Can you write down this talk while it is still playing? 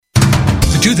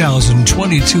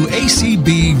2022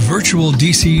 ACB Virtual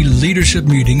DC Leadership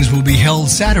Meetings will be held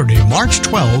Saturday, March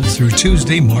 12th through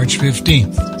Tuesday, March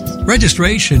 15th.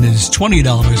 Registration is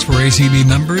 $20 for ACB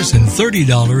members and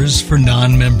 $30 for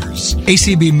non-members.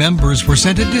 ACB members were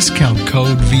sent a discount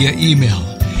code via email.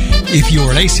 If you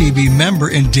are an ACB member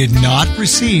and did not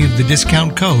receive the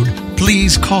discount code,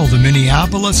 please call the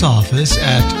Minneapolis office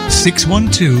at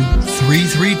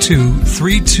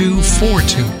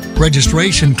 612-332-3242.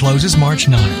 Registration closes March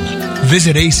 9.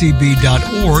 Visit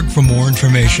acb.org for more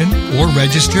information or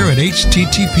register at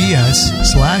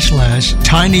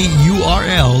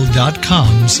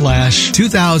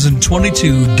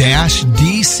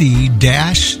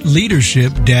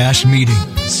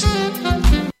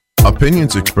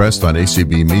Opinions expressed on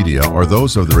ACB Media are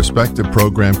those of the respective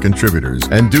program contributors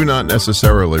and do not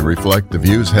necessarily reflect the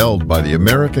views held by the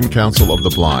American Council of the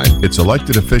Blind, its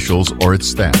elected officials, or its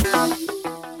staff.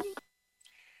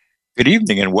 Good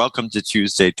evening and welcome to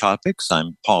Tuesday Topics.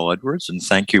 I'm Paul Edwards, and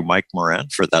thank you, Mike Moran,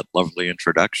 for that lovely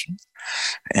introduction.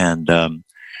 And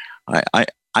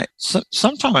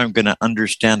sometime I'm going to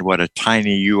understand what a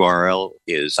tiny URL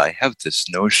is. I have this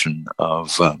notion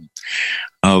of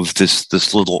this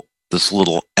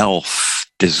little elf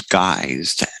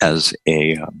disguised as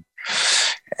an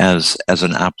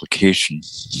application.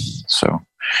 So,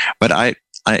 but I've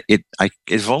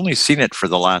only seen it for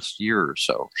the last year or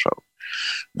so. So,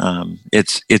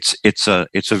 it's a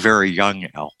very young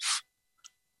elf.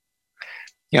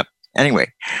 Yep.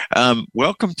 Anyway,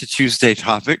 welcome to Tuesday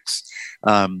Topics.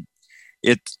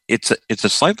 It's a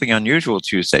slightly unusual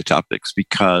Tuesday Topics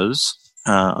because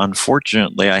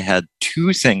unfortunately I had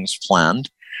two things planned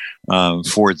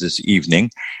for this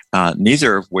evening,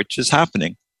 neither of which is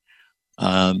happening.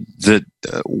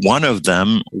 One of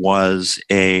them was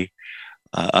a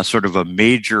sort of a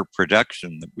major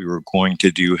production that we were going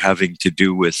to do having to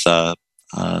do with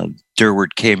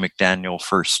Durward K. McDaniel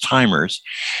First Timers,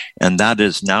 and that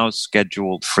is now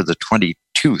scheduled for the 22nd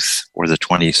or the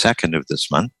 22nd of this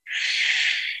month.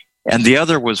 And the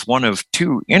other was one of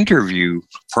two interview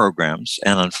programs,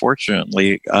 and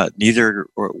unfortunately, neither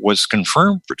was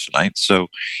confirmed for tonight. So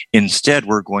instead,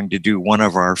 we're going to do one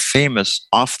of our famous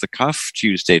off-the-cuff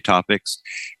Tuesday Topics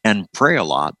and pray a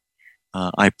lot.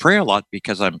 I pray a lot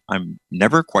because I'm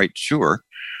never quite sure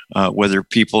whether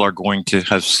people are going to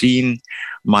have seen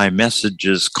my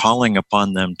messages calling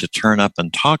upon them to turn up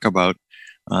and talk about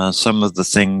some of the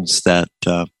things that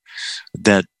are,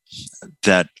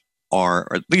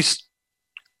 or at least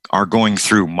are going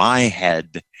through my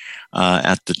head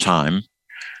at the time.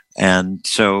 And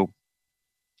so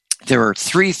there are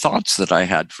three thoughts that I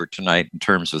had for tonight in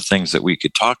terms of things that we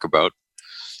could talk about.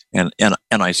 And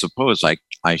I suppose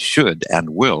I should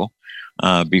and will,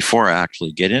 before I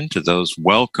actually get into those,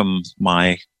 welcome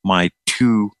my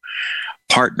two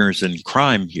partners in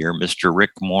crime here, Mr.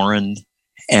 Rick Moran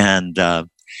and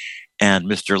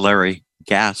Mr. Larry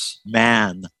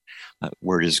Gassman.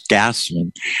 Word is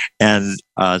Gassman. And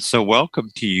so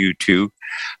welcome to you two.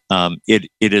 It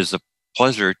is a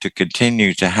pleasure to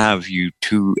continue to have you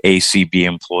two ACB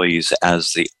employees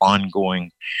as the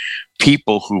ongoing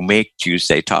people who make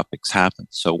Tuesday Topics happen.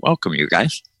 So welcome, you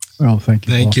guys. Well, thank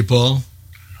you. Thank you, Paul.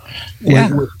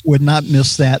 Yeah. Would not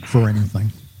miss that for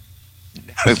anything.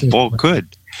 Well,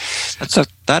 good.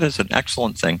 That is an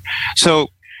excellent thing. So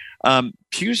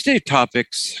Tuesday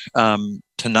Topics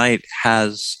tonight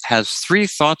has three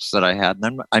thoughts that I had,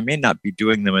 and I may not be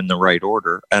doing them in the right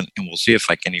order, and we'll see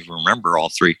if I can even remember all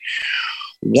three.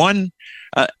 One,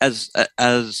 as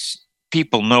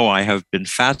people know, I have been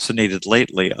fascinated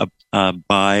lately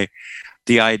by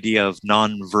the idea of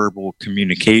nonverbal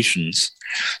communications,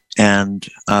 and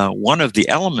one of the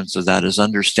elements of that is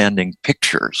understanding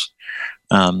pictures.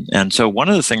 And so one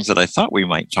of the things that I thought we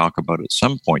might talk about at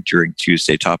some point during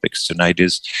Tuesday Topics tonight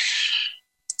is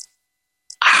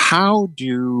how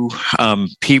do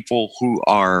people who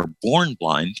are born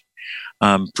blind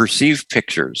perceive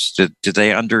pictures? Do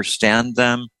they understand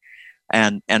them?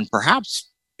 And perhaps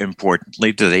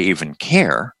importantly, do they even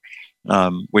care?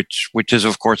 Which is,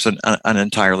 of course, an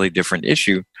entirely different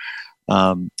issue.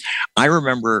 I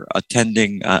remember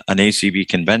attending an ACB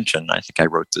convention. I think I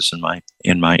wrote this in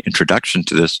my introduction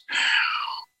to this,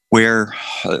 where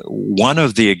one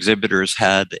of the exhibitors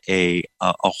had a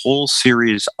whole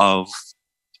series of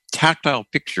tactile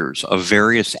pictures of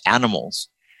various animals,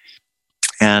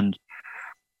 and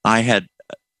I had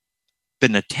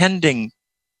been attending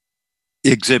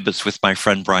exhibits with my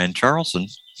friend Brian Charlson,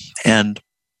 and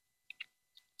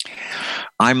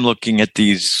I'm looking at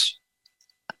these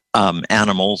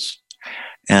animals,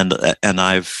 and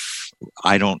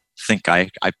I don't think I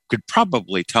could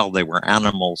probably tell they were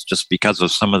animals just because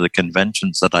of some of the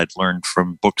conventions that I'd learned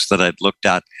from books that I'd looked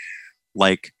at,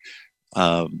 like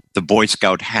the Boy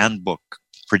Scout Handbook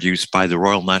produced by the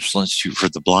Royal National Institute for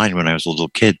the Blind when I was a little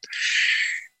kid.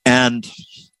 And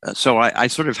so I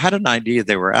sort of had an idea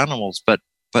they were animals, but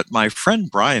my friend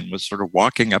Brian was sort of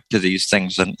walking up to these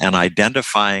things and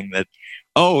identifying that,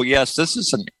 oh yes, this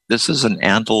is an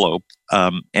antelope,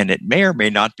 and it may or may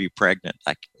not be pregnant.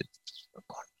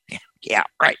 Yeah,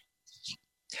 right.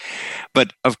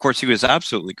 But of course, he was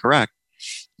absolutely correct.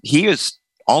 He is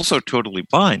also totally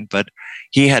blind, but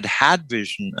he had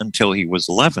vision until he was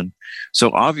 11.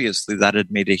 So obviously, that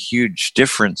had made a huge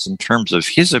difference in terms of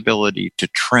his ability to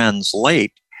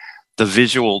translate the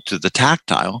visual to the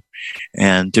tactile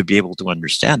and to be able to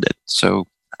understand it. So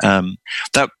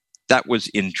that was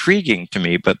intriguing to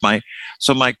me. But my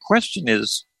question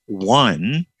is,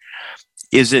 one,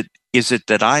 is it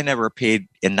that I never paid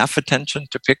enough attention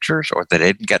to pictures, or that I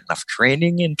didn't get enough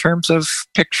training in terms of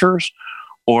pictures,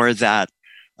 or that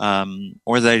I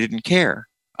didn't care?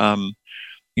 One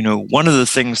of the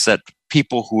things that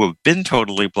people who have been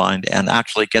totally blind and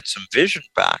actually get some vision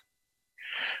back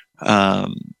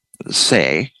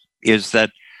say is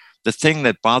that the thing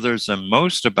that bothers them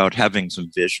most about having some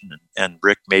vision, and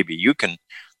Rick, maybe you can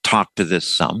talk to this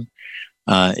some,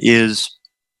 is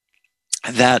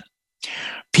that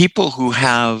people who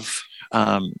have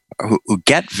who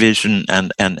get vision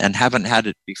and haven't had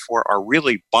it before are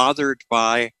really bothered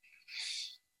by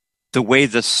the way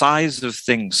the size of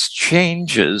things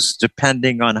changes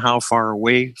depending on how far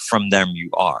away from them you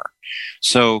are.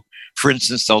 So, for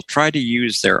instance, they'll try to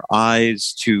use their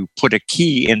eyes to put a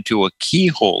key into a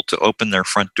keyhole to open their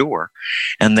front door,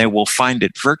 and they will find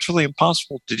it virtually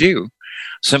impossible to do,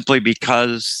 simply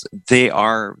because they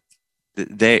are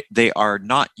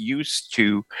not used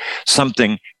to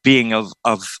something being of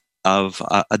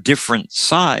a different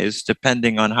size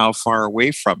depending on how far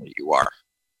away from it you are.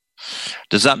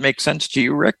 Does that make sense to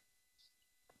you, Rick?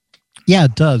 Yeah,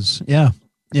 it does. Yeah.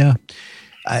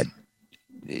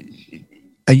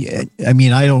 I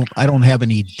mean, I don't have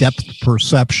any depth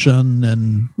perception,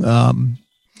 and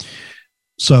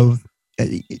so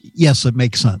yes, it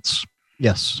makes sense.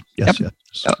 Yes. Yep.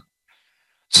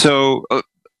 So,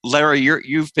 Larry,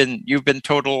 you've been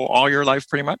total all your life,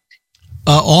 pretty much.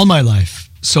 All my life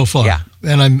so far. Yeah,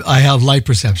 and I have light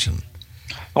perception.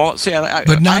 Well, see,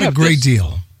 but not a great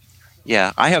deal.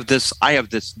 Yeah, I have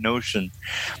this notion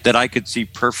that I could see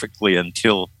perfectly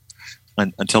until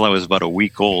I was about a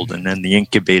week old, and then the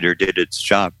incubator did its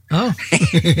job. Oh.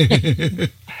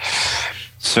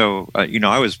 So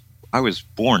I was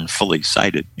born fully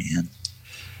sighted, man.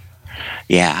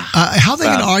 Yeah. How are they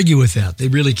going to argue with that? They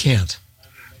really can't.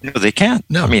 No, they can't.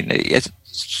 No, I mean it's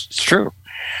true.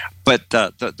 But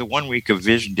the 1 week of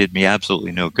vision did me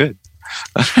absolutely no good.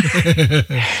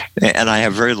 And I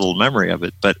have very little memory of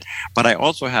it. But I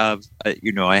also have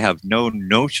I have no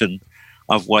notion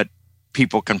of what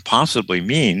people can possibly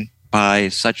mean by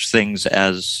such things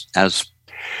as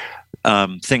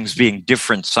things being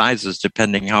different sizes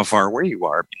depending how far away you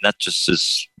are. I mean, that just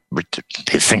is,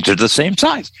 things are the same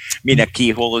size. I mean, a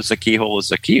keyhole is a keyhole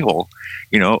is a keyhole.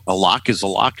 A lock is a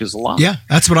lock is a lock. Yeah,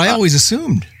 that's what I always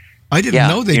assumed. I didn't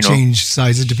know they changed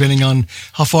sizes depending on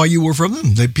how far you were from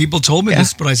them. People told me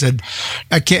this, but I said,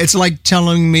 I can't. It's like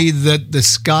telling me that the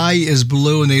sky is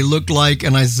blue and they look like,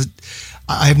 and I said,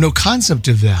 I have no concept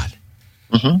of that.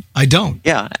 Mm-hmm. I don't.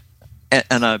 Yeah,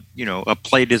 and a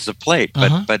plate is a plate,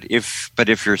 but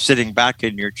if you're sitting back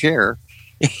in your chair,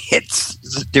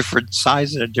 it's a different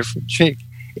size and a different shape.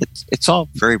 It's all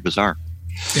very bizarre.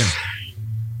 Yeah.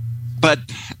 But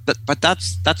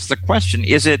that's the question.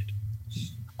 Is it?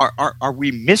 Are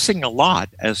we missing a lot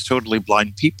as totally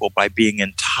blind people by being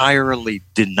entirely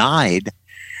denied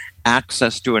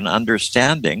access to an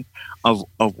understanding of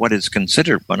what is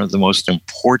considered one of the most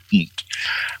important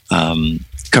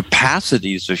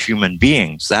capacities of human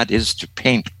beings? That is to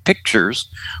paint pictures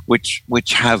which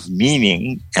have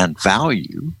meaning and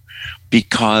value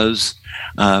because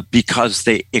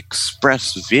they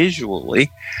express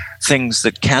visually things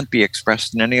that can't be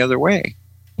expressed in any other way.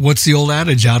 What's the old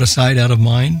adage? Out of sight, out of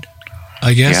mind,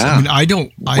 I guess. Yeah. I mean, I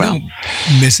don't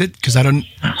miss it because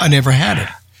I never had it.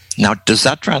 Now, does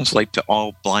that translate to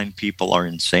all blind people are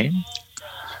insane?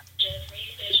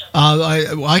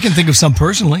 I can think of some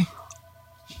personally.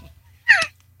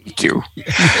 Me too.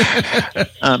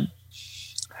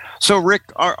 So, Rick,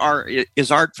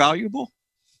 is art valuable?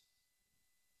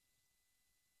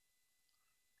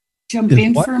 Jump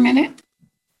in for a minute?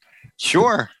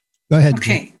 Sure. Go ahead.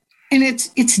 Okay. And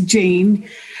it's Jane.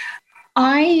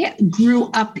 I grew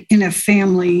up in a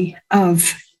family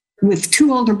of with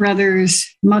two older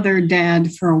brothers, mother,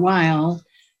 dad for a while,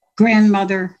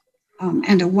 grandmother,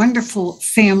 and a wonderful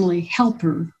family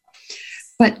helper.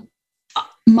 But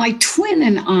my twin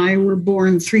and I were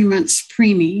born 3 months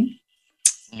preemie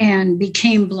and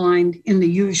became blind in the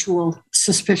usual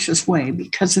suspicious way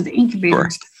because of the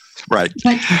incubators. Sure. Right.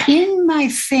 But in my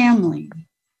family,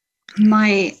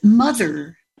 my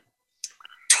mother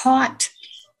taught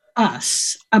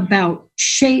us about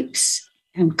shapes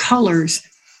and colors.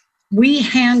 We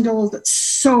handled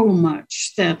so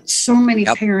much that so many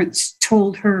parents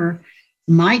told her,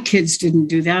 my kids didn't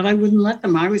do that. I wouldn't let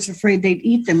them. I was afraid they'd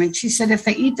eat them. And she said, if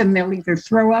they eat them, they'll either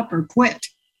throw up or quit.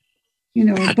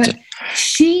 But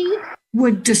she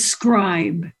would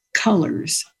describe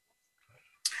colors.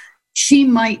 She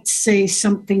might say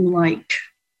something like,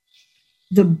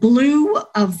 the blue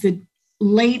of the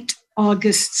late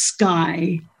August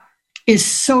sky is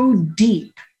so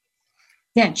deep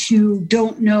that you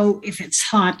don't know if it's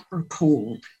hot or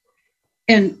cold.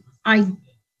 And I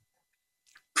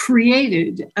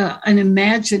created an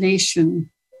imagination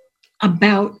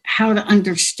about how to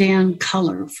understand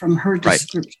color from her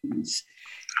descriptions.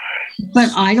 Right.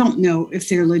 But I don't know if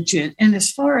they're legit. And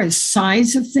as far as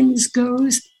size of things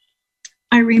goes,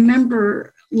 I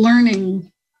remember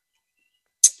learning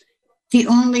the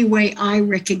only way I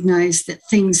recognize that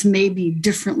things may be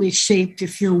differently shaped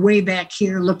if you're way back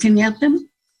here looking at them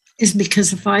is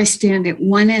because if I stand at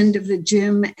one end of the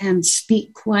gym and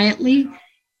speak quietly,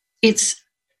 it's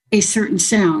a certain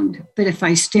sound. But if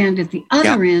I stand at the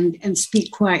other end and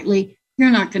speak quietly, you're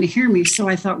not going to hear me. So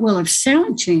I thought, well, if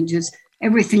sound changes,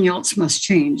 everything else must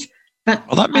change. But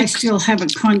I still have a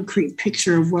concrete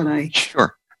picture of what I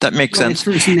that makes sense.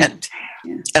 I first met.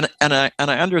 And I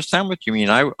understand what you mean.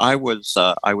 I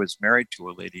was married to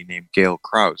a lady named Gail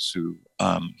Krause who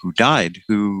died,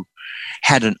 who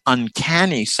had an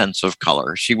uncanny sense of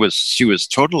color. She was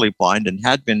totally blind and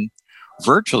had been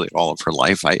virtually all of her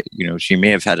life. She may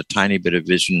have had a tiny bit of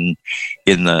vision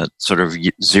in the sort of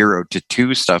 0 to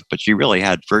 2 stuff, but she really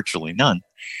had virtually none.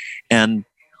 And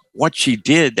what she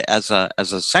did as a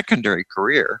secondary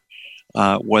career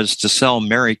was to sell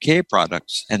Mary Kay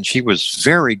products, and she was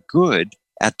very good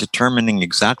at determining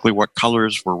exactly what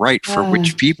colors were right for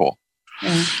which people.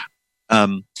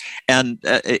 And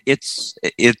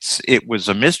it was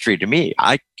a mystery to me.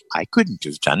 I couldn't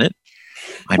have done it.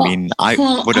 I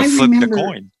would have flipped a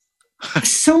coin.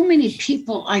 So many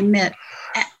people I met.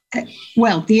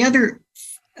 The other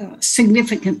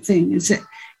significant thing is that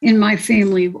in my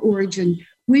family of origin,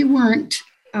 we weren't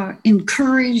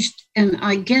encouraged, and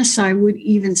I guess I would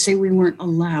even say we weren't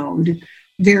allowed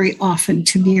very often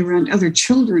to be around other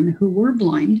children who were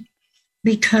blind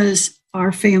because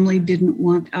our family didn't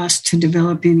want us to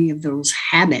develop any of those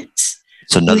habits.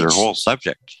 It's another whole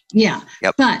subject. Yeah.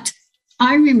 Yep. But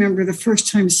I remember the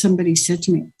first time somebody said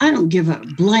to me, I don't give a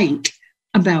blank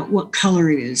about what color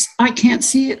it is. I can't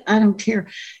see it. I don't care.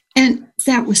 And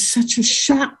that was such a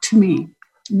shock to me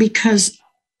because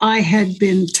I had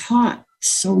been taught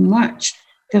so much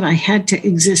that I had to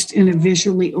exist in a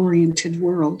visually oriented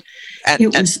world. But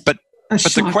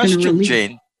the question,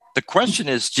 Jane, the question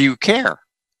is, do you care?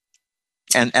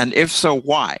 And if so,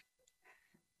 why?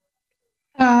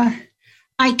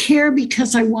 I care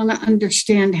because I want to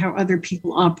understand how other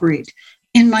people operate.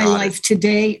 In my life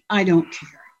today, I don't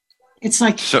care. It's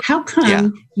like, how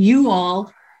come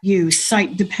you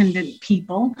sight-dependent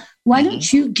people, why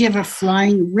don't you give a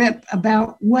flying rip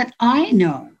about what I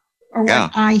know or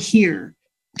what I hear?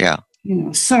 Yeah.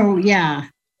 It's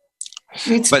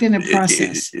been a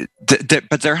process.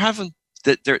 But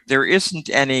there isn't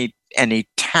any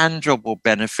tangible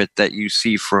benefit that you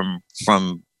see from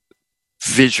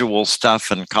visual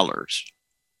stuff and colors.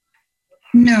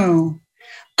 No,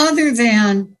 other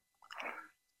than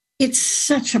it's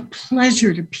such a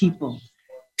pleasure to people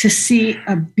to see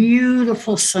a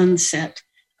beautiful sunset.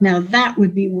 Now that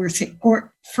would be worth it.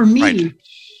 Or for me,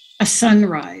 a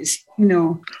sunrise,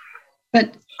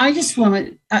 but I just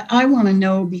want to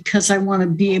know because I want to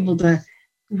be able to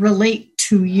relate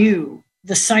to you,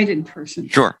 the sighted person.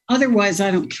 Sure. Otherwise, I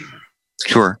don't care.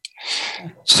 Sure.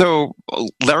 So,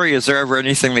 Larry, is there ever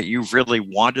anything that you've really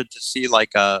wanted to see,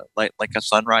 like a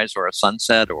sunrise or a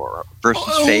sunset or a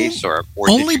person's face, or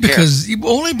only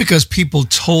because people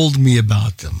told me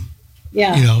about them?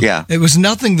 Yeah. It was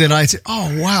nothing that I said,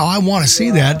 oh, wow, I want to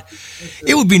see that.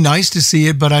 It would be nice to see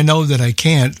it, but I know that I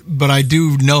can't. But I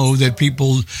do know that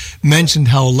people mentioned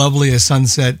how lovely a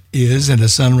sunset is and a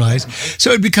sunrise.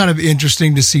 So it'd be kind of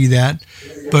interesting to see that.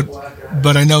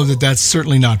 But I know that that's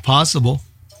certainly not possible.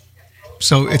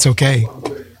 So it's okay.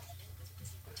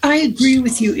 I agree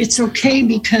with you. It's okay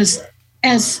because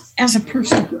as as a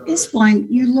person who is blind,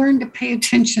 you learn to pay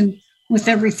attention with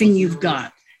everything you've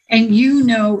got. And you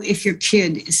know if your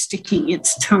kid is sticking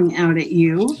its tongue out at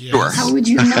you. Sure. How would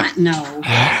you not know?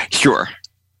 Sure.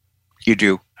 You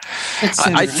do.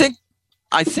 I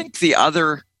think the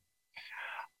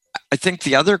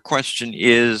other question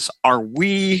is, are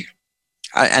we,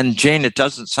 and Jane, it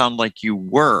doesn't sound like you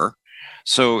were,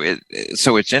 so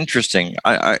it's interesting.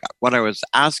 What I was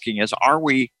asking is, are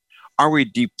we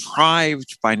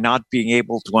deprived by not being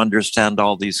able to understand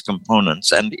all these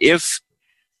components? And if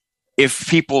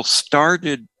people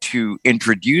started to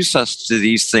introduce us to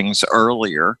these things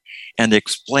earlier and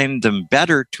explain them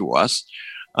better to us,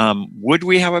 would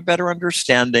we have a better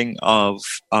understanding of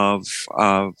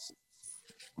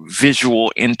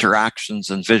visual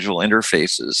interactions and visual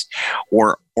interfaces,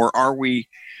 or are we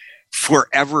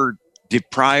forever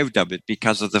deprived of it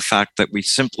because of the fact that we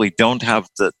simply don't have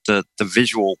the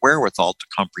visual wherewithal to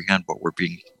comprehend what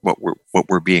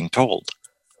we're being told?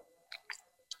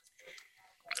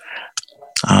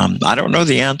 I don't know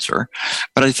the answer,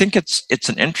 but I think it's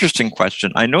an interesting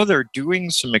question. I know they're doing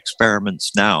some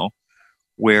experiments now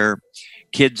where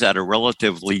kids at a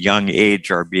relatively young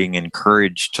age are being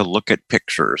encouraged to look at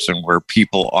pictures, and where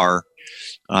people are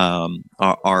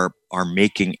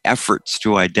making efforts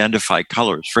to identify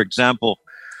colors. For example,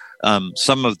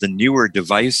 some of the newer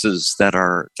devices that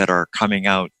are coming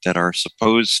out that are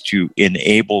supposed to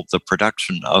enable the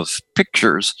production of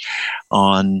pictures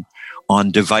on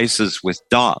devices with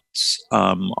dots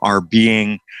are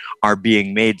being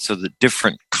made so that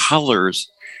different colors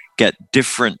get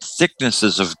different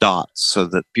thicknesses of dots, so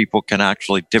that people can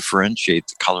actually differentiate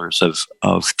the colors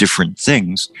of different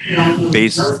things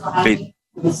based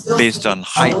on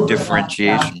height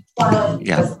differentiation.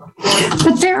 Yeah.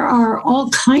 But there are all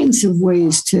kinds of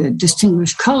ways to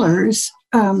distinguish colors.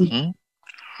 When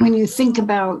you think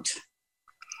about,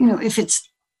 if it's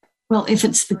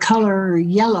the color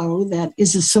yellow that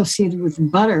is associated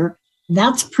with butter,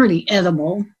 that's pretty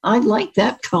edible. I like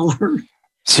that color.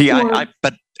 See,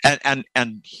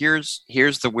 and here's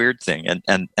the weird thing,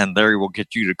 and Larry will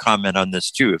get you to comment on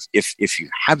this too, if you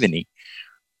have any.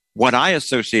 What I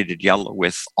associated yellow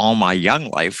with all my young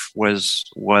life was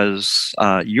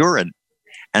urine,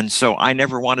 and so I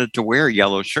never wanted to wear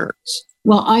yellow shirts.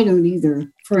 Well, I don't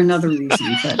either, for another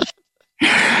reason. But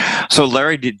so,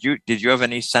 Larry, did you have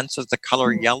any sense of the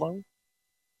color yellow?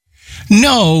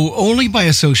 No, only by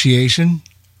association.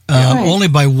 Right. Only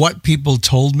by what people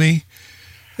told me.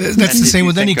 That's the same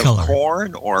with any color.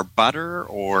 Corn or butter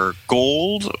or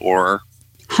gold or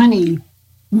honey.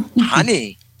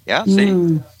 Honey, yeah.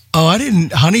 See. Oh, I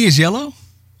didn't. Honey is yellow?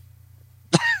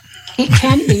 It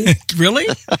can be. Really?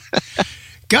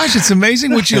 Gosh, it's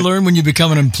amazing what you learn when you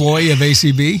become an employee of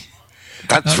ACB.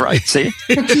 That's right. See,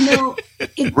 but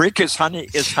Rick, is honey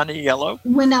yellow?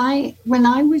 When I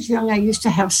was young, I used to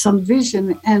have some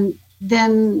vision, and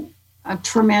then a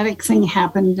traumatic thing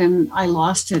happened, and I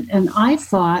lost it. And I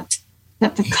thought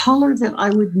that the color that I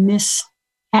would miss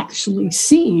actually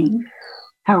seeing,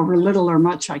 however little or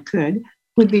much I could,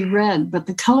 would be red. But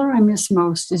the color I miss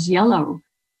most is yellow,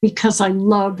 because I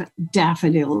love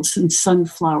daffodils and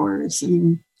sunflowers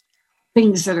and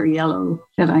things that are yellow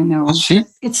that I know. Oh, see?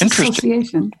 It's interesting.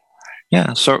 Association.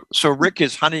 Yeah. So Rick,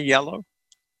 is honey yellow?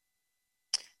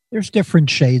 There's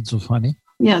different shades of honey.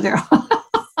 Yeah, there are.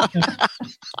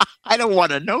 I don't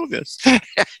want to know this.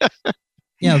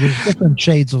 Yeah, there's different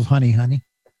shades of honey.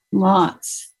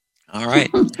 Lots. All right.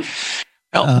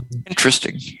 Well,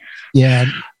 interesting. Yeah.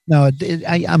 No,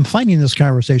 I'm finding this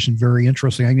conversation very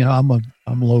interesting. I'm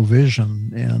low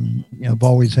vision, and I've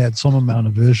always had some amount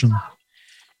of vision,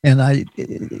 and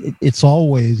it's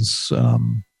always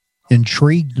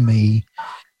intrigued me.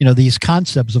 These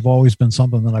concepts have always been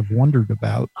something that I've wondered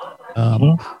about.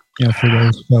 For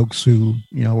those folks who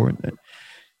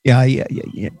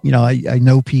I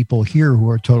know people here who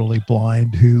are totally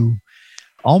blind who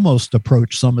almost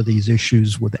approach some of these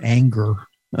issues with anger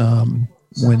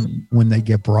when they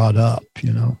get brought up.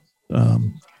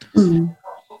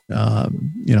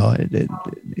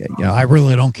 I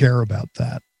really don't care about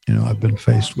that. I've been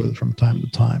faced with it from time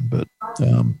to time, but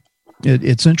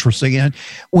it's interesting. And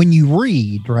when you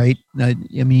read, right?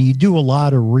 You do a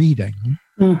lot of reading.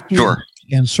 Sure.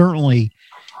 And certainly,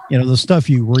 the stuff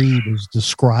you read is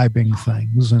describing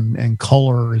things, and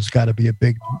color has got to be a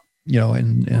big,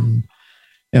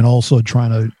 and also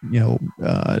trying to,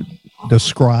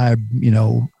 describe,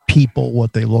 people,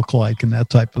 what they look like, and that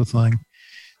type of thing.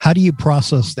 How do you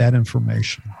process that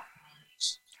information?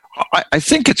 I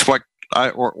think it's what,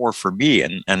 or for me,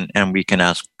 and we can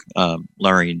ask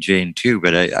Larry and Jane too,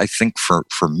 but I think for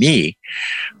me,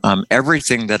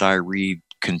 everything that I read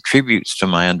contributes to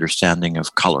my understanding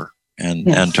of color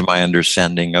and to my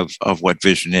understanding of what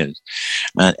vision is,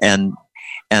 and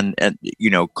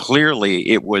clearly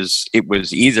it was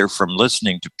either from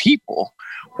listening to people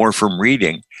or from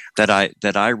reading that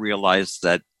I realized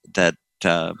that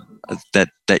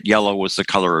yellow was the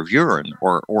color of urine,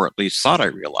 or at least thought I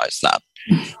realized that.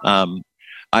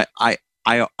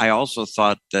 I also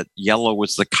thought that yellow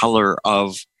was the color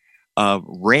of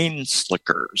rain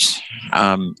slickers,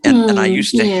 and I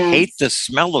used to hate the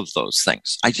smell of those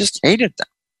things. I just hated them.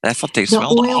 I thought they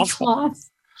smelled awful.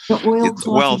 The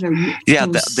oilcloth.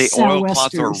 The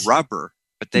oilcloth or rubber,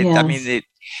 but they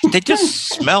just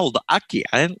smelled ucky.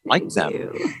 I didn't like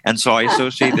them, and so I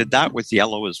associated that with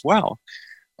yellow as well.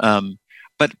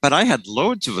 But I had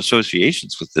loads of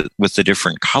associations with the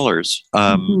different colors,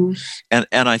 and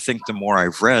I think the more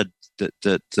I've read,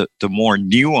 the more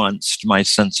nuanced my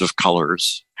sense of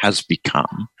colors has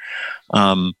become.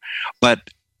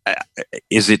 But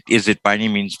is it by any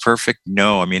means perfect?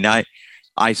 No. I mean,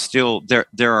 I still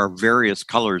there are various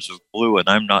colors of blue, and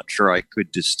I'm not sure I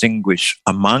could distinguish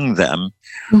among them,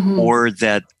 or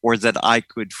that I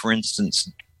could, for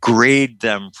instance, grade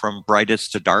them from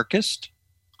brightest to darkest.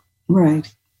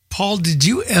 Right. Paul, did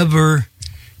you ever,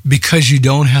 because you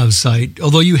don't have sight,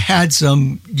 although you had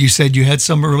some, you said you had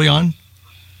some early on?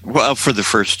 Well, for the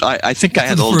first, I think I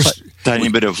had a tiny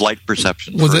bit of light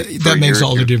perception. Well, that makes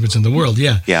all the difference in the world,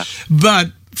 yeah. Yeah.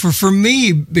 But for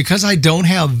me, because I don't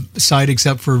have sight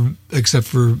except for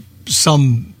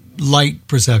some light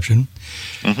perception,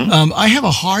 I have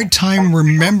a hard time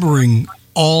remembering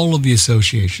all of the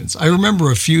associations. I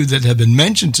remember a few that have been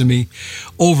mentioned to me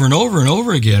over and over and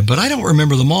over again, but I don't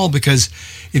remember them all because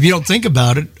if you don't think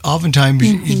about it, oftentimes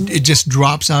it just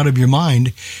drops out of your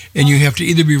mind, and you have to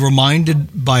either be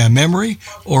reminded by a memory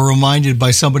or reminded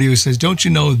by somebody who says, "Don't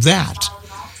you know that?"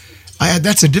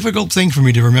 That's a difficult thing for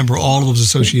me to remember all of those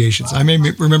associations. I may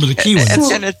remember the key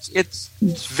ones. And it's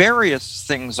various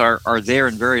things are there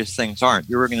and various things aren't.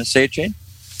 You were going to say it, Jane?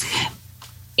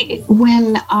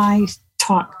 When I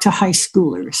talk to high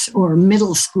schoolers or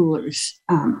middle schoolers,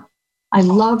 I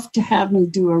love to have them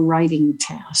do a writing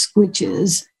task, which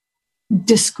is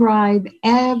describe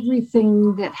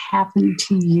everything that happened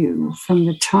to you from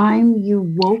the time you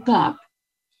woke up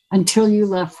until you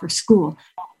left for school.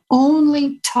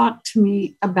 Only talk to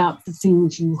me about the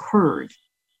things you heard,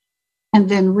 and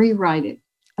then rewrite it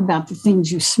about the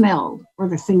things you smelled or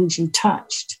the things you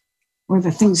touched or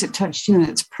the things that touched you. And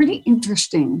it's pretty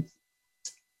interesting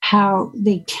how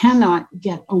they cannot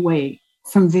get away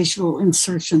from visual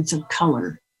insertions of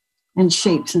color and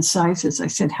shapes and sizes. I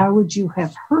said, how would you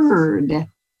have heard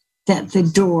that the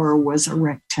door was a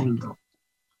rectangle?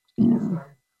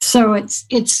 So it's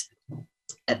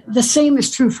the same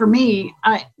is true for me.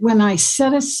 When I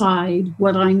set aside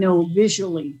what I know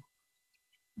visually,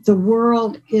 the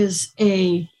world is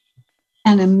an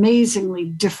amazingly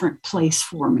different place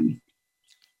for me.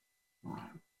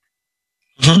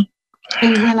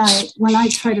 And when I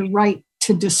try to write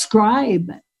to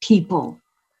describe people,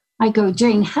 I go,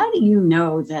 Jane, how do you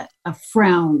know that a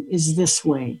frown is this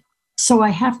way? So I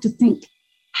have to think,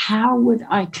 how would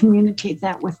I communicate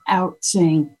that without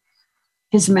saying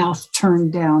his mouth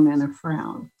turned down in a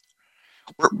frown?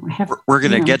 We're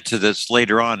going to get to this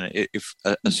later on, if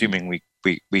assuming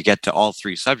we get to all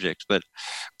three subjects. But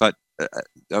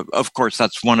of course,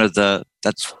 that's one of the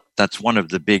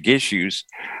big issues.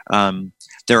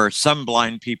 There are some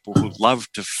blind people who love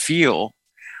to feel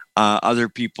other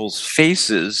people's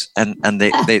faces, and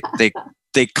they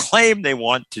claim they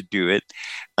want to do it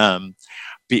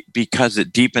because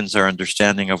it deepens our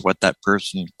understanding of what that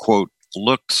person, quote,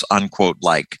 looks, unquote,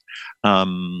 like.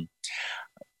 I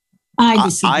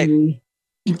disagree.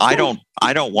 I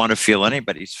don't want to feel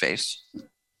anybody's face.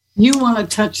 You want to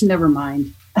touch? Never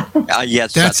mind.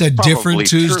 Yes, that's a different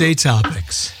Tuesday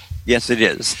topics. Yes, it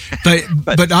is.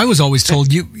 But I was always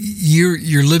told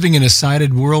you're living in a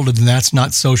sighted world, and that's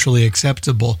not socially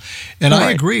acceptable. And right.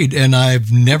 I agreed, and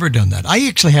I've never done that. I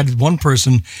actually had one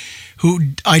person who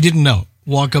I didn't know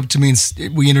walk up to me,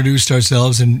 and we introduced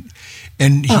ourselves, and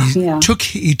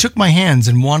he took my hands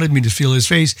and wanted me to feel his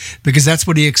face because that's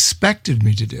what he expected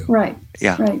me to do. Right.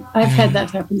 Yeah. Right. I've had that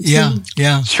happen too.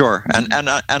 Yeah. Sure. And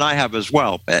I have as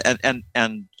well. And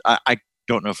I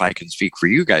don't know if I can speak for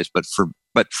you guys, but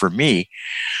for me,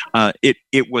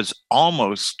 it was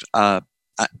almost an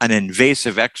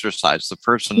invasive exercise. The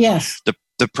person, yes.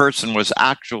 The person was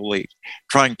actually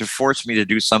trying to force me to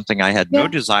do something I had no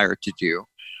desire to do.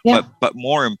 Yeah. But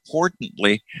more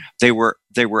importantly, they were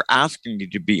asking me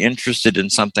to be interested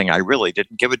in something I really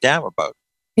didn't give a damn about.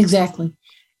 Exactly.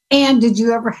 And did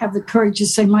you ever have the courage to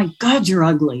say, "My God, you're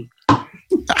ugly"?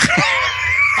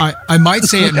 I might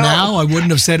say it now. I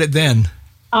wouldn't have said it then.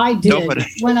 I did. No,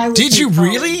 when I was Did you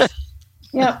really?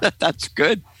 Yeah. That's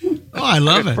good. Oh, I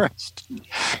love it. Impressed.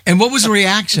 And what was the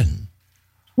reaction?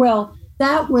 Well,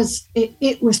 that was it.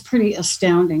 It was pretty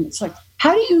astounding. It's like,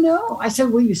 how do you know? I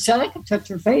said, well, you said I could touch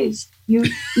your face. You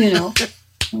know.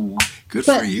 Good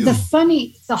But for you.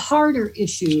 the harder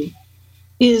issue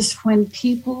is when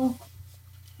people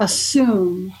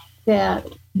assume that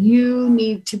you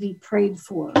need to be prayed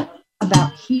for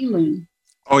about healing.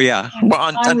 Oh yeah.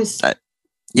 Well,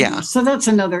 yeah. So that's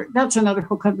another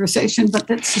whole conversation. But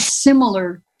that's a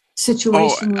similar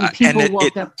situation when people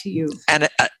walk up to you. And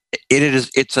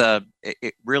it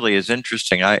really is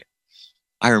interesting. I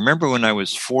remember when I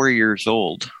was 4 years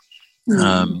old,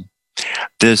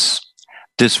 this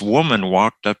woman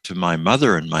walked up to my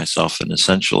mother and myself and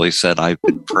essentially said, "I've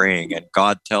been praying, and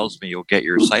God tells me you'll get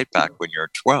your sight back when you're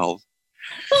 12."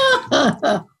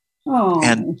 Oh.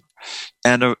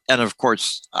 And of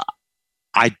course,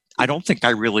 I don't think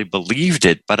I really believed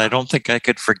it, but I don't think I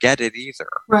could forget it either.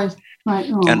 Right.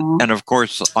 And of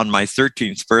course, on my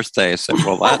 13th birthday, I said,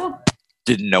 "Well, that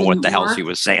didn't know what the hell she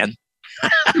was saying."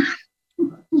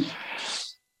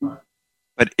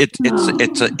 But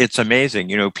it's amazing,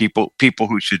 you know, people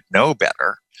who should know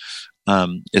better,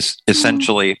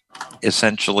 essentially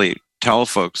tell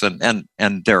folks, and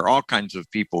there are all kinds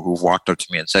of people who've walked up to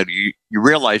me and said, "You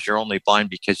realize you're only blind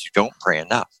because you don't pray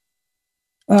enough."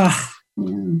 Yeah.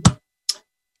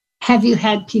 Have you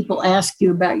had people ask you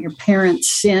about your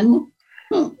parents' sin?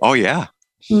 Oh yeah.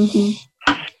 Mm-hmm.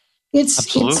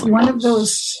 It's one of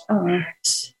those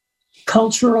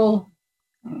cultural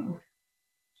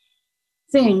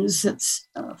things that's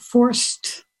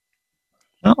forced.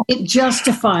 Oh. It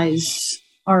justifies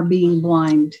our being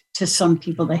blind to some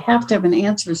people. They have to have an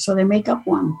answer, so they make up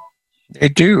one. They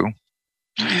do.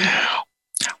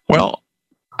 Well,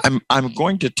 I'm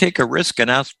going to take a risk and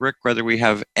ask Rick whether we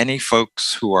have any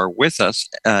folks who are with us,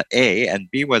 A, and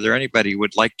B, whether anybody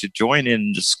would like to join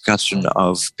in discussion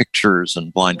of pictures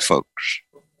and blind folks.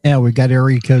 Yeah, we got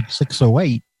area code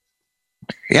 608.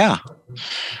 Yeah.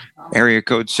 Area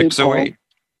code 608.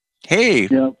 Hey,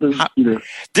 yeah,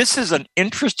 this is an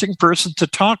interesting person to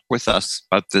talk with us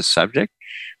about this subject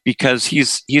because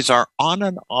he's our on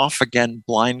and off again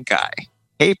blind guy.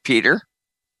 Hey, Peter.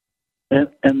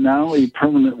 And now a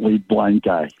permanently blind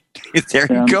guy.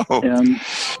 There you go. And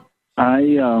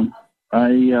I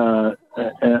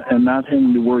am not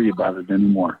having to worry about it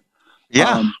anymore.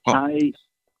 Yeah.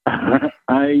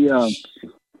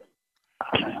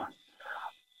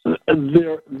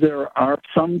 There are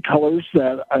some colors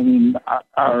that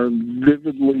are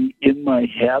vividly in my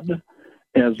head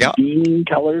as being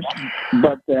colors,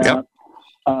 but that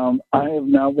I have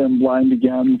now been blind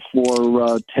again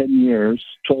for 10 years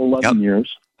to 11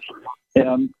 years,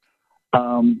 and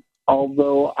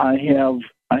although I have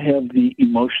the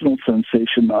emotional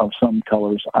sensation of some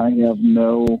colors, I have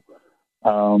no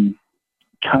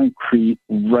concrete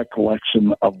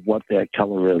recollection of what that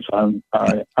color is.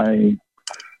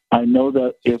 I know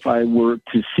that if I were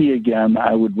to see again,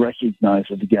 I would recognize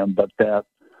it again, but that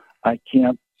I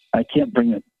can't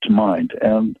bring it to mind.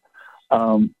 And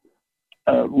Rod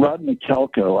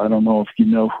McElko, I don't know if you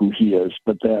know who he is,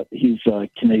 but that he's a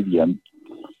Canadian.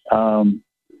 One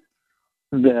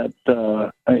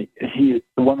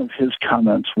of his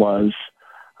comments was,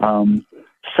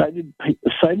 sighted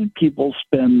people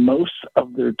spend most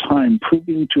of their time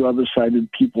proving to other sighted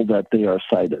people that they are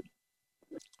sighted.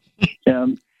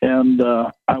 And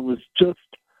I was sort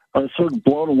of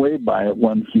blown away by it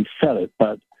when he said it,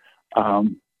 but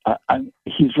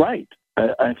he's right.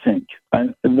 I think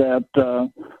that the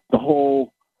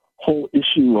whole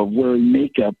issue of wearing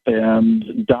makeup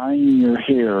and dyeing your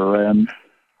hair and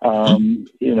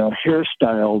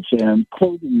hairstyles and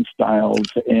clothing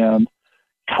styles and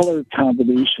color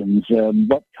combinations and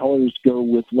what colors go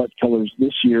with what colors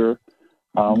this year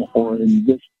or in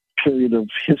this period of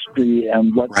history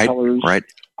and what colors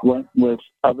went with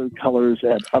other colors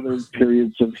at other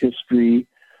periods of history.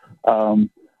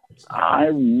 I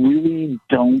really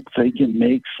don't think it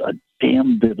makes a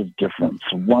damn bit of difference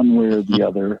one way or the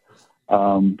other.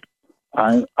 I'm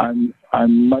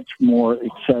much more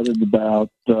excited about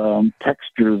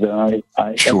texture than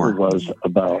I ever was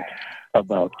about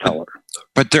color.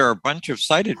 But there are a bunch of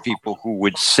sighted people who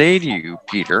would say to you,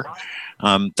 Peter,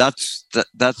 that's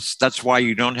why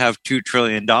you don't have $2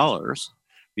 trillion.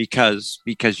 Because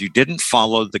you didn't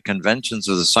follow the conventions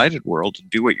of the sighted world and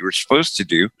do what you were supposed to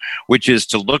do, which is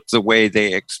to look the way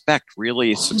they expect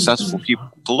really successful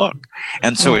people to look.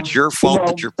 And so it's your fault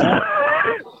that you're poor.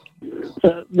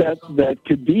 That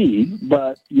could be,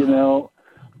 but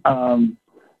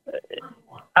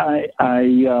I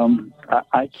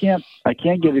can't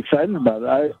get excited about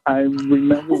it. I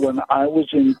remember when I was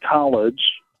in college,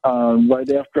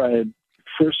 right after I had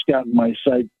first gotten my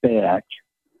sight back.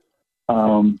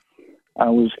 I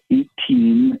was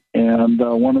 18, and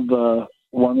one of the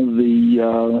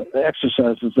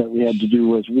exercises that we had to do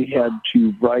was we had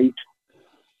to write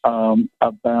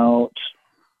about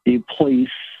a place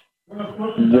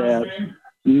that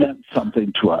meant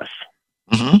something to us.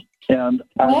 Mm-hmm. And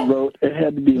I wrote, it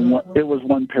had to be it was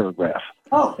one paragraph.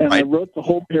 Oh, and right. I wrote the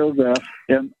whole paragraph,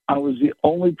 and I was the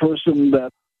only person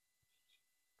that.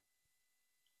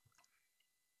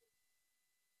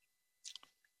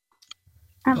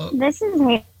 This is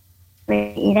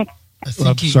Edith.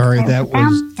 I'm sorry, that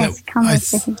was. This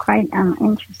conversation quite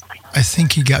interesting. I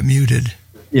think he got muted.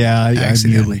 Yeah, I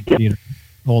Accidentally. muted Peter.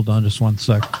 Hold on just one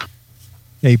sec.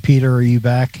 Hey, Peter, are you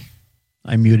back?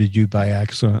 I muted you by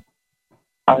accident.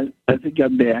 I think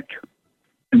I'm back.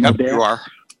 Am I Yep, back?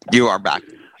 you are back.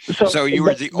 So you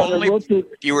were the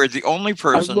only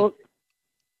person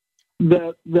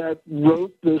that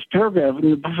wrote this paragraph,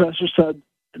 and the professor said,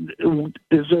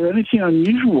 "Is there anything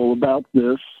unusual about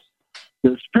this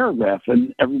paragraph?"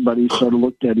 And everybody sort of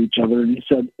looked at each other, and he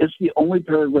said, "It's the only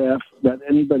paragraph that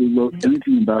anybody wrote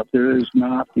anything about. There is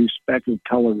not a speck of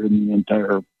color in the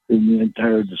entire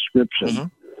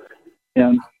description."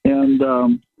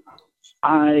 Mm-hmm.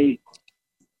 I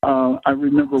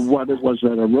remember what it was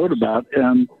that I wrote about,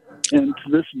 and to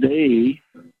this day,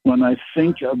 when I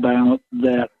think about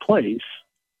that place,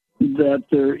 that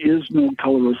there is no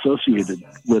color associated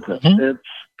with it. Mm-hmm.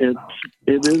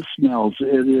 It is smells.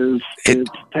 It's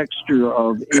texture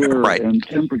of air right. and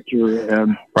temperature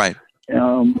and right.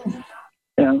 and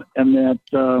that.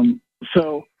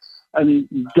 So, I mean,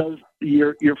 does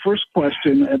your first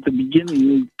question at the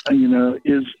beginning,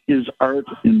 is art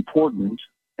important,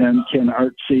 and can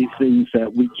art say things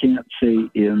that we can't say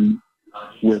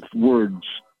with words?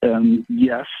 And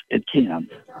yes, it can.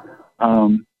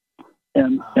 And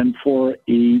for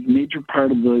a major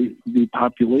part of the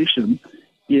population,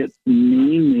 it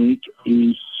may make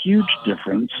a huge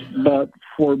difference. But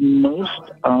for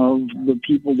most of the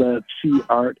people that see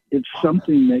art, it's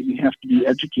something that you have to be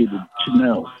educated to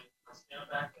know.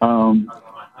 I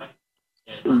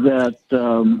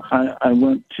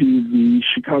went to the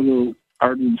Chicago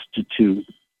Art Institute,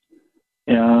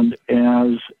 and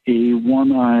as a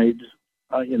one-eyed,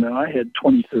 I had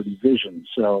 20/30 vision,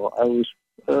 so I was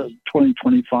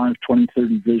 20/25,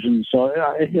 20/30 vision, so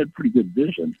I had pretty good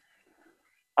vision.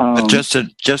 Just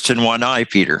in one eye,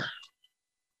 Peter.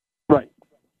 Right.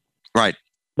 Right.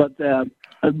 But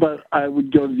I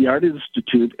would go to the Art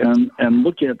Institute and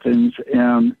look at things,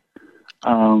 and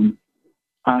I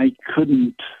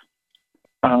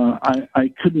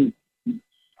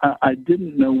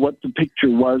didn't know what the picture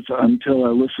was until I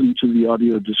listened to the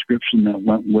audio description that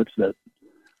went with it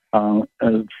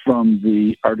from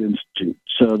the Art Institute.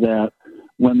 So that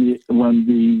when the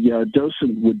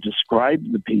docent would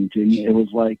describe the painting, it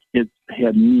was like it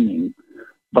had meaning,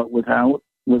 but without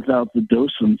the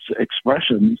docent's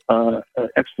explanations,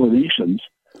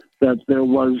 that it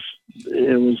was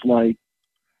like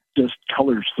just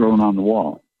colors thrown on the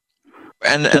wall.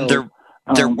 And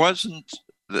there wasn't,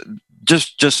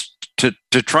 just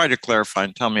to try to clarify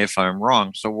and tell me if I'm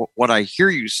wrong. So what I hear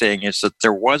you saying is that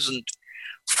there wasn't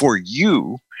for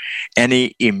you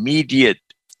any immediate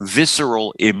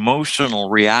visceral emotional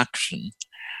reaction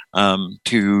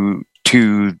to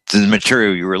the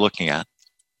material you were looking at.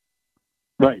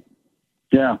 Right.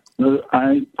 Yeah.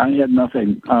 I had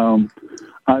nothing.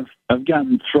 I've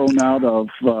gotten thrown out of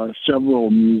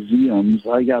several museums.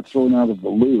 I got thrown out of the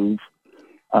Louvre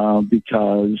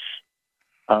because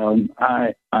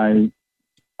I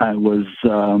was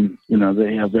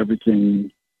they have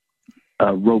everything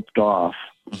roped off,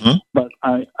 mm-hmm. but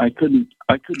I couldn't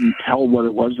tell what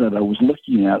it was that I was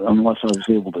looking at unless I was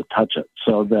able to touch it.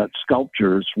 So that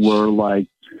sculptures were like.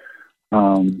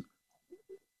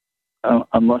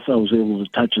 Unless I was able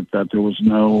to touch it, that there was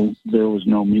no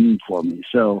meaning for me.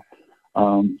 So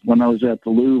when I was at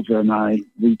the Louvre and I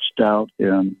reached out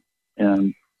and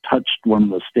touched one of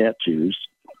the statues,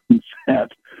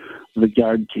 that the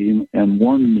guard came and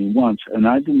warned me once, and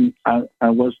I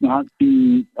was not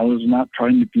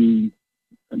trying to be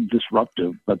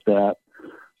disruptive, but that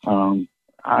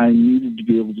I needed to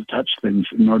be able to touch things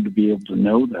in order to be able to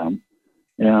know them.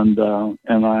 And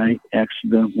I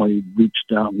accidentally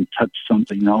reached out and touched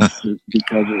something else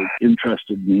because it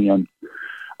interested me. And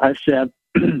I sat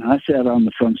on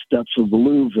the front steps of the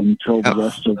Louvre until the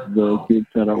rest of the group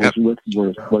that I was with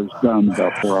was done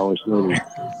about 4 hours later.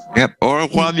 Yep. Au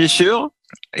revoir, monsieur.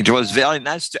 It was very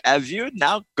nice to have you.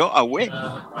 Now go away.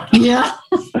 Yeah.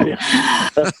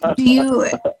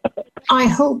 I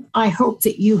hope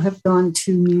that you have gone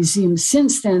to museums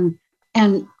since then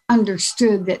and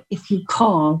understood that if you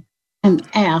call and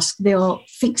ask, they'll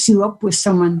fix you up with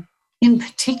someone in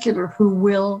particular who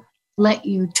will let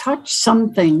you touch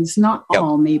some things, not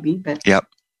all maybe, but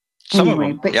Some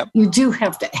anyway, of them. but you do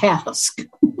have to ask.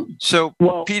 So,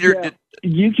 Peter,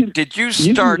 did you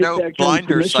start out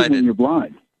blind or sighted? When you're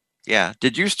blind. Yeah.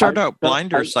 Did you start out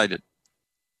blind or sighted?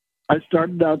 I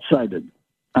started out sighted.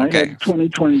 I had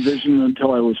 20/20 vision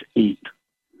until I was 8.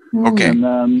 Okay. And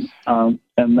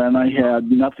then I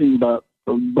had nothing but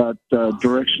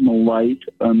directional light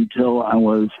until I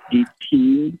was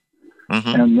 18.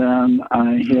 Mm-hmm. And then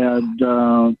I had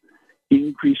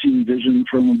increasing vision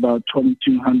from about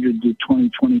 2200 to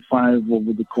 2025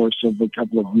 over the course of a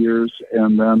couple of years.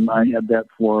 And then I had that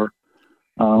for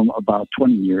about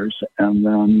 20 years. And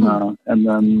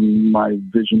then my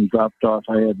vision dropped off.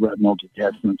 I had retinal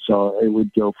detachment. So it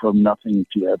would go from nothing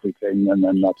to everything and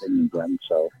then nothing again.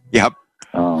 So, yeah.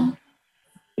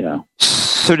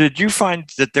 So did you find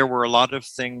that there were a lot of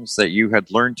things that you had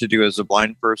learned to do as a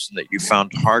blind person that you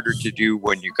found harder to do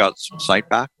when you got some sight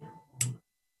back?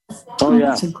 Oh, yeah.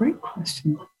 That's a great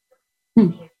question.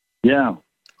 Yeah.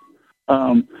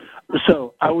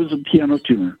 So I was a piano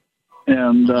tuner.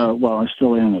 And, I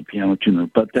still am a piano tuner.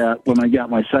 But that when I got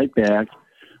my sight back,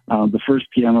 the first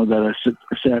piano that I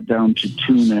sat down to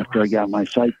tune after I got my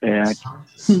sight back,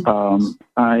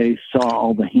 I saw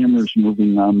all the hammers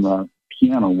moving on the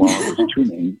piano while I was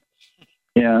tuning.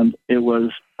 And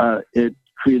it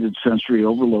created sensory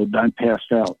overload. I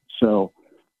passed out. So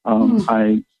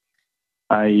I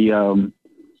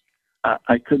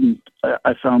couldn't.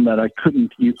 I found that I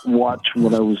couldn't watch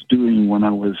what I was doing when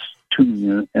I was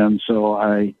tuning it, and so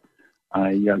I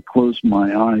closed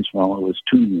my eyes while I was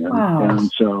tuning it,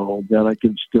 and so that I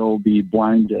could still be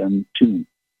blind and tune.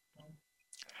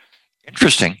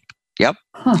 Interesting. Yep.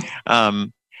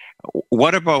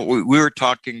 What about, we were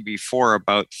talking before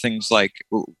about things like,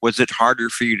 was it harder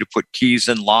for you to put keys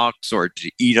in locks or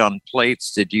to eat on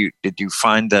plates? Did you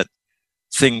find that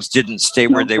things didn't stay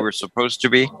where they were supposed to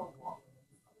be?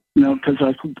 No, because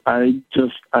I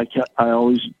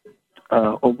always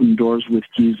opened doors with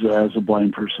keys as a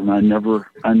blind person. I never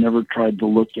tried to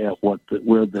look at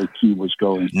where the key was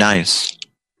going. Nice.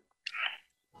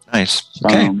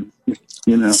 Okay.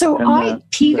 So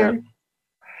Peter.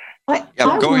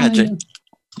 Go ahead, Jay.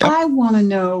 I want to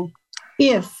know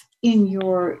if in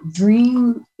your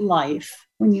dream life,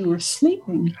 when you were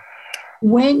sleeping,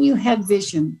 when you had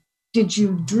vision, did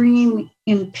you dream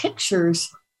in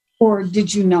pictures or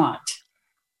did you not?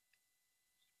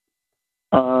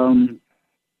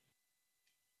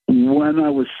 When I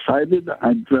was sighted,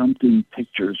 I dreamt in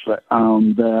pictures that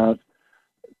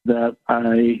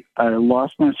I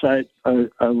lost my sight. I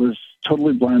was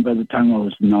totally blind by the time I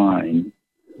was 9.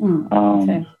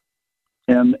 Okay.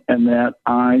 And that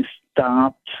I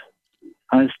stopped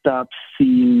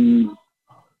seeing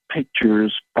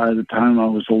pictures by the time I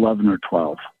was 11 or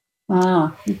 12.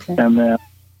 Okay. And that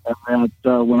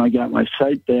when I got my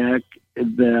sight back,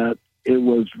 that it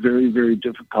was very, very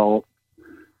difficult,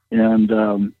 and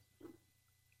that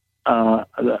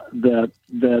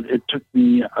it took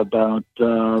me about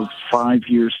 5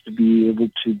 years to be able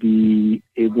to be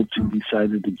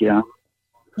sighted again.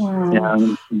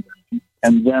 Wow.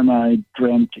 And then I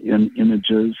dreamt in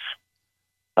images,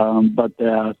 but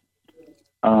that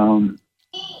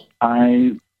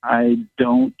I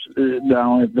don't.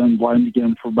 Now I've been blind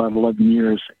again for about 11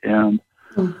 years, and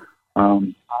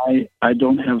I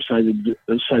don't have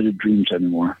sighted dreams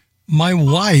anymore. My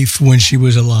wife, when she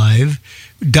was alive,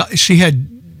 she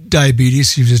had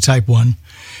diabetes. She was a type 1,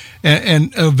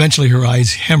 and eventually her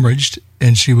eyes hemorrhaged,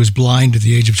 and she was blind at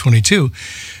the age of 22.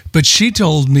 But she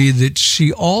told me that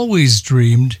she always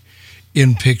dreamed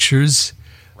in pictures.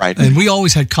 Right. And we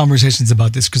always had conversations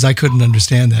about this because I couldn't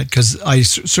understand that because I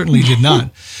certainly did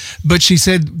not. But she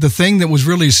said the thing that was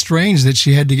really strange that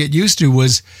she had to get used to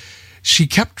was she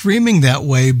kept dreaming that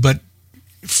way, but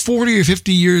 40 or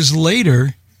 50 years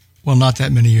later, well, not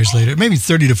that many years later, maybe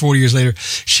 30 to 40 years later,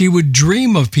 she would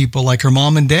dream of people like her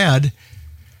mom and dad,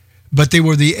 but they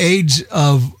were the age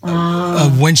of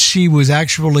when she was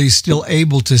actually still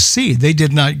able to see. They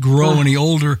did not grow any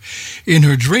older in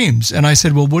her dreams. And I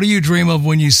said, well, what do you dream of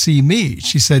when you see me?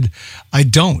 She said, I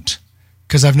don't,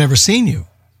 because I've never seen you.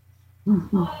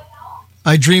 Mm-hmm.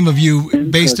 I dream of you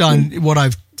based on what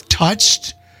I've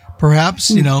touched, perhaps,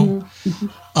 you know. Mm-hmm.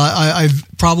 I've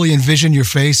probably envisioned your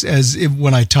face as if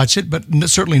when I touch it, but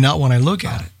certainly not when I look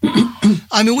at it.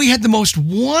 I mean, we had the most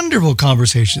wonderful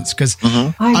conversations because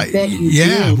I bet you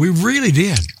did. we really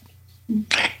did.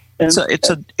 It's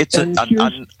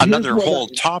another whole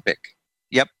topic.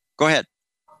 Yep. Go ahead.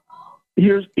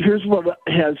 Here's what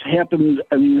has happened,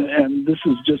 and this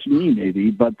is just me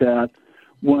maybe, but that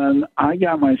when I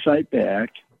got my sight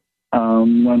back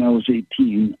when I was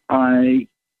 18, I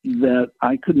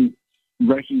couldn't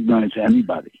recognize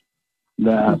anybody.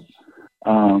 That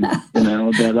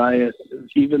that I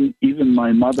even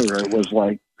my mother, it was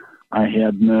like I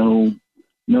had no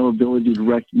ability to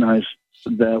recognize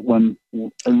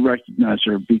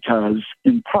her, because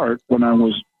in part when I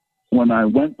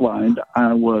went blind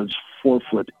I was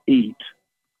 4'8",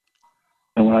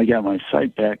 and when I got my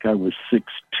sight back I was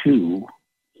 6'2".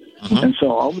 And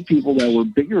so all the people that were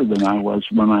bigger than I was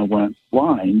when I went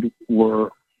blind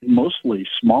were mostly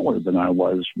smaller than I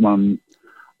was when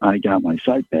I got my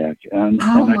sight back, and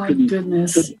I couldn't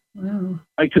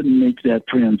make that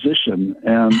transition.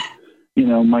 And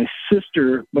my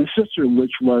sister,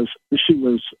 she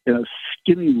was a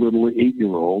skinny little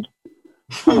 8-year-old.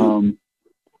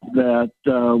 That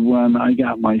when I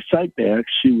got my sight back,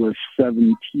 she was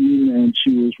 17, and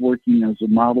she was working as a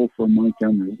model for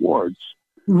Montgomery Ward's.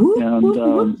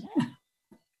 And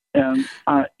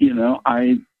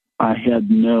I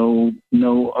had no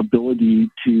ability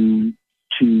to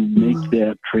make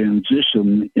that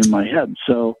transition in my head.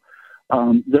 So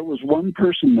there was one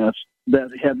person that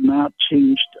had not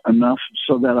changed enough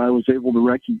so that I was able to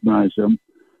recognize him.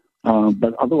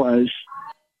 But otherwise,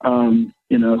 so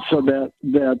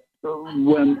that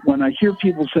when I hear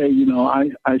people say,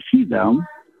 I see them,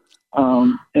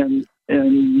 and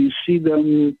you see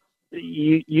them,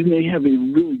 you may have a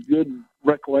really good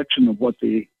recollection of what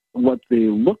they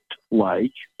looked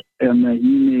like, and that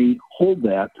you may hold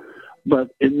that, but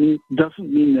it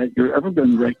doesn't mean that you're ever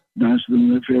going to recognize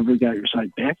them if you ever got your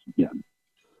sight back again.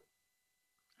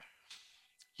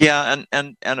 Yeah,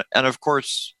 and of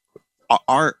course,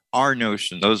 our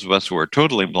notion, those of us who are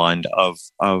totally blind, of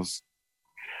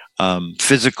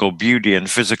physical beauty and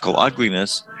physical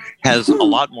ugliness has a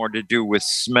lot more to do with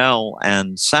smell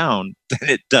and sound than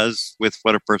it does with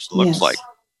what a person looks like.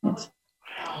 Yes.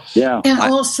 Yeah, and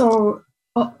also,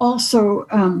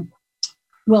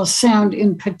 sound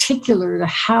in particular to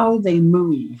how they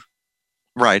move.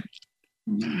 Right.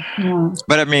 Yeah.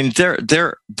 But I mean,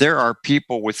 there are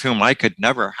people with whom I could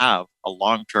never have a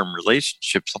long-term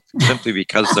relationship simply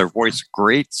because their voice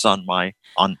grates on my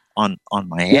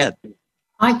head.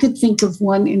 I could think of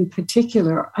one in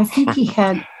particular. I think he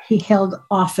held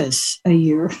office a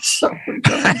year or so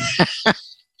ago.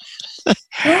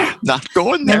 Not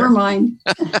going there. Never mind.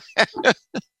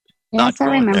 Yes, I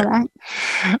remember that.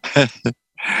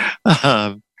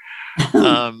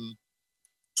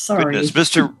 Sorry. Goodness.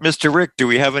 Mr. Rick, do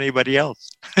we have anybody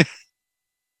else?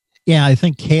 Yeah, I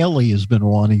think Haley has been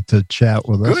wanting to chat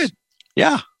with us. Good.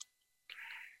 Yeah.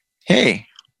 Hey.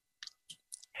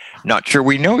 Not sure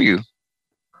we know you.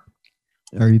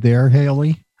 Are you there,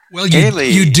 Haley? Well,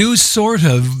 you do sort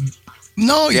of.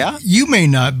 No, yeah? You may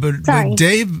not, but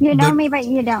Dave... You know me, but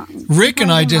you don't. Rick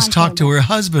and I just talked to her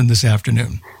husband this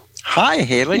afternoon. Hi,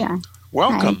 Haley. Yeah.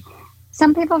 Welcome. Hi.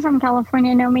 Some people from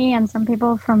California know me, and some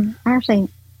people from... Actually,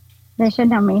 they should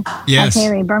know me. Yes. As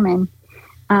Haley Berman.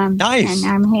 Nice.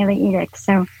 And I'm Haley Edick.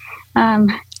 So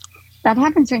that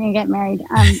happens when you get married.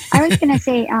 I was going to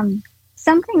say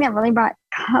something that really brought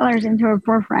colors into a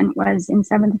forefront was in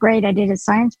 7th grade. I did a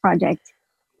science project,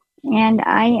 and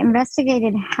I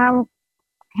investigated how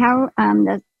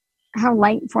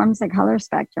light forms the color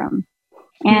spectrum,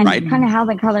 and kind of how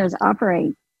the colors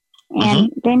operate,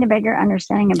 and gained a bigger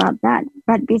understanding about that.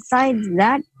 But besides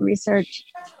that research,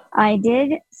 I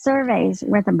did surveys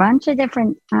with a bunch of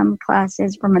different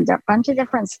classes from a bunch of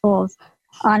different schools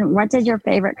on what did your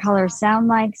favorite color sound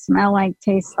like, smell like,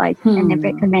 taste like, and if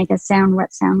it could make a sound,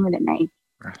 what sound would it make?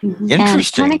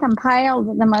 Interesting. And kind of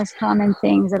compiled the most common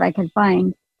things that I could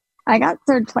find. I got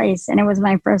 3rd place, and it was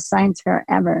my first science fair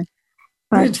ever.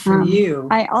 But, good for you.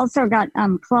 I also got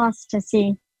cloths to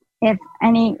see if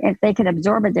they could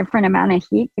absorb a different amount of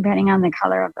heat depending on the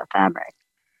color of the fabric.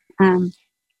 Using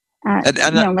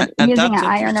an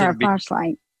iron or a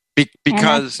flashlight.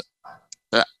 Because,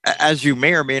 as you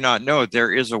may or may not know,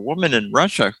 there is a woman in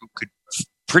Russia who could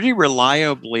pretty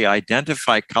reliably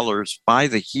identify colors by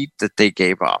the heat that they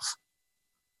gave off.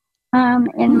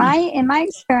 In my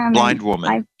experiment, blind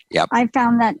woman. I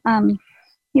found that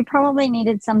you probably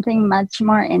needed something much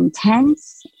more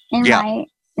intense in my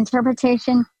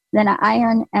interpretation than an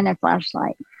iron and a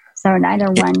flashlight. So neither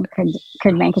one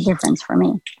could make a difference for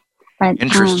me. But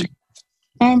interesting.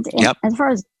 As far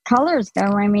as colors go,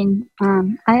 I mean,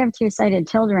 I have two-sighted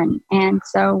children. And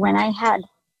so when I had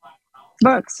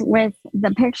books with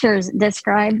the pictures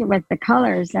described with the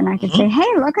colors, and I could say, hey,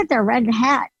 look at their red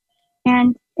hat.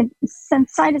 And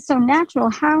since sight is so natural,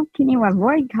 how can you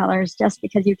avoid colors just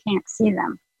because you can't see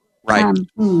them? Right.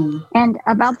 And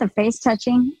about the face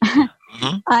touching,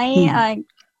 I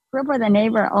grew up with a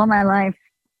neighbor all my life,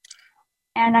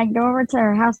 and I'd go over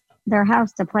to their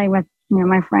house to play with,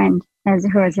 my friend,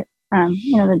 who is,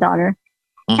 the daughter.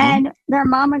 And their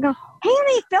mom would go,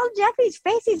 Haley, fill Jeffy's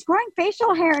face. He's growing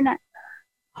facial hair. And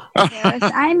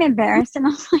I'm embarrassed. And I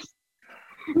was like,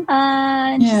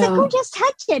 and she's like, oh, just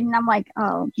touch it. And I'm like,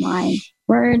 oh, my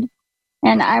word.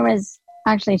 And I was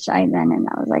actually shy then. And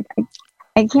I was like,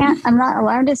 I can't, I'm not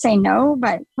allowed to say no,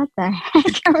 but what the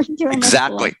heck are we doing?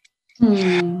 Exactly.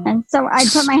 And so I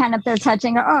put my hand up there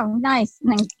touching, oh, nice.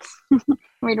 And then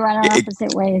we'd run our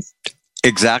opposite ways.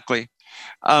 Exactly.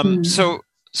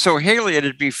 So Haley,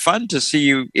 it'd be fun to see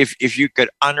you if you could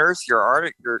unearth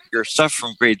your stuff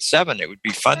from grade 7. It would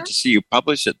be fun to see you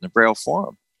publish it in the Braille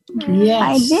Forum.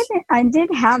 Yes, I did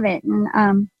have it, and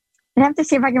I'd have to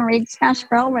see if I can read Smash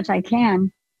Braille, which I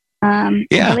can. I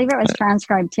believe it was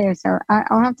transcribed too, so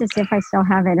I'll have to see if I still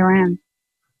have it around.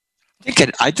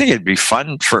 I think it'd be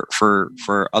fun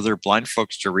for other blind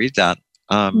folks to read that.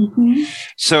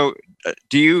 So,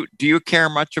 do you care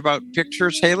much about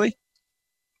pictures, Haley?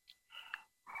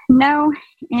 No,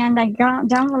 and I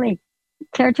don't really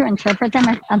care to interpret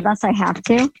them unless I have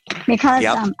to, because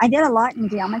I did a lot in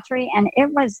geometry, and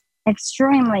it was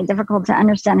extremely difficult to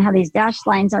understand how these dashed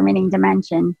lines are meaning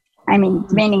dimension. I mean,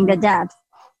 meaning the depth,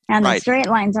 and the straight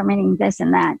lines are meaning this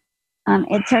and that.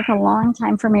 It took a long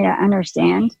time for me to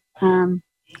understand.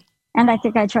 And I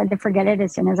think I tried to forget it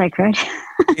as soon as I could.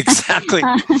 Exactly.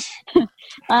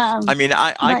 I mean,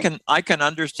 I can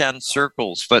understand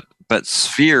circles, but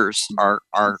spheres are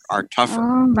tougher.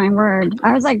 Oh my word!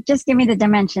 I was like, just give me the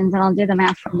dimensions, and I'll do the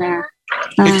math from there.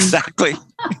 Exactly.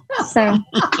 So,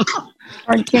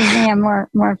 or give me a more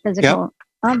physical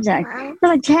object.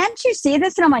 They're like, can't you see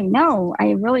this? And I'm like, no,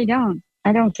 I really don't.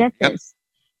 I don't get this.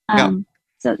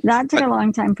 So that took a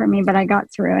long time for me, but I got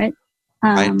through it.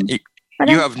 But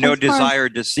you have no desire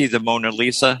to see the Mona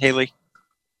Lisa, Haley?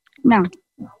 No.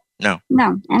 And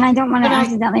I don't want to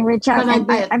accidentally reach out.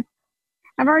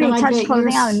 I've already touched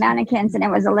clothing on mannequins, and it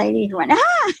was a lady who went,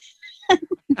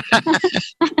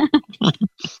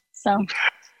 So,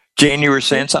 Jane, you were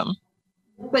saying something?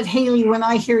 But Haley, when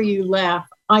I hear you laugh,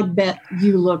 I bet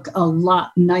you look a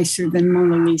lot nicer than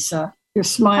Mona Lisa. Your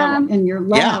smile and your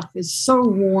laugh is so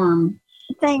warm.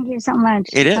 Thank you so much.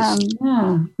 It is.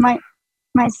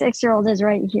 My 6-year-old is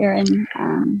right here,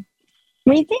 and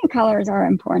we think colors are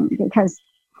important because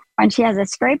when she has a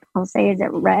scrape, I'll say, is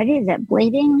it red? Is it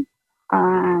bleeding?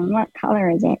 What color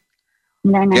is it?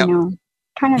 And then I know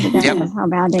kind of the difference how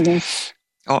bad it is.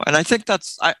 Oh, and I think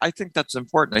that's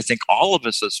important. I think all of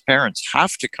us as parents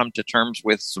have to come to terms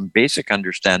with some basic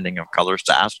understanding of colors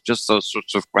to ask just those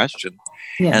sorts of questions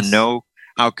and know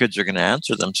how kids are going to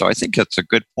answer them. So I think that's a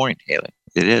good point, Haley.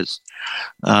 It is.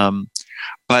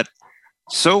 But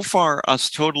so far, us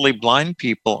totally blind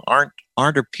people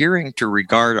aren't appearing to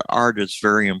regard art as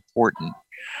very important.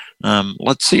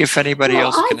 Let's see if anybody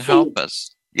else can help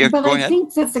us. Yeah, but go ahead. I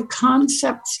think that the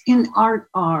concepts in art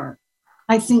are,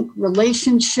 I think,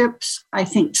 relationships, I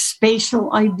think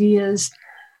spatial ideas,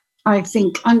 I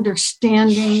think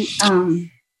understanding,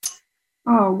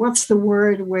 what's the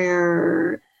word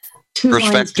where two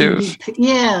perspective. lines can be,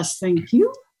 yes, thank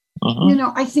you.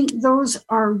 I think those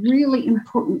are really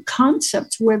important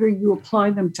concepts, whether you apply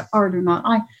them to art or not.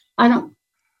 I don't,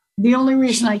 the only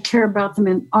reason I care about them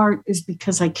in art is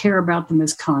because I care about them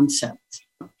as concepts.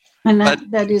 And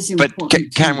that is important.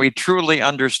 But can we truly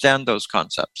understand those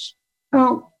concepts?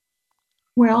 Oh,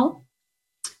 well,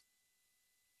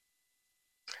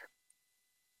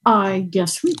 I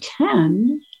guess we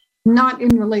can, not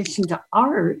in relation to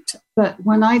art, but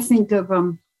when I think of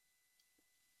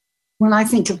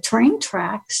train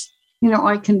tracks,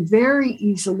 I can very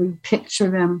easily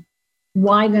picture them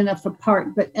wide enough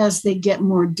apart, but as they get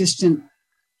more distant,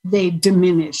 they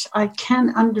diminish. I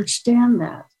can understand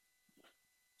that.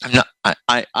 I'm not.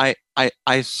 I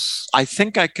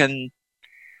think I can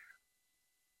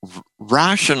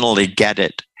rationally get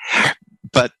it,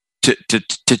 but to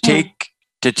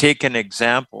take an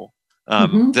example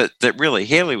that really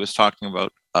Haley was talking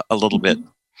about a little bit.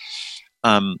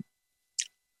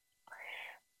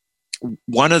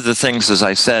 One of the things, as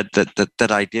I said,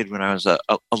 that I did when I was a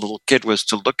little kid was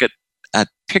to look at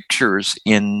pictures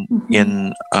in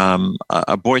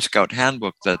a Boy Scout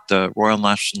handbook that the Royal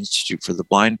National Institute for the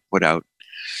Blind put out,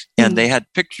 and they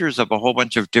had pictures of a whole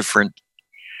bunch of different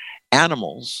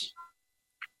animals,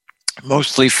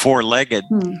 mostly four-legged,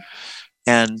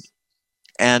 and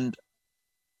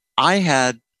I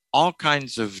had all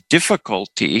kinds of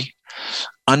difficulty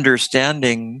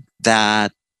understanding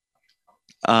that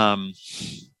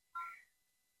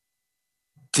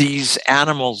these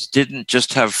animals didn't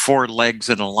just have four legs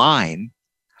in a line,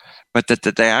 but that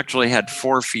they actually had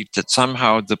 4 feet that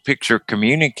somehow the picture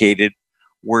communicated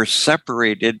were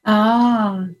separated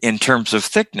in terms of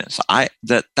thickness.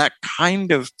 That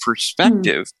kind of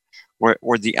perspective,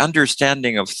 or the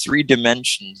understanding of 3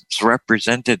 dimensions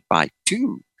represented by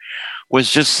 2,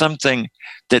 was just something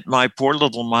that my poor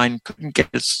little mind couldn't get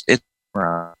it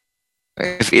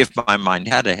if my mind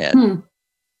had a head.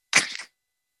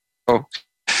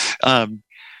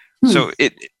 So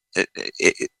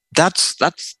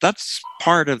that's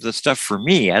part of the stuff for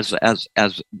me as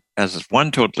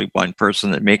one totally blind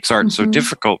person that makes art so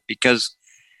difficult, because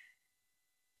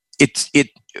it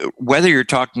whether you're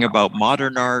talking about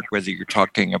modern art, whether you're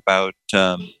talking about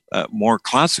more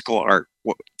classical art,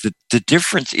 the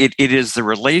difference it is the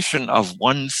relation of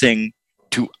one thing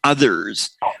to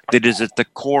others that is at the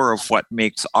core of what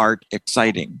makes art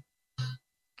exciting.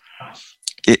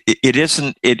 It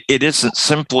isn't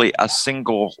simply a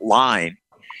single line.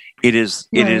 It is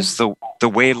the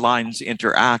way lines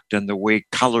interact and the way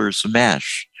colors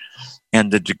mesh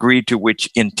and the degree to which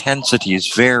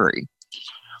intensities vary,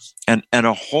 and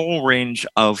a whole range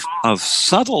of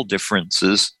subtle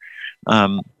differences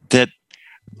that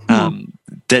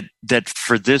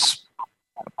for this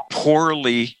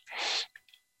poorly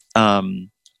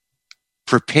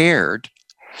prepared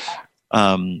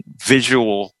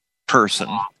visual person,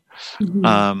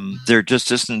 there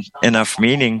just isn't enough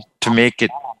meaning to make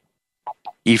it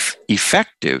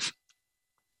effective.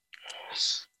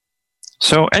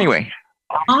 So anyway,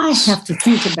 I have to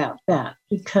think about that,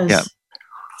 because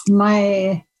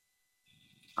my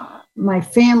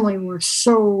family were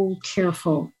so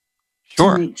careful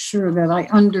to make sure that I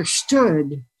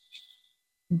understood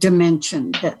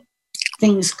dimension, that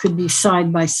things could be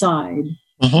side by side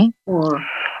or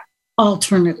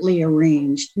alternately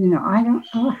arranged.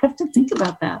 I'll have to think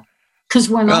about that. Because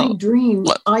when I dream,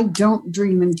 I don't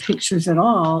dream in pictures at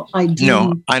all. I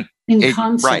dream in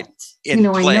concepts. Right. In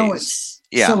I know it's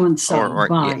so-and-so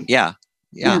by.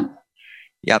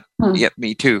 Yep,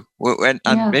 me too. And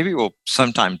maybe we'll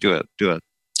sometime do a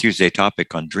Tuesday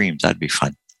topic on dreams. That'd be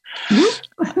fun.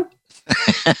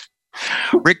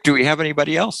 Rick, do we have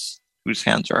anybody else whose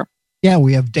hands are up? Yeah,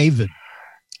 we have David.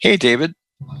 Hey, David.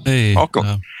 Hey.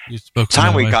 Welcome. You spoke to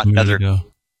time my we wife got a minute another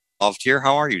ago. involved here.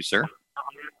 How are you, sir?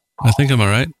 I think I'm all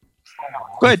right.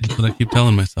 Good. That's what I keep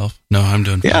telling myself. No, I'm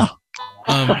doing fine. Yeah.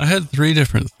 I had 3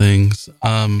 different things.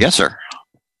 Yes, sir.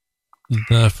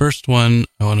 The first one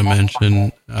I want to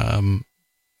mention,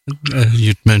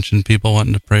 you mentioned people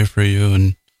wanting to pray for you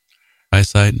and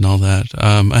eyesight and all that.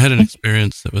 I had an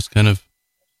experience that was kind of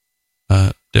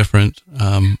different.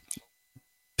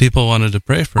 People wanted to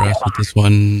pray for us at this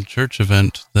one church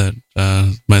event that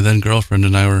my then girlfriend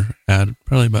and I were at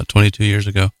probably about 22 years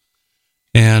ago.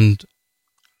 And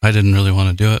I didn't really want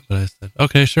to do it, but I said,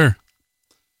 okay, sure.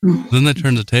 Then they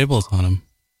turned the tables on him.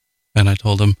 And I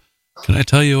told him, can I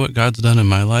tell you what God's done in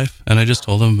my life? And I just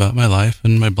told him about my life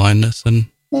and my blindness and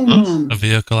a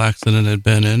vehicle accident I'd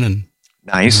been in, and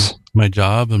nice, my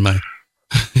job and my,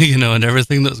 and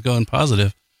everything that was going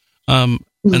positive. And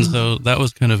so that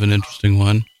was kind of an interesting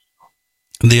one.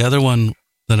 The other one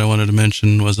that I wanted to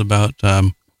mention was about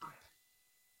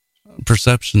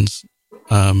perceptions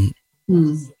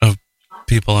of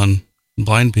people on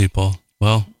blind people.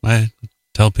 Well, I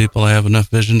tell people I have enough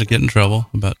vision to get in trouble,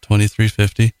 about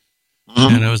 2350.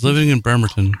 And I was living in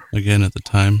Bremerton again at the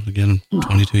time,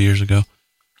 22 years ago.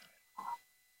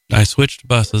 I switched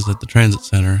buses at the transit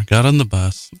center, got on the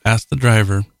bus, asked the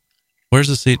driver, where's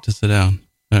the seat to sit down?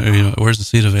 Where's the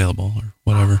seat available or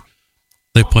whatever?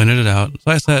 They pointed it out.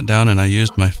 So I sat down and I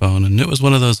used my phone, and it was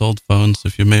one of those old phones,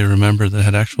 if you may remember, that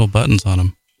had actual buttons on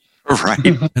them. Right.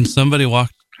 And somebody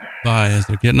walked by as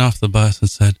they're getting off the bus and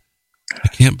said, I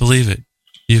can't believe it.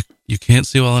 You can't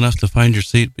see well enough to find your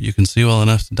seat, but you can see well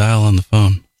enough to dial on the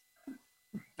phone.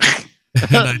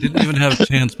 And I didn't even have a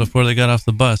chance before they got off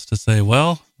the bus to say,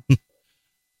 well,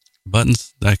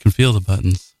 buttons, I can feel the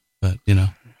buttons, but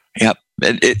Yep.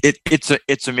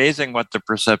 It's amazing what the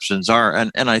perceptions are.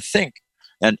 And I think,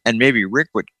 and maybe Rick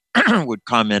would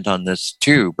comment on this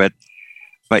too, but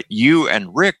you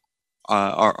and Rick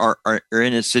are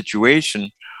in a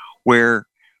situation where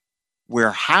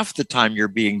half the time you're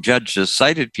being judged as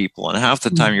sighted people and half the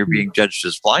time you're being judged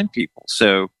as blind people.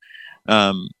 So,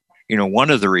 one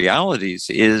of the realities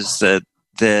is that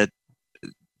the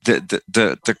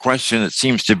question that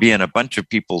seems to be in a bunch of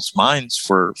people's minds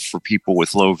for people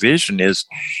with low vision is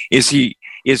he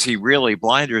really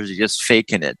blind, or is he just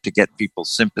faking it to get people's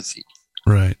sympathy?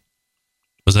 Right.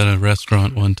 I was at a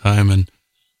restaurant one time and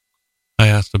I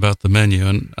asked about the menu,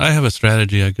 and I have a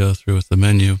strategy I go through with the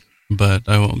menu, but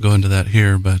I won't go into that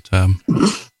here. But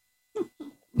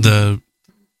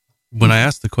when I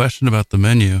asked the question about the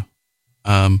menu,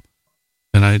 and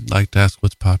I'd like to ask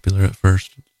what's popular at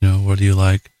first, what do you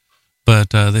like? But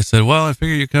they said, well, I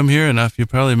figure you come here enough, you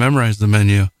probably memorize the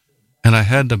menu. And I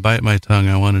had to bite my tongue.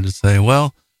 I wanted to say,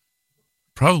 well,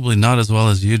 probably not as well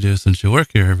as you do since you work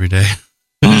here every day.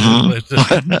 But,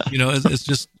 it's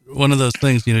just one of those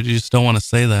things, you just don't want to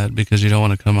say that because you don't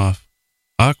want to come off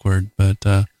awkward. But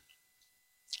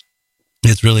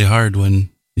it's really hard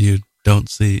when you don't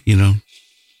see,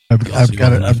 I've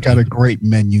got a great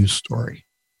menu story.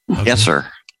 Okay. Yes, sir.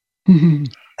 And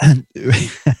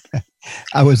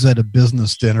I was at a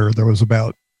business dinner. There was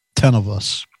about 10 of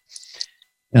us.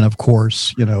 And of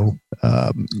course,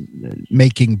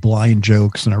 making blind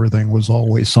jokes and everything was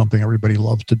always something everybody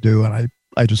loved to do. And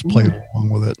I just played along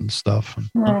with it and stuff.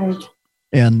 Right.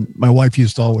 And my wife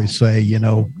used to always say, you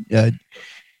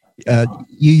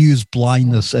use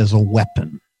blindness as a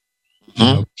weapon.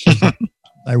 I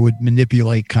would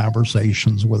manipulate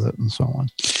conversations with it and so on.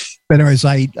 But anyways,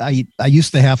 I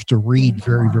used to have to read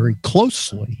very, very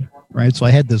closely, right? So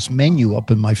I had this menu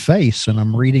up in my face and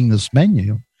I'm reading this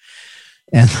menu.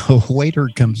 And the waiter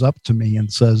comes up to me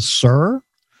and says, sir,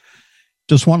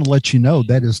 just want to let you know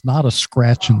that is not a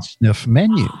scratch and sniff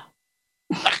menu.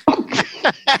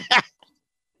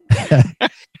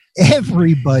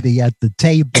 Everybody at the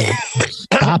table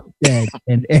stopped dead,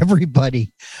 and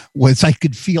everybody I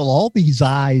could feel all these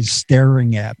eyes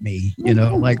staring at me,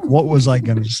 like, what was I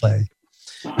going to say?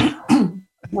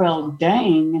 Well,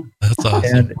 dang. That's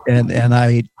awesome. And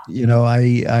I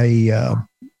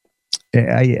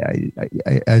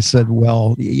said,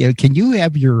 well, can you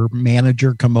have your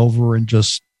manager come over and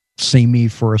just see me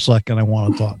for a second? I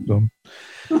want to talk to him.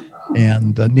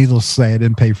 And needless to say, I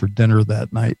didn't pay for dinner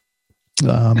that night.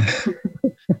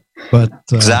 But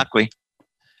exactly,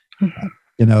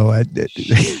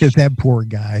 that poor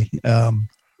guy.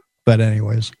 But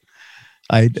anyways,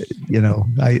 I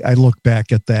look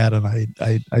back at that and I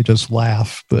just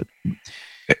laugh. But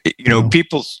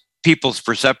people's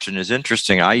perception is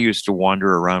interesting. I used to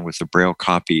wander around with a Braille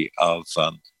copy of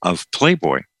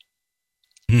Playboy.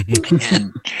 And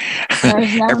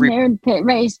there's no nude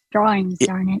race drawings,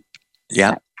 darn it.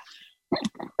 Yeah.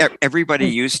 Everybody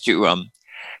used to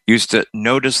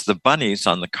notice the bunnies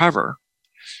on the cover,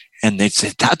 and they'd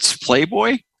say, "That's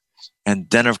Playboy," and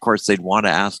then of course they'd want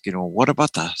to ask, what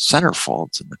about the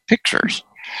centerfolds in the pictures?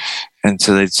 And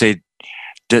so they'd say,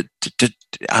 "Can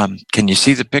you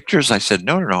see the pictures?" I said,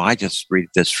 "No. I just read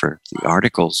this for the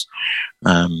articles,"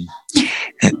 and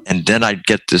then I'd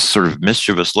get this sort of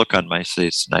mischievous look on my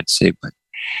face, and I'd say, "But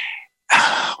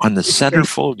on the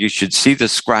centerfold, you should see the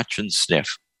scratch and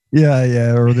sniff."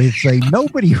 Yeah. Or they say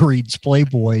nobody reads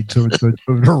Playboy to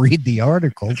read the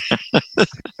article.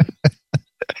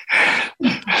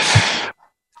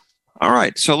 All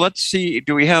right. So let's see.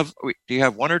 Do you have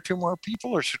one or two more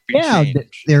people, or should we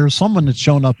change? There's someone that's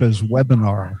shown up as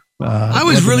webinar. I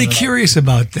was really curious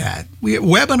about that.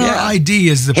 Webinar ID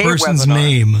is the person's webinar.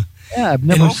 Name. Yeah, I've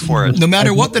never go for it. No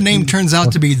matter what the name turns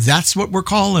out to be, that's what we're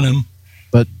calling him.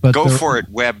 But go for it,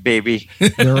 Web baby.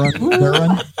 They're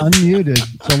unmuted.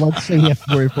 So let's see if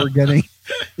we're going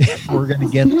to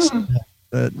get.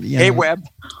 Hey, Web.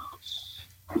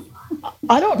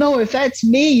 I don't know if that's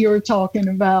me you're talking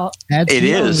about. It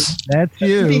is. That's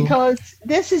you. Because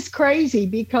this is crazy,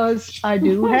 because I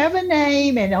do have a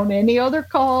name, and on any other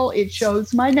call, it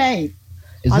shows my name.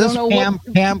 Is this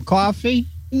Pam Coffee?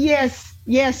 Yes.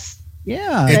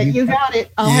 Yeah. You got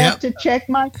it. I'll have to check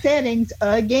my settings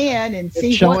again and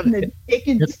see what in the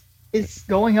dickens is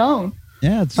going on.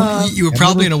 Yeah. You were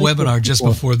probably in a webinar just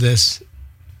before this,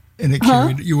 and it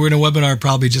carried. You were in a webinar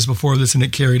probably just before this, and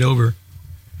it carried over.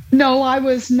 No, I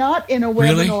was not in a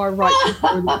webinar right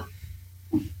before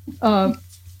that.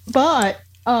 But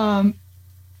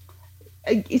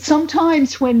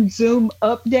sometimes when Zoom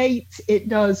updates, it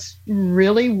does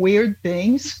really weird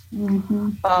things.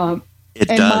 Mm-hmm. It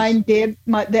and does. Mine did.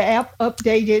 The app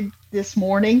updated this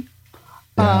morning.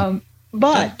 Yeah.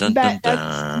 But dun, dun,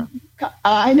 dun.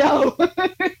 I know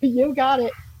you got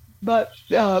it. But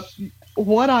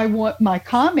what I want, my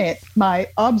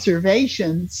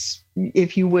observations,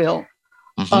 if you will.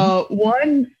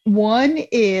 Mm-hmm. One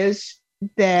is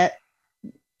that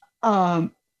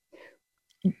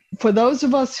for those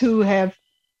of us who have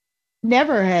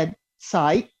never had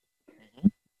sight,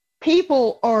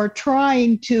 people are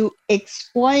trying to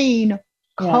explain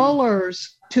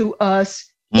colors to us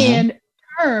in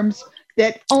terms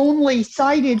that only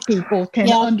sighted people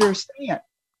can understand.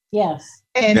 Yes.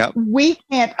 And we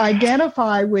can't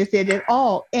identify with it at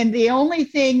all. And the only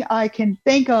thing I can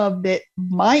think of that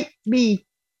might be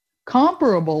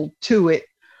comparable to it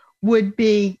would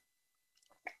be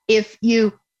if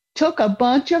you took a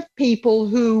bunch of people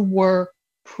who were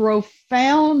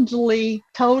profoundly,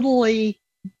 totally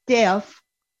deaf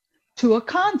to a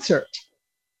concert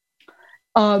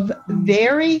of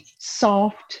very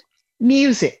soft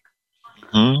music.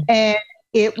 And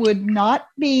it would not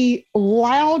be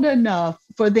loud enough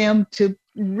for them to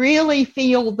really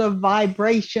feel the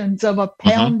vibrations of a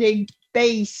pounding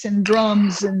bass and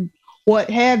drums and what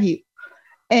have you.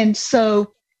 And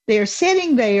so they're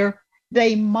sitting there,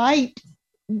 they might,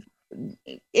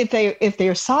 if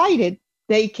they're sighted,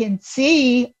 they can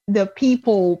see the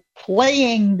people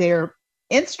playing their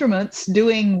instruments,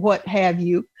 doing what have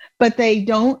you, but they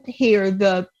don't hear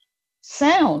the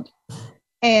sound.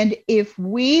 And if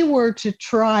we were to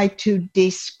try to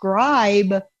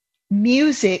describe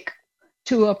music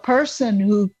to a person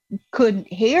who couldn't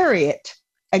hear it,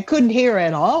 and couldn't hear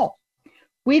at all,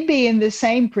 we'd be in the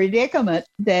same predicament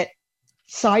that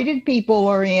sighted people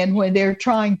are in when they're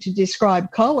trying to describe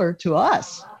color to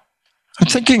us. I'm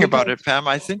thinking about it, Pam.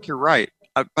 I think you're right,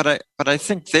 but I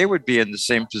think they would be in the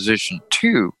same position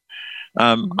too.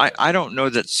 I don't know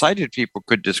that sighted people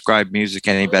could describe music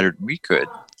any better than we could.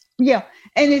 Yeah,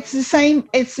 and it's the same.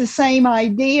 It's the same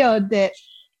idea that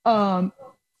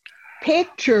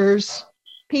pictures,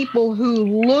 people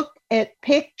who look at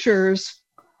pictures,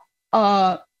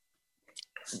 part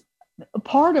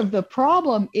of the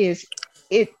problem is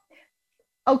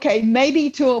maybe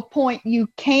to a point you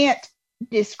can't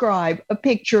describe a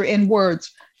picture in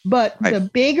words, but the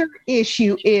bigger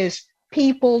issue is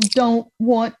people don't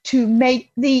want to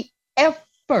make the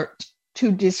effort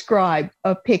to describe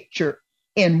a picture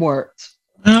in words.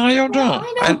 I don't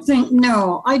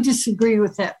know. I disagree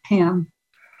with that, Pam,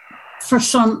 for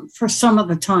some of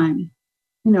the time,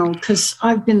 because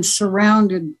I've been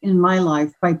surrounded in my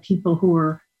life by people who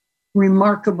are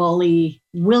remarkably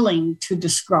willing to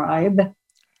describe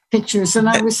pictures. And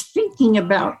I was thinking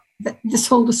about this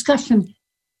whole discussion,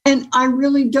 and I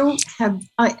really don't have,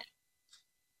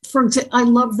 for example, I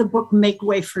love the book Make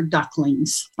Way for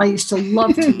Ducklings. I used to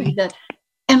love to read that.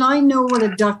 And I know what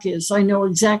a duck is. I know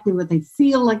exactly what they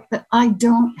feel like, but I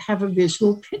don't have a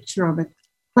visual picture of it.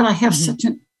 But I have such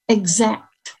an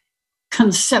exact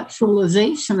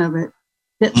conceptualization of it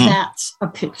that that's a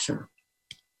picture.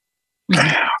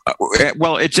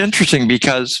 Well, it's interesting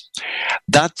because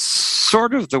that's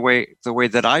sort of the way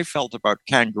that I felt about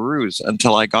kangaroos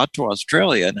until I got to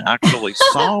Australia and actually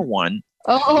saw one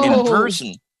in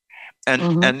person.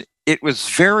 And it was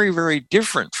very, very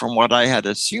different from what I had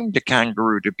assumed a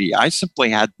kangaroo to be. I simply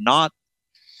had not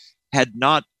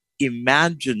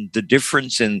imagined the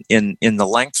difference in the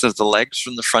length of the legs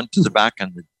from the front to the back,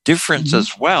 and the difference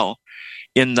as well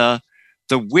in the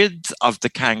width of the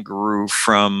kangaroo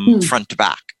from front to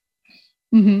back.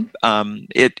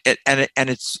 It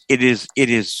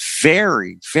is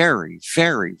very, very,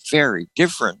 very, very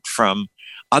different from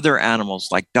other animals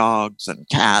like dogs and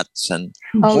cats and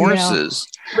horses,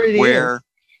 where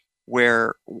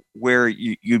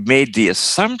you made the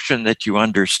assumption that you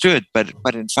understood, but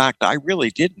in fact I really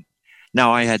didn't.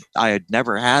 Now I had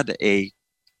never had a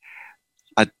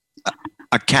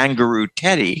kangaroo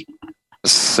teddy,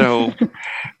 so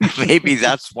maybe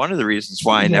that's one of the reasons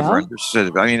why I never understood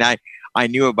it. I mean, I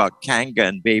knew about Kanga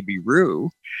and Baby Roo,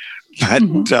 but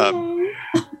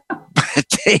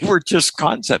they were just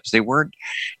concepts. They weren't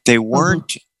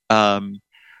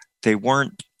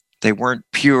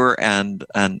pure and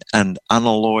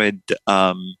unalloyed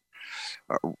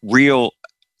real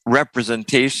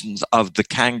representations of the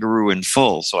kangaroo in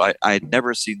full. So I had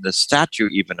never seen the statue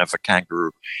even of a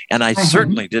kangaroo, and I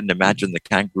certainly didn't imagine the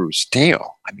kangaroo's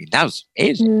tail. I mean, that was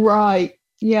amazing. Right?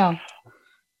 Yeah.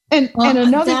 And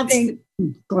another thing.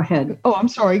 Go ahead. Oh, I'm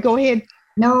sorry. Go ahead.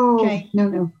 No, okay.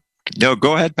 No,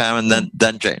 go ahead, Pam, and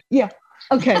then Jane. Yeah.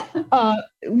 Okay.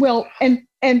 Well,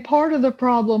 and part of the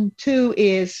problem too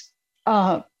is,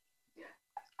 I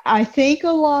think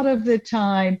a lot of the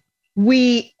time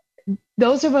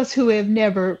those of us who have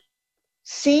never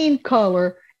seen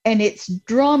color and it's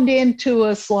drummed into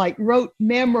us like rote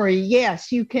memory.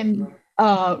 Yes, you can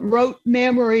rote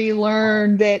memory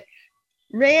learn that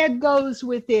red goes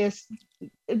with this,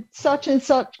 such and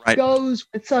such goes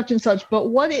with such and such. But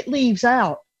what it leaves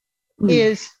out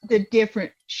is the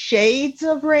different shades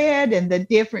of red and the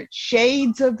different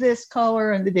shades of this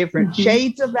color and the different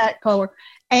shades of that color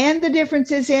and the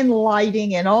differences in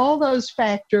lighting and all those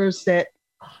factors that,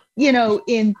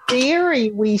 in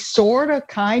theory, we sort of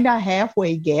kind of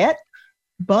halfway get.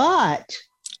 But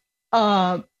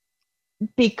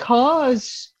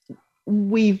because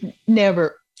we've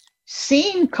never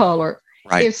seen color,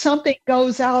 right. If something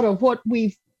goes out of what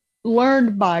we've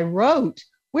learned by rote,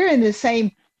 we're in the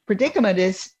same predicament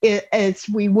as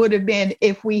we would have been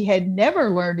if we had never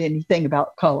learned anything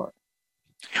about color.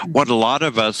 What a lot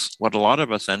of us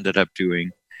ended up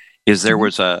doing is there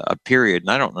was a period,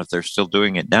 and I don't know if they're still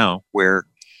doing it now, where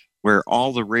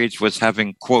all the rage was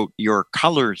having, quote, your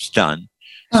colors done.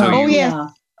 So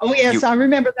yes, I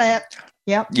remember that.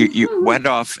 Yep. You went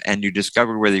off and you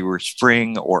discovered whether you were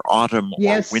spring or autumn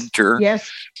or winter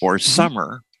or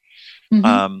summer.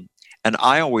 And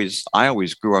I always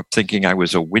grew up thinking I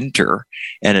was a winter,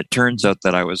 and it turns out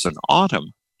that I was an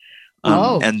autumn.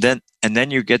 And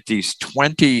then you get these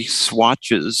 20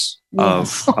 swatches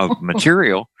of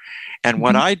material. And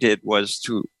what I did was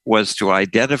to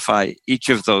identify each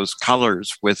of those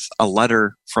colors with a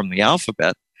letter from the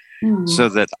alphabet, so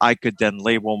that I could then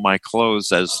label my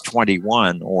clothes as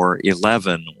 21 or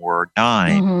 11 or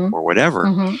 9 or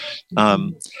whatever,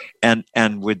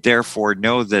 and would therefore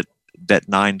know that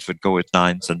 9s would go with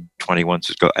 9s and 21s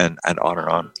would go and on and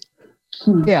on.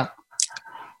 Yeah,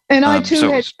 and I too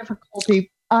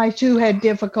had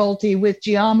difficulty with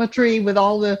geometry, with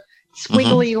all the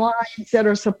squiggly lines that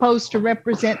are supposed to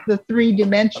represent the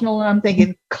 3-dimensional. And I'm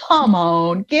thinking, come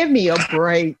on, give me a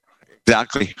break.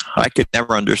 Exactly. I could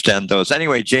never understand those.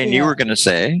 Anyway, Jane, you were going to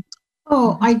say.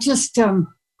 Oh, I just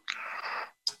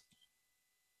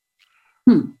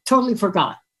totally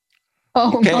forgot.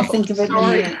 Oh, okay. I'll think of it.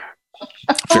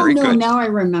 Very good. Now I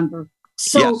remember.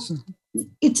 So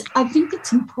I think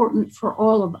it's important for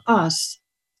all of us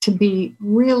to be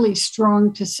really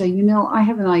strong to say, I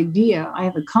have an idea, I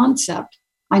have a concept,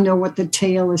 I know what the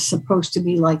tail is supposed to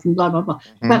be like, and blah, blah, blah.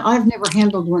 But I've never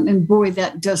handled one. And boy,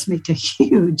 that does make a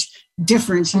huge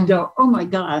difference. You go, oh my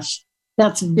gosh,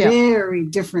 that's very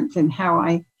different than how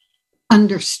I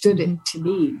understood it to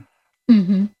be.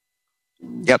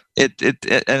 Yep.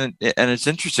 And it's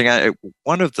interesting.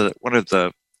 One of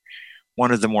the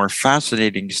more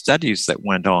fascinating studies that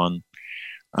went on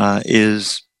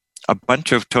is a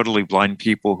bunch of totally blind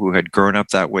people who had grown up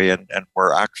that way and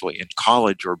were actually in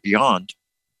college or beyond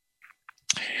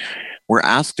were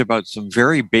asked about some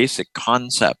very basic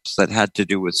concepts that had to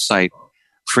do with sight.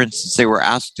 For instance, they were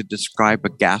asked to describe a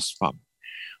gas pump,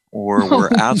 or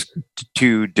were asked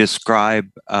to describe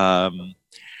a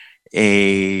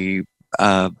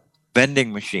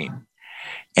vending machine.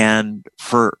 And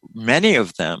for many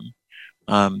of them,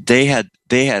 they had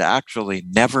actually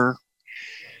never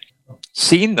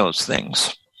seen those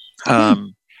things.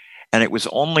 And it was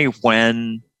only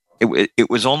when it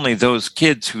was only those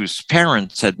kids whose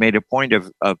parents had made a point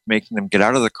of making them get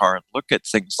out of the car and look at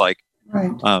things like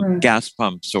gas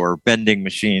pumps or vending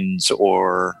machines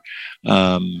or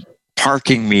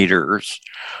parking meters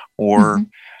or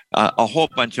a whole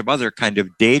bunch of other kind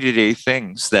of day-to-day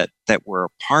things that were a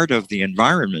part of the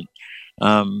environment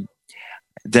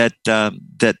that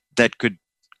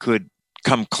could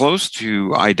come close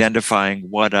to identifying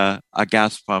what a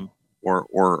gas pump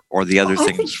or the other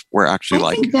things were actually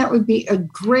like. I think that would be a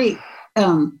great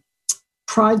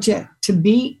project to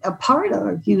be a part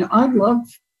of. I'd love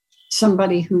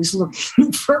somebody who's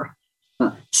looking for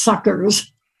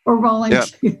suckers or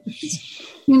volunteers.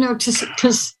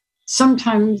 Because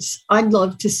sometimes I'd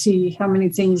love to see how many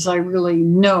things I really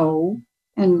know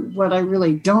and what I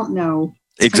really don't know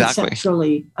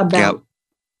conceptually about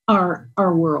our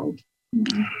world.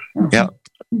 Yeah.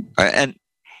 And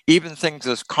even things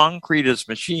as concrete as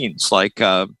machines, like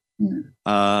a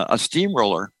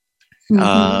steamroller,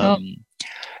 a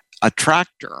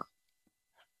tractor.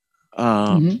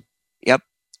 Yep.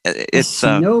 It's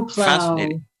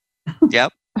fascinating.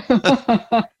 Yep.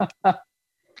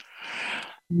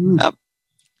 Yep.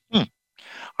 All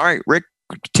right, Rick,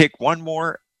 take one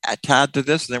more tad to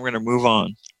this, and then we're going to move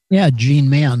on. Yeah, Gene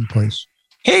Mann, please.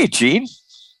 Hey, Gene.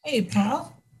 Hey,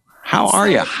 Paul. How are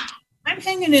you? I'm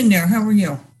hanging in there. How are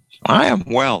you? I am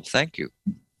well, thank you.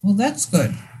 Well, that's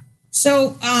good.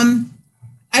 So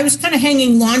I was kind of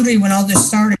hanging laundry when all this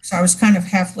started, so I was kind of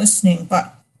half listening.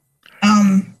 But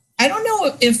I don't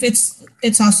know if it's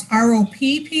us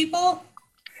ROP people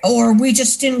or we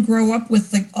just didn't grow up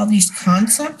with all these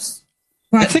concepts.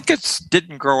 But I think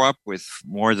didn't grow up with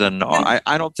more than,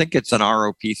 I don't think it's an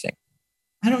ROP thing.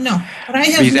 I don't know, but I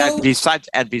have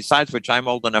besides which, I'm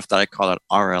old enough that I call it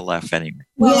RLF anyway.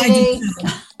 Well, I do too.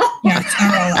 Yeah, it's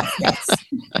RLF.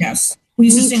 Yes. We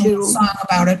used to sing a little song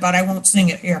about it, but I won't sing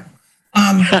it here.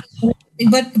 But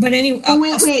anyway. Oh,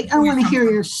 wait! I want to hear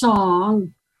your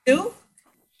song. Do?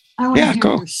 I want to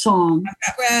hear your song.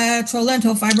 I've got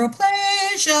retrolental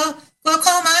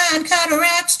glaucoma, and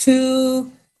cataracts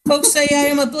too. Folks say I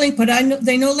am a blink, but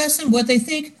they know less than what they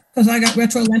think because I got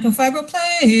retrolental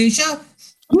fibroplasia.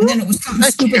 And then it was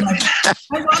something stupid like I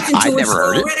walked into a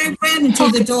store and I ran into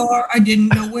the door. I didn't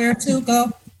know where to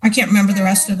go. I can't remember the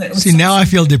rest of it. See, now I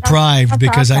feel deprived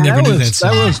because I never knew that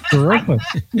song. That was terrific.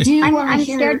 I'm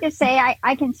scared to say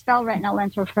I can spell retinal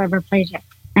fibroplasia.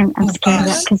 I'm scared of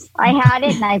it because I had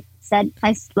it and I said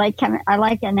I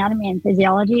like anatomy and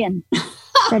physiology and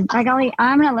said, by golly,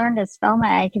 I'm going to learn to spell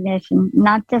my eye condition,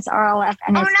 not just RLF,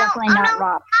 and it's definitely not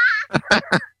ROP.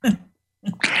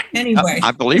 Anyway.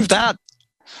 I believe that.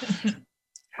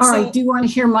 All right. Do you want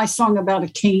to hear my song about a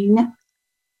cane?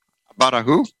 About a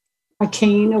who? A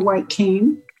cane, a white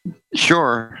cane.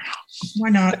 Sure. Why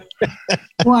not?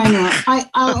 Why not?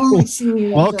 I'll only sing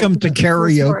you. Welcome to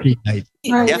karaoke night.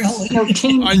 Right. Yes. No,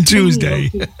 cane, on Tuesday.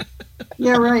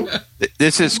 Yeah, right.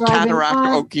 This is cataract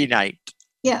okie night.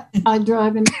 Yeah, I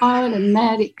drive an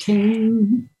automatic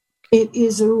cane. It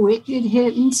is a wicked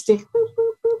hitting stick.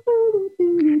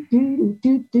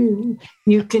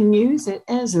 You can use it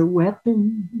as a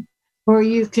weapon, or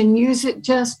you can use it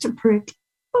just to prick.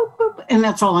 And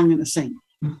that's all I'm going to sing.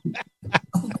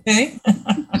 Okay.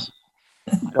 I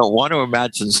don't want to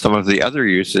imagine some of the other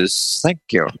uses. Thank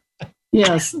you.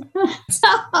 Yes.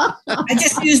 I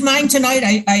just used mine tonight.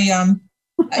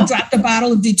 I dropped a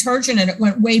bottle of detergent and it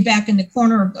went way back in the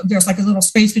corner. There's like a little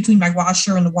space between my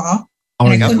washer and the wall.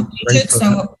 And I couldn't reach it,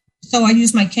 so I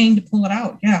used my cane to pull it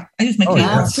out. Yeah, I used my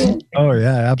cane. Oh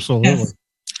yeah, absolutely.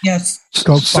 Yes.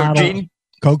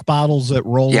 Coke bottles that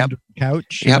roll into the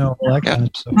couch. You know, all that kind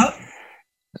of stuff.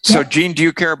 So, Jean, do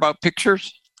you care about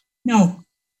pictures? No.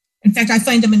 In fact, I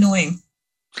find them annoying.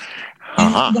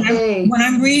 When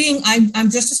I'm reading, I'm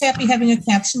just as happy having a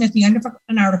caption at the end of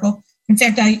an article. In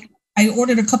fact, I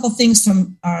ordered a couple things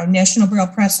from National Braille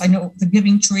Press. I know the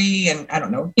Giving Tree, and I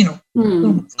don't know,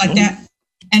 little bits like that.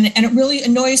 And it really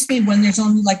annoys me when there's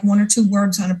only like one or two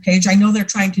words on a page. I know they're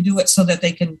trying to do it so that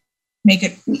they can make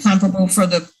it comparable for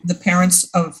the parents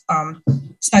of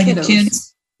sighted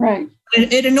kids. Right.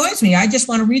 It annoys me. I just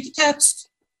want to read the text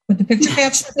with the picture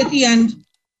captions at the end,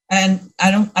 and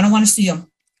I don't want to see them.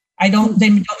 They don't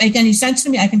make any sense to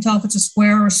me. I can tell if it's a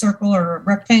square or a circle or a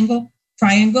rectangle,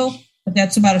 triangle, but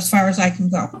that's about as far as I can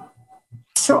go.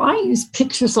 So I use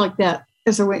pictures like that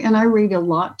as a way, and I read a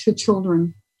lot to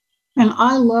children, and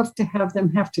I love to have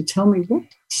them have to tell me, what do you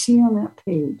see on that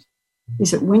page?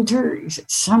 Is it winter? Is it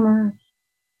summer?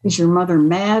 Is your mother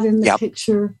mad in the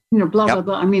picture? Blah, blah,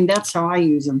 blah. I mean, that's how I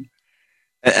use them.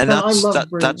 And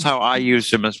that's how I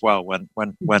use them as well. When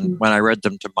I read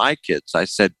them to my kids, I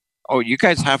said, "Oh, you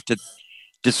guys have to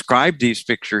describe these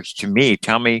pictures to me.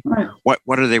 Tell me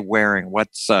what are they wearing?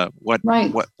 What's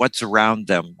around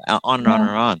them? On and on and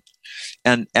on."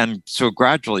 And so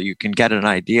gradually you can get an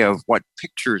idea of what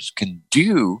pictures can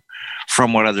do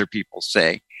from what other people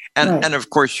say. And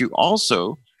of course, you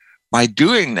also, by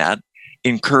doing that,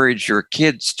 encourage your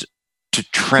kids to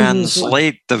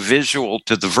translate the visual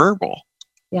to the verbal.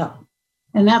 Yeah.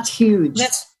 And that's huge.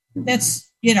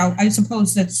 That's I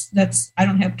suppose that's I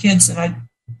don't have kids, and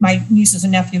my nieces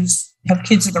and nephews have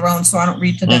kids of their own, so I don't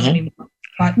read to them anymore.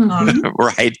 But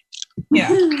right.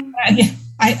 Yeah.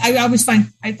 I always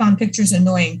found pictures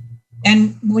annoying.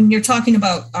 And when you're talking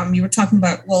about you were talking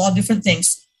about all different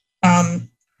things.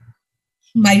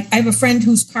 I have a friend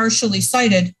who's partially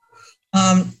sighted,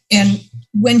 and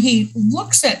when he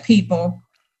looks at people,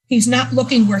 he's not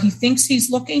looking where he thinks he's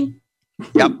looking.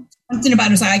 Yep. Something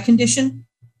about his eye condition.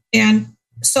 And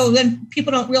so then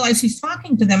people don't realize he's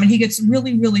talking to them, and he gets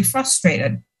really, really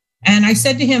frustrated. And I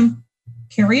said to him,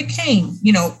 carry a cane,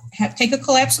 take a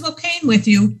collapsible cane with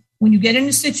you. When you get in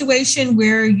a situation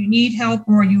where you need help,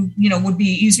 or would be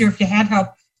easier if you had help,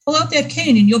 pull out that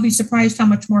cane and you'll be surprised how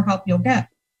much more help you'll get.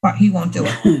 But he won't do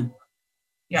it.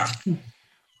 Yeah.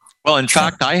 Well, in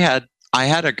fact, I had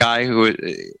a guy who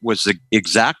was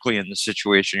exactly in the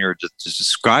situation you're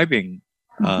describing,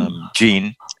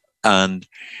 Jean,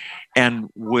 and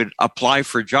would apply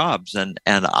for jobs, and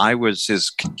I was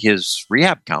his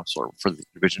rehab counselor for the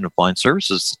Division of Blind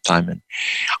Services at the time, and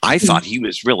I thought he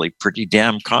was really pretty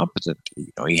damn competent.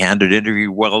 He handled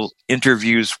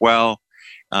interviews well.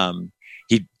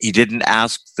 He didn't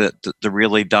ask the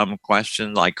really dumb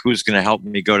question like, who's going to help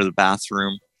me go to the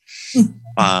bathroom.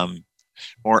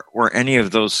 or any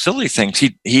of those silly things.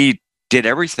 He did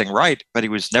everything right, but he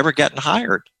was never getting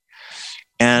hired.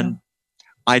 And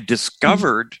I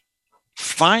discovered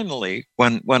finally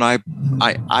when I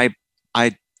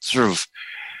sort of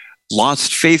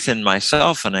lost faith in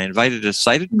myself, and I invited a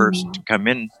sighted person to come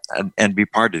in and be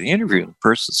part of the interview. And the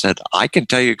person said, I can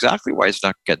tell you exactly why he's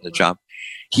not getting the job.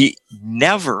 He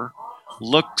never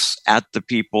looks at the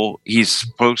people he's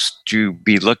supposed to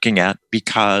be looking at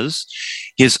because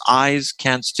his eyes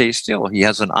can't stay still. He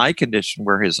has an eye condition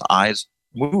where his eyes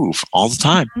move all the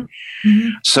time. Mm-hmm.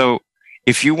 So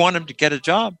if you want him to get a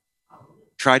job,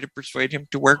 try to persuade him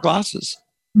to wear glasses.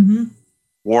 Mm-hmm.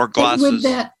 Wore glasses,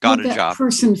 got a job. Would that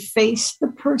person face the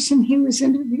person he was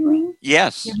interviewing?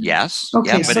 Yes. Okay, yeah,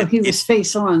 so he was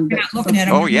face on. You're not looking at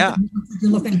him. Oh, yeah. You're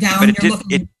looking down. But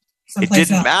it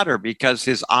didn't matter because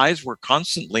his eyes were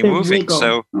constantly moving. Wiggle.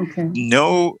 So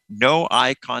no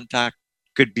eye contact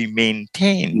could be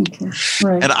maintained. Okay.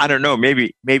 Right. And I don't know,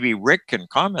 maybe Rick can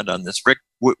comment on this. Rick,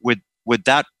 would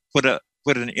that put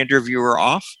an interviewer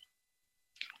off?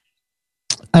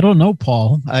 I don't know,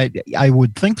 Paul. I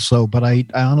would think so, but I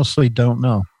honestly don't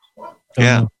know.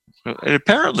 It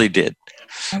apparently did,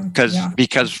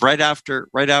 because right after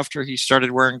he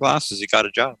started wearing glasses, he got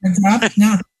a job.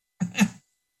 No.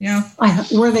 Yeah.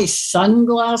 Were they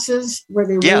sunglasses? Were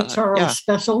they Ray Charles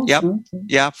specials? Yep. Okay.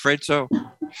 Yeah, afraid so.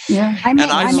 Yeah. I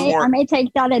may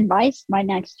take that advice my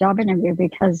next job interview,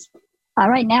 because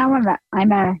right now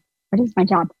I'm a what is my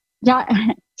job?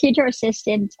 Teacher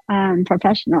assistant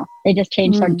professional. They just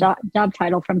changed their job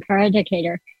title from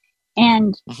paraeducator.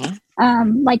 And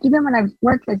like even when I've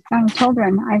worked with young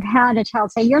children, I've had a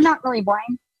child say, "You're not really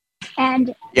blind."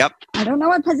 And I don't know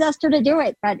what possessed her to do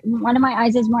it, but one of my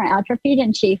eyes is more atrophied,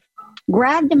 and she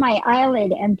grabbed my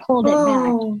eyelid and pulled it back.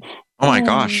 Oh my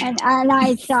gosh. And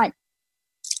I thought,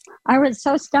 I was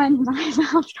so stunned, my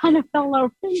mouth kind of fell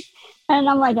open. And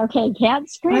I'm like, okay, can't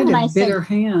scream. And I said,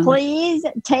 please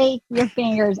take your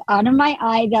fingers out of my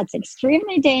eye. That's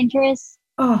extremely dangerous.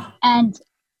 And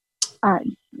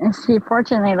she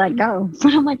fortunately let go.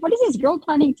 But I'm like, what is this girl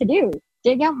planning to do?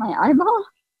 Dig out my eyeball?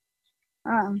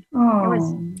 It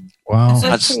was wow.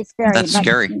 That's scary. That's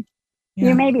scary.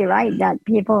 You may be right that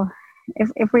people,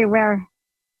 if we wear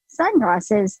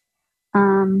sunglasses,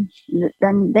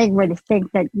 then they would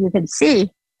think that you could see.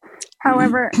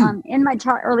 However, in my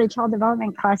early child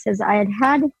development classes, I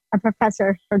had a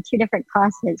professor for 2 different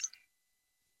classes.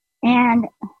 And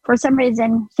for some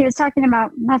reason, she was talking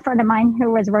about a friend of mine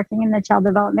who was working in the child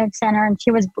development center, and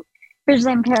she was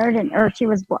visually impaired, or she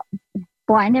was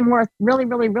blind and wore really,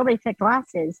 really, really thick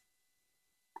glasses.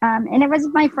 And it was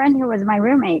my friend who was my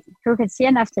roommate who could see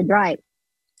enough to drive.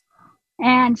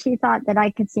 And she thought that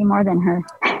I could see more than her.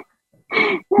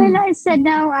 And I said,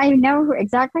 no, I know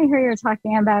exactly who you're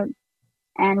talking about.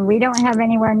 And we don't have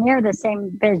anywhere near the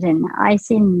same vision. I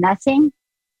see nothing,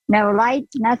 no light,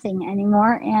 nothing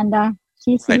anymore. And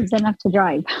she sees enough to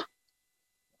drive.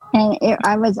 And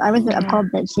I was appalled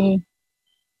that she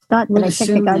thought that I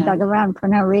kicked the guy dug around for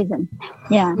no reason.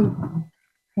 Yeah.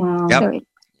 Wow. Yep. So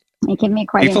it can be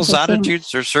quite People's interesting.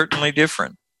 attitudes are certainly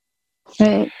different.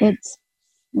 It's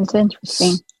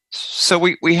interesting. So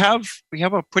we have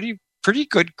a pretty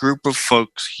good group of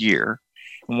folks here.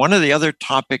 And one of the other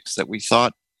topics that we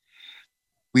thought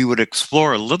we would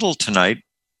explore a little tonight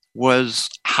was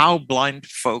how blind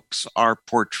folks are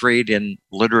portrayed in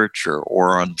literature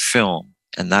or on film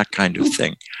and that kind of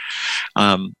thing.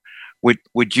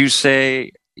 Would you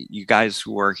say, you guys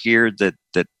who are here, that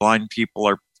blind people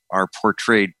are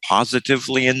portrayed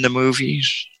positively in the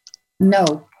movies?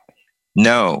 No.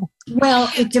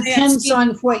 Well, it depends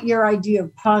on what your idea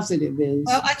of positive is.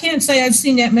 Well, I can't say I've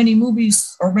seen that many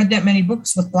movies or read that many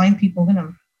books with blind people in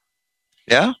them.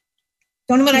 Yeah?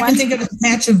 The only one I can think of is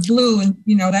Patch of Blue, and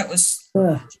that was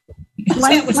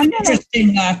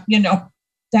interesting. That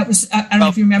was I don't know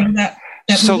if you remember that.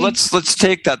 So movie. let's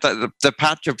take that the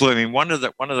Patch of Blue. I mean, one of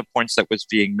the points that was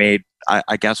being made,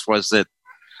 I guess, was it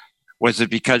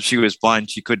because she was blind,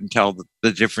 she couldn't tell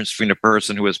the difference between a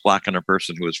person who was black and a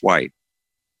person who was white.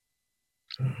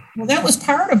 Well, that was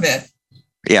part of it.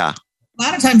 Yeah. A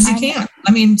lot of times you can't.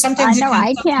 I mean, sometimes I know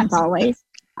I can't always.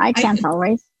 I can't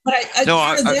always. But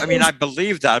I mean, I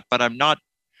believe that, but I'm not.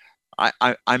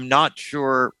 I'm not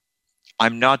sure.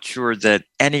 I'm not sure that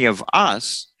any of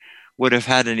us would have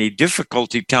had any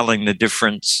difficulty telling the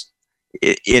difference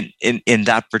in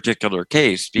that particular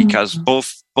case, because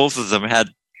both of them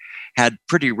had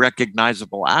pretty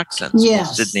recognizable accents.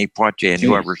 Yes. Sidney Poitier and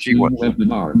whoever she was.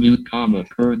 Webinar, mute comma,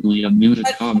 currently unmuted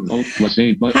comma,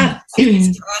 +A button.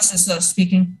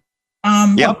 Speaking.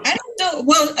 Yep. I don't know.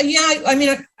 Well, yeah, I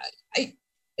mean,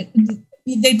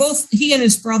 he and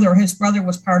his brother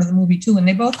was part of the movie too, and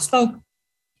they both spoke.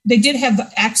 They did have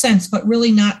accents, but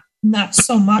really not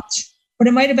so much. But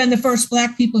it might have been the first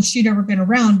Black people she'd ever been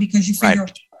around, because you figure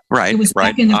it was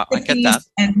back in the 50s,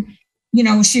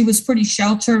 and she was pretty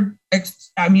sheltered.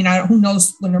 I mean, who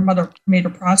knows when her mother made her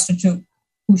prostitute,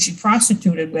 who she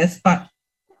prostituted with, but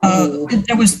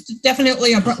there was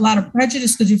definitely a lot of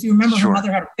prejudice, because if you remember, her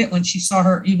mother had a fit when she saw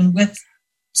her even with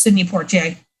Sidney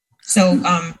Poitier. So,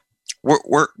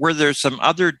 were there some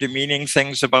other demeaning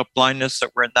things about blindness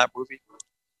that were in that movie?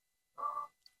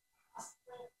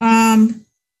 I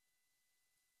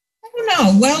don't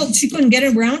know. Well, she couldn't get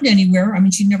around anywhere. I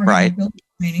mean, she never had a building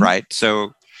training. Right.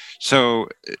 So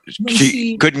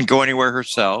she couldn't go anywhere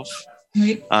herself.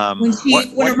 Right.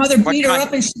 When her mother beat her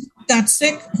up and she got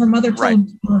sick, her mother told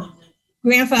her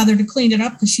grandfather to clean it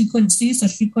up because she couldn't see, so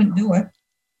she couldn't do it.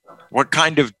 What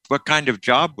kind of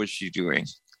job was she doing?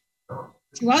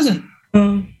 She wasn't.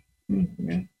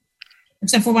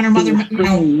 Except for when her mother,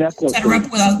 set her up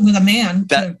with a man.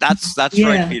 That's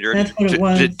right, Peter. That's what it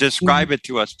was. Describe it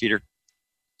to us, Peter.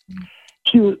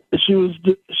 She was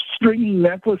stringing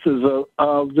necklaces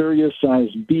of various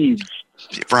sized beads.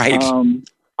 Right.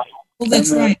 Well,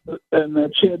 that's right. And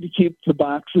that she had to keep the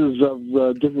boxes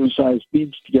of different sized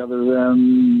beads together.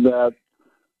 And that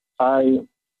as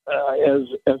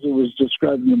it was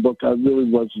described in the book, I really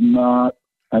was not.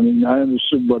 I mean, I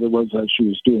understood what it was that she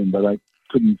was doing, but I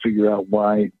couldn't figure out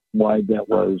why that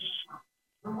was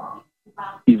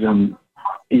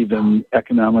even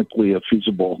economically a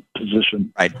feasible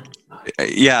position. Right.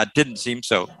 Yeah, it didn't seem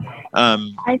so.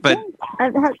 I think,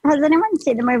 has anyone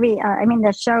seen the movie?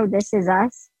 The show This Is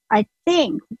Us. I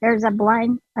think there's a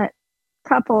blind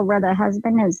couple where the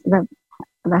husband is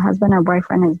the husband or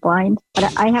boyfriend is blind, but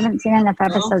I haven't seen enough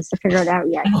episodes to figure it out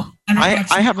yet.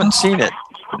 I haven't seen it.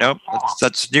 Nope,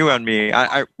 that's new on me.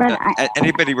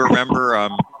 Anybody remember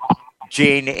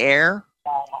Jane Eyre?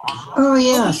 Oh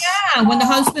yes. Oh, yeah, when the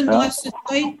husband lost his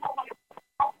sight,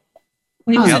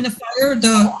 when he was in the fire,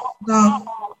 the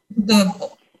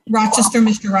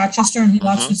Mr. Rochester, and he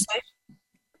lost his sight.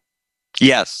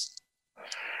 Yes.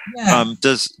 Yeah.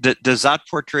 Does that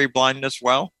portray blindness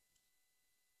well?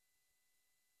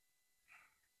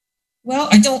 Well,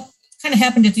 I don't. Kind of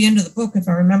happened at the end of the book, if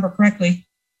I remember correctly.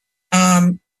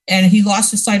 And he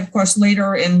lost his sight, of course,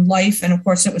 later in life, and of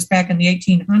course, it was back in the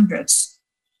 1800s.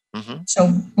 Mm-hmm.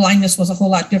 So blindness was a whole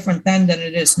lot different then than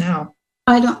it is now.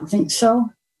 I don't think so.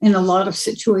 In a lot of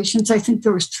situations, I think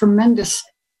there was tremendous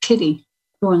pity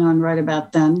going on right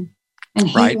about then, and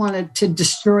he wanted to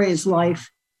destroy his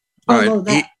life.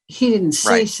 Although he didn't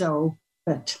say so,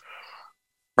 but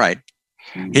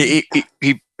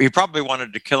he probably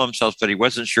wanted to kill himself, but he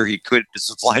wasn't sure he could as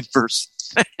a blind person.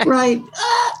 Right.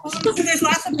 Well, there's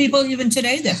lots of people even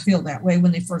today that feel that way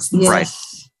when they first lose. Right.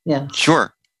 Yeah.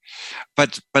 Sure.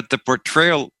 But the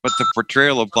portrayal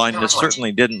of blindness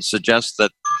certainly didn't suggest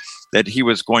that he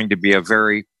was going to be a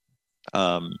very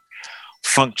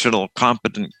functional,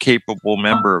 competent, capable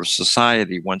member of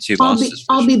society once he lost his vision.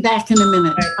 I'll be back in a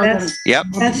minute. That's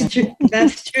true.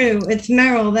 That's true. It's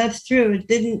Meryl. That's true. It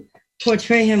didn't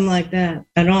portray him like that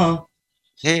at all.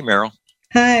 Hey, Meryl.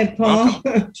 Hi, Paul.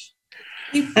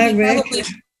 He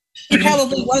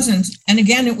probably wasn't. And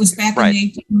again, it was back in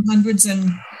the 1800s, and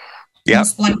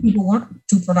most blind people weren't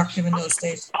too productive in those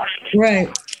days. Right.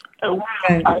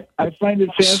 I find it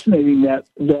fascinating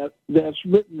that's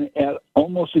written at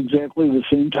almost exactly the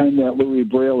same time that Louis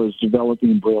Braille is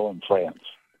developing Braille in France.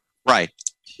 Right.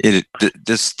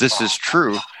 This is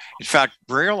true. In fact,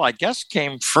 Braille, I guess,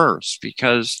 came first,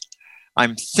 because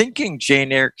I'm thinking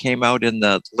Jane Eyre came out in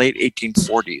the late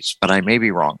 1840s, but I may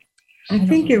be wrong. I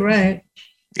think you're right.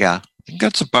 Yeah, I think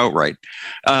that's about right.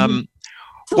 So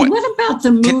what about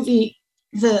the movie?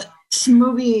 What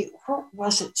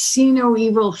was it? See No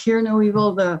Evil, Hear No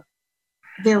Evil. That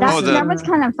was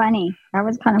kind of funny. That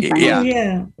was kind of funny.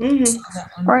 Yeah.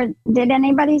 Mm-hmm. Or did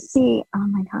anybody see? Oh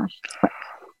my gosh,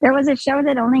 there was a show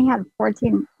that only had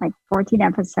 14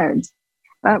 episodes,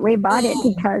 but we bought it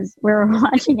because we were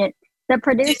watching it. The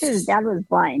producer's dad was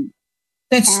blind.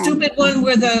 That stupid one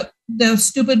where the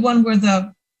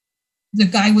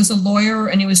guy was a lawyer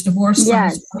and he was divorced.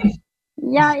 Yes.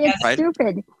 Yeah, it's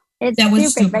stupid. It's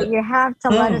stupid, but you have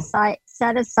to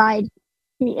set aside.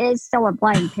 He is still a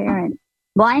blind parent.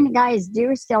 Blind guys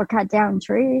do still cut down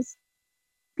trees.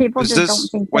 People don't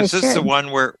think they should. Was this the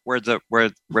one where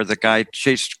the guy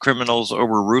chased criminals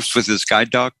over roofs with his guide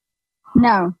dog?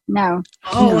 No.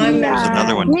 Oh, there's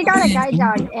another one. He got a guide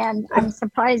dog, and I'm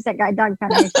surprised that Guide Dog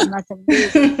Foundation must have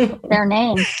used their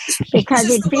name, because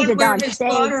he'd feed the dog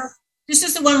steaks. This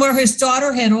is the one where his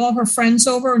daughter had all her friends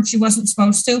over and she wasn't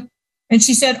supposed to. And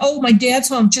she said, "Oh, my dad's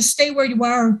home. Just stay where you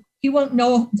are. He won't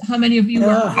know how many of you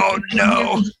are. Oh,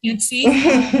 no. You can't see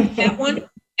that one."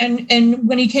 And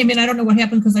when he came in, I don't know what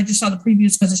happened because I just saw the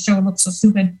previews because the show looked so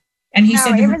stupid. And he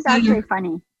said, "It was actually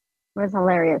funny. It was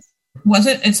hilarious." Was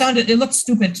it? It looked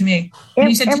stupid to me. And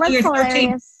he said, it was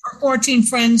hilarious. 14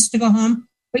 friends to go home.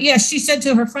 But yeah, she said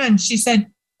to her friends, she said,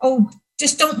 "Oh,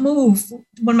 just don't move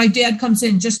when my dad comes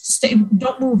in. Just stay,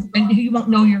 don't move, and he won't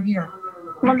know you're here."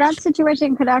 Well, that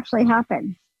situation could actually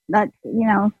happen. That,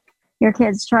 your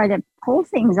kids try to pull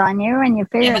things on you and you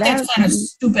figure it out. That's kind of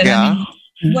stupid. Yeah. I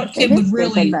mean, what kid would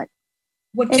really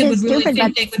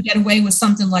think they could get away with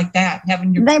something like that?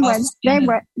 Having your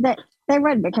They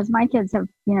would, because my kids have,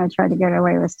 tried to get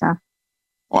away with stuff.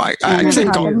 Well, I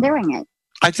think them doing it.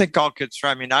 I think all kids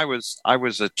try. I mean, I was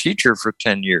a teacher for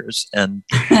 10 years, and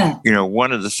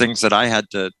one of the things that I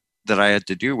had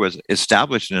to do was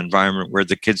establish an environment where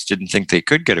the kids didn't think they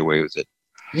could get away with it.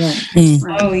 Yeah.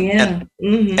 Oh yeah.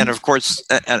 And of course,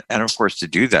 to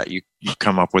do that, you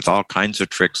come up with all kinds of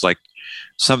tricks. Like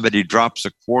somebody drops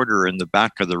a quarter in the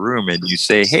back of the room, and you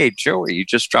say, "Hey, Joey, you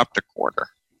just dropped a quarter.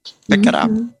 Pick it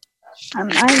up."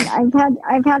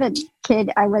 I've had a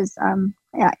kid. I was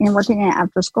working in an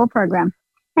after school program,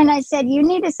 and I said, "You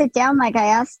need to sit down like I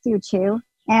asked you to,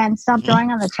 and stop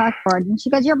drawing on the chalkboard." And she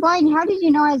goes, "You're blind. How did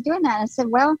you know I was doing that?" I said,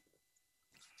 "Well,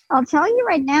 I'll tell you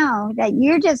right now that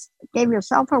you just gave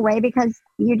yourself away because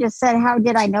you just said, 'How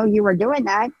did I know you were doing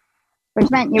that?' Which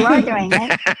meant you are doing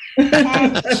it."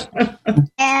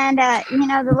 and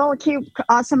the little cute,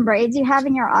 awesome braids you have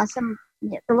in your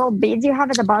the little beads you have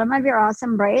at the bottom of your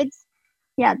awesome braids.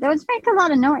 Yeah, those make a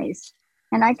lot of noise.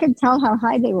 And I could tell how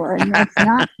high they were. And that's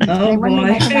not, they wouldn't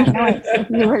make that noise if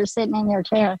you were sitting in your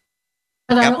chair.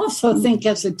 But I also think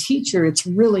as a teacher, it's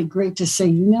really great to say,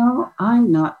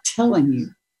 I'm not telling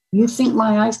you. You think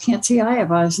my eyes can't see? I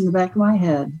have eyes in the back of my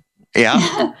head.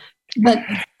 Yeah. But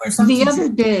the other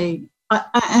day,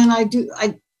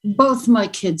 both my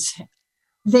kids,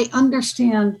 they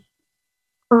understand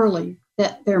early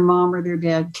that their mom or their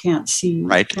dad can't see.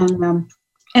 Right.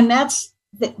 And that's,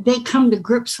 they come to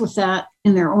grips with that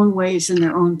in their own ways, in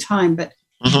their own time. But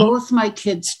both my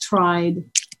kids tried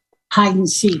hide and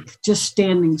seek, just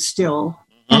standing still.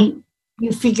 And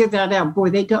you figure that out. Boy,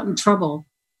 they got in trouble.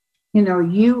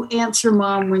 You answer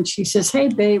mom when she says, "Hey,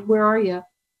 babe, where are you?"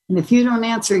 And if you don't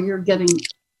answer, you're getting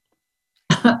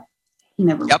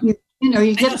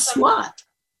you get a swat.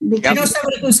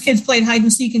 Somebody whose kids played hide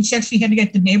and seek, and she actually had to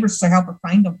get the neighbors to help her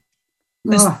find them.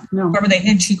 Wherever they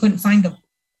hid, she couldn't find them.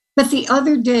 But the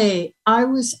other day, I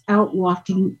was out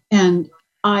walking, and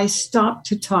I stopped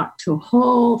to talk to a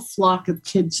whole flock of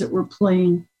kids that were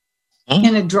playing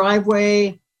in a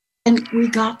driveway, and we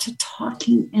got to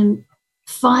talking, and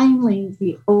finally,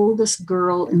 the oldest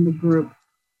girl in the group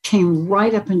came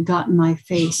right up and got in my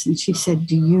face, and she said,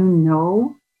 "Do you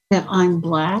know that I'm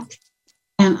Black?"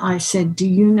 And I said, "Do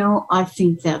you know, I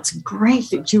think that's great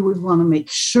that you would want to make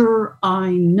sure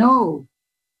I know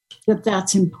that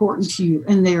that's important to you,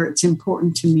 and it's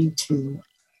important to me too."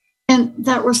 And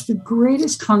that was the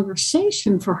greatest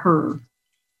conversation for her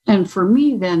and for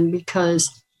me then,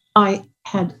 because I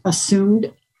had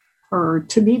assumed her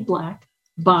to be Black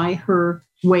by her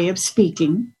way of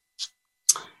speaking.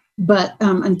 But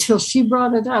until she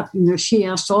brought it up, she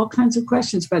asked all kinds of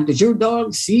questions about, "Does your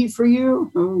dog see for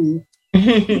you?"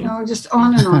 Just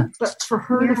on and on. But for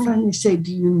her to finally say,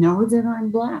 "Do you know that I'm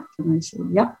Black?" And I said,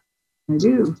 "Yep, I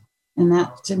do." And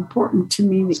that's important to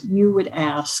me that you would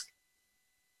ask.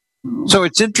 So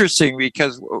it's interesting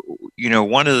because,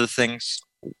 one of the things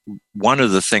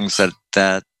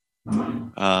that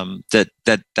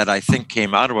I think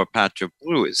came out of A Patch of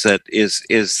Blue is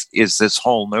this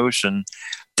whole notion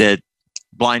that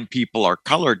blind people are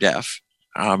color deaf,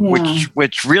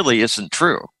 which really isn't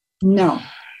true. No.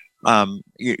 No.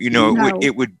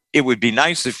 It would be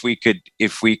nice if we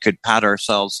could pat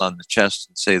ourselves on the chest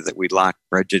and say that we lack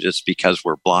prejudice because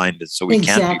we're blind, and so we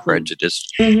can't be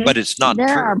prejudiced. But it's not true.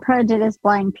 There are prejudiced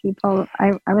blind people.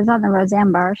 I was on the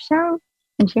Roseanne Barr show,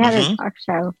 and she had a talk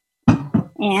show.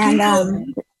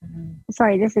 And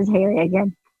sorry, this is Haley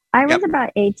again. I was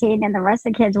about 18, and the rest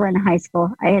of the kids were in high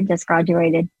school. I had just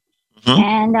graduated,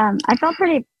 and I felt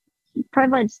pretty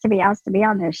privileged to be asked to be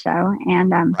on this show.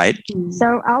 And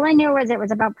so all I knew was it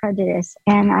was about prejudice,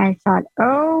 and I thought,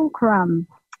 "Oh crumb,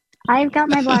 I've got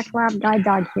my black lab guide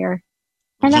dog here,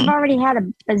 and I've already had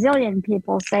a bazillion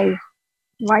people say,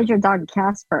 'Why's your dog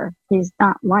Casper? He's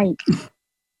not white.'"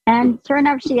 And sure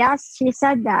enough, she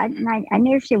said that, and I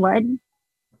knew she would.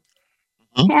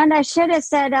 And I should have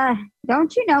said,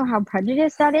 "Don't you know how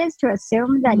prejudiced that is to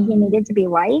assume that he needed to be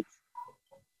white?"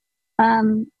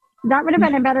 that would have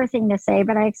been a better thing to say,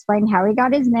 but I explained how he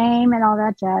got his name and all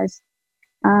that jazz.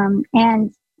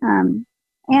 And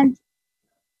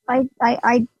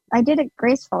I did it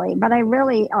gracefully, but I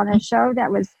really, on a show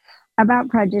that was about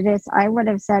prejudice, I would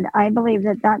have said, I believe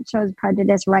that shows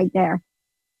prejudice right there.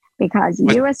 Because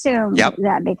you assume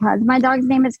that because my dog's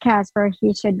name is Casper,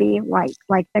 he should be white,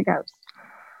 like the ghost.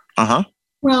 Uh-huh.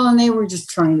 Well, and they were just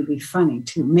trying to be funny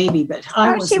too, maybe, but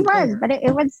she was, but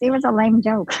it was a lame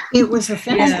joke. It was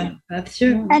offensive. Yeah, that's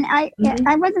true. And I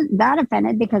wasn't that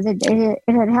offended because it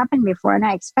had happened before and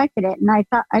I expected it. And I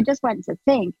thought, I just went to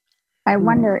think, I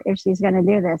wonder if she's going to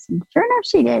do this. And sure enough,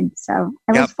 she did. So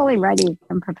I was fully ready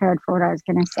and prepared for what I was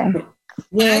going to say.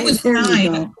 When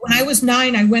I was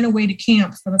 9, I went away to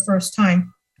camp for the first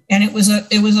time. And it was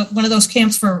one of those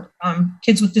camps for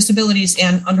kids with disabilities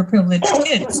and underprivileged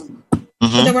kids.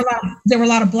 Mm-hmm. There were a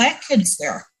lot of black kids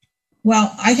there.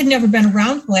 Well, I had never been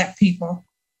around black people,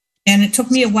 and it took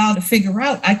me a while to figure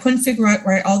out. I couldn't figure out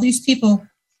why all these people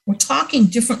were talking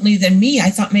differently than me.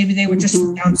 I thought maybe they were just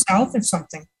from down south or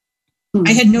something. Mm-hmm.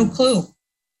 I had no clue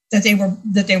that they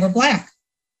were black,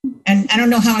 and I don't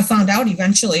know how I found out.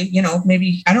 Eventually,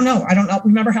 maybe I don't know. I don't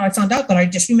remember how I found out, but I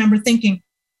just remember thinking,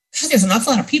 God, there's an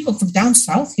awful lot of people from down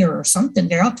south here or something.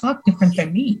 They all talk different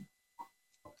than me.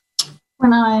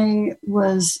 When I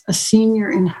was a senior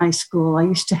in high school, I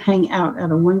used to hang out at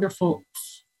a wonderful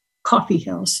coffee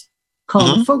house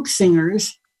called Folk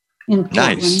Singers in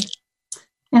Portland. Nice.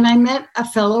 And I met a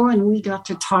fellow and we got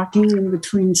to talking in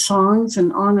between songs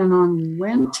and on we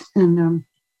went. And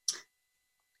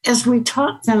as we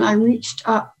talked, then I reached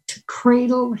up to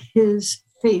cradle his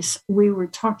face. We were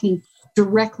talking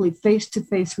directly face to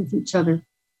face with each other.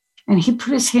 And he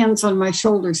put his hands on my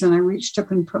shoulders and I reached up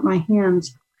and put my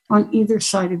hands on either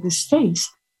side of his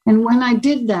face. And when I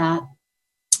did that,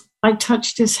 I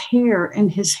touched his hair,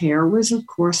 and his hair was, of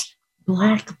course,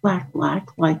 black, like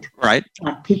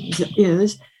black people's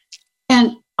is.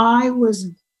 And I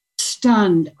was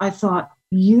stunned. I thought,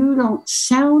 you don't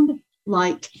sound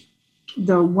like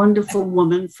the wonderful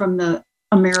woman from the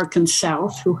American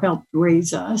South who helped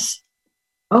raise us.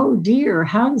 Oh dear,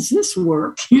 how does this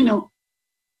work? And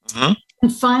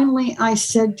finally I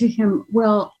said to him,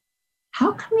 well,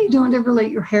 how come you don't ever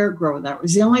let your hair grow? That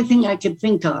was the only thing I could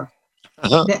think of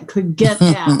that could get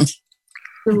at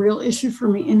the real issue for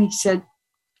me. And he said,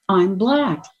 I'm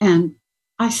black. And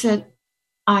I said,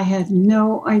 I had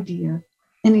no idea.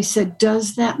 And he said,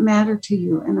 does that matter to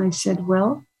you? And I said,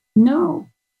 well, no,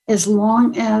 as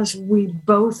long as we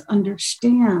both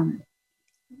understand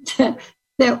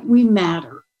that we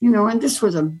matter, and this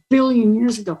was 1 billion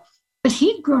years ago. But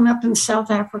he'd grown up in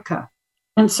South Africa.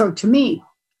 And so to me,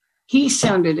 he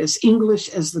sounded as English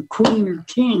as the Queen or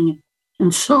King.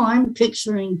 And so I'm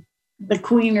picturing the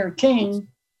Queen or King.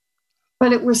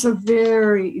 But it was a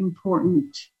very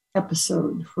important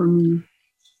episode for me.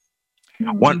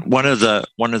 One of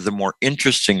the more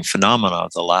interesting phenomena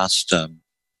of the last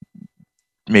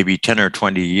maybe 10 or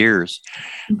 20 years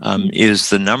is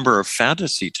the number of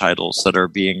fantasy titles that are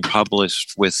being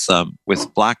published with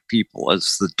Black people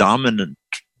as the dominant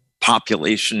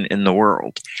population in the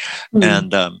world,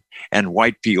 and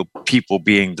white people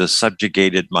being the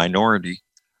subjugated minority.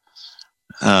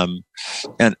 And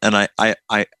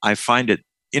I find it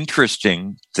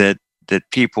interesting that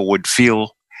people would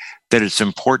feel that it's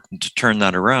important to turn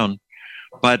that around,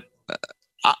 but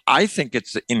I think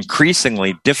it's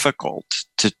increasingly difficult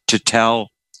to tell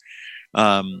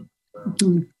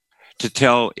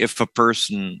if a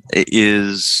person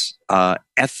is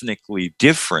ethnically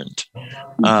different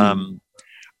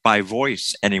by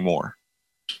voice anymore.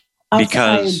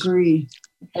 Because I agree.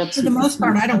 For the most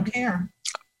part, I don't care.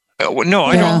 No,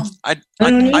 I don't. I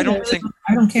don't think.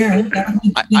 I don't care.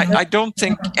 I don't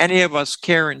think any of us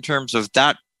care in terms of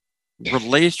that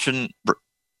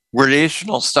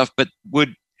relational stuff. But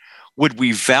would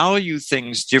we value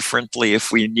things differently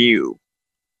if we knew?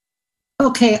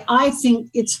 Okay, I think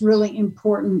it's really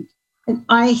important, and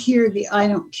I hear the I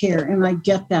don't care, and I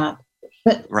get that.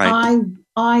 But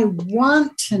I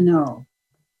want to know,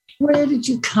 where did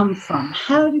you come from?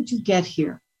 How did you get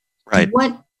here? Right.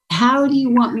 How do you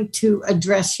want me to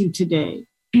address you today?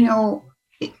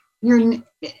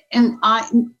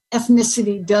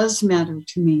 Ethnicity does matter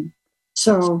to me.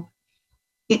 So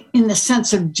in the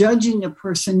sense of judging a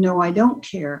person, no, I don't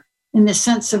care. In the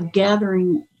sense of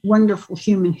gathering wonderful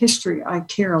human history, I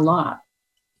care a lot.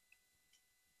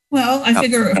 Well, I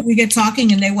figure if we get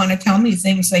talking and they want to tell me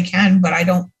things, they can, but I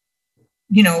don't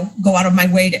go out of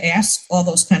my way to ask all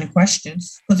those kind of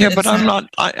questions. Yeah, but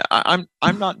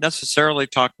I'm not necessarily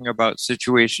talking about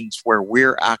situations where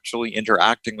we're actually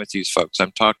interacting with these folks.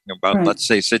 I'm talking about, let's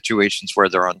say, situations where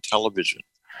they're on television,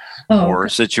 or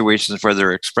situations where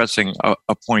they're expressing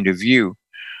a point of view.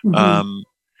 Mm-hmm.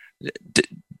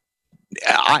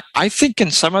 I think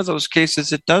in some of those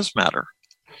cases it does matter.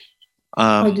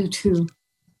 I do too.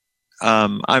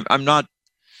 I'm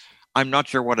not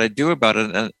sure what I do about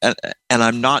it, and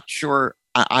I'm not sure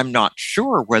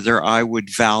whether I would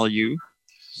value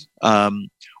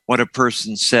what a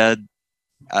person said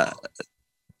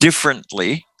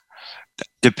differently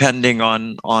depending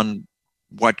on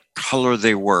what color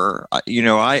they were.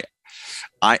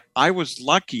 I was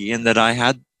lucky in that I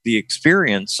had the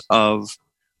experience of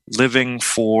living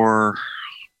for,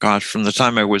 from the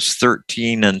time I was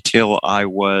 13 until I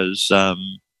was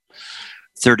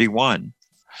 31.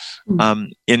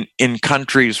 In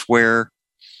countries where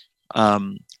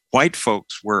white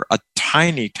folks were a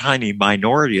tiny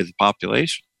minority of the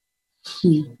population,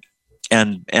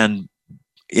 and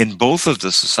in both of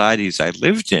the societies I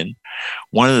lived in,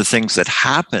 one of the things that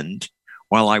happened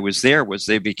while I was there was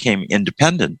they became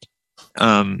independent.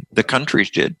 The countries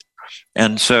did,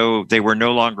 and so they were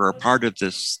no longer a part of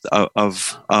this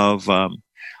of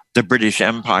the British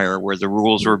Empire, where the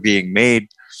rules were being made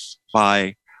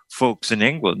by folks in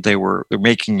England. They're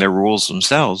making their rules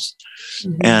themselves.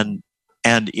 Mm-hmm.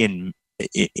 And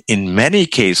in many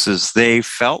cases, they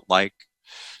felt like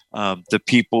the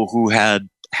people who had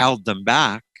held them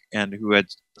back and who had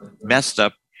messed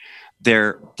up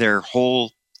their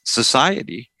whole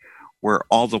society were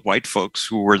all the white folks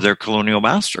who were their colonial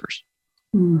masters.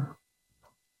 Mm.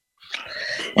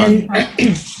 And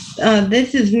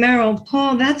this is Meryl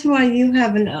Paul. That's why you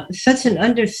have such an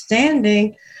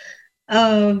understanding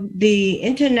of the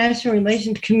International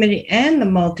Relations Committee and the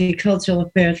Multicultural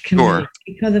Affairs Committee,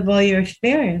 because of all your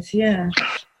experience. Yeah.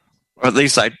 Or at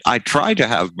least I try to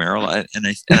have, Meryl, and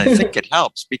I think it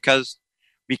helps because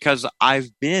I've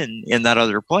been in that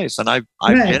other place, and I've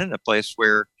been in a place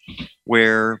where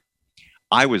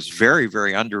I was very,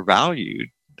 very undervalued.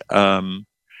 And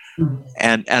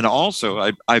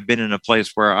also I've been in a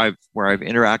place where I've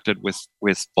interacted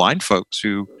with blind folks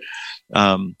who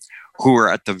are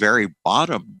at the very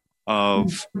bottom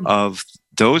of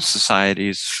those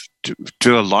societies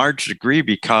to a large degree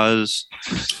because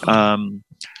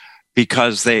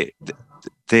they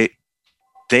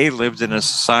lived in a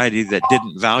society that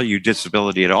didn't value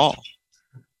disability at all.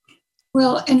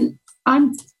 Well, and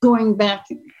I'm going back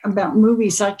about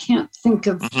movies. I can't think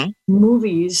of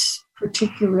movies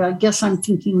particularly. I guess I'm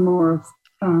thinking more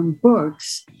of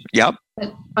books. Yep.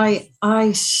 But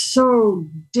I so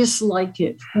dislike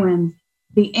it when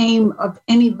the aim of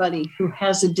anybody who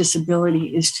has a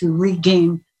disability is to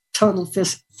regain total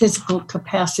physical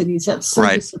capacities. That's so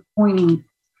disappointing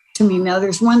to me. Now,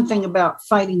 there's one thing about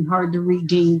fighting hard to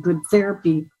regain good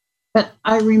therapy, but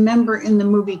I remember in the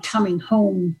movie Coming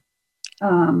Home,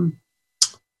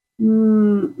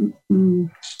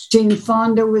 Jane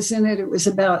Fonda was in it. It was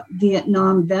about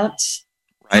Vietnam vets.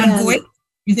 Right. John Voight?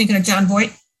 You thinking of John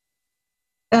Voight?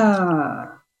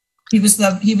 He was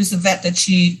the vet that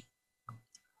she.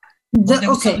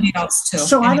 Somebody else too.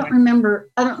 So anyway. I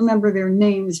don't remember their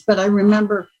names, but I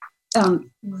remember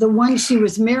the one she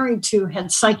was married to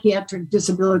had psychiatric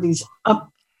disabilities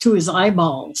up to his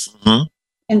eyeballs,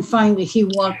 and finally he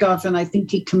walked off, and I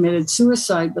think he committed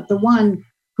suicide. But the one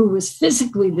who was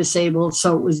physically disabled,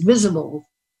 so it was visible,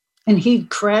 and he'd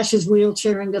crash his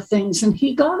wheelchair into things, and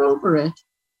he got over it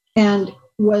and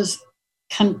was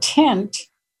content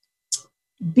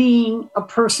being a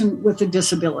person with a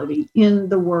disability in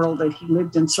the world that he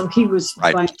lived in. So he was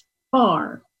by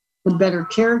far the better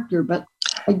character, but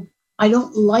I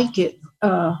don't like it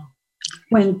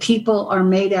when people are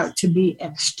made out to be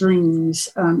extremes.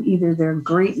 Either they're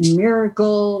great in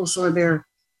miracles or they're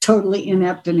totally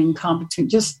inept and incompetent.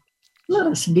 Just let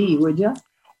us be, would you?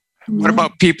 What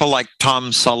about people like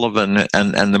Tom Sullivan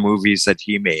and the movies that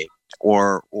he made,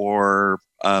 or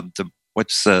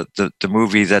what's the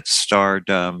movie that starred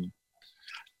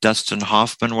Dustin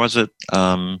Hoffman? Was it?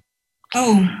 When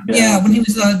he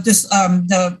was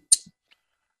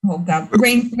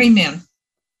Rain Man.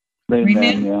 Rain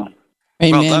Man. Yeah.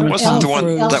 Well, that wasn't the one.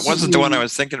 That wasn't the one I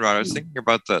was thinking about. I was thinking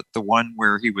about the one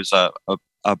where he was a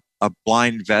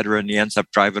blind veteran. He ends up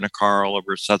driving a car all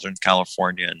over Southern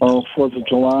California. And, 4th of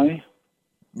July?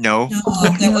 No.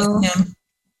 That wasn't him.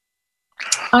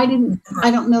 I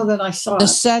don't know that I saw The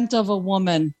Scent of a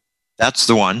Woman. That's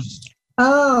the one.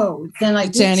 Oh, then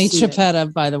it's Annie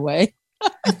Chiappetta, by the way.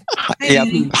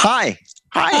 Hi,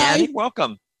 Annie.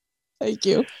 Welcome. Thank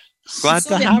you. Glad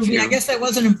to have you. I guess I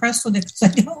wasn't impressed with it because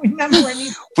I don't remember any.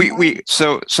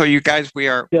 So you guys, we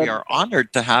are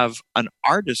honored to have an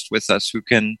artist with us who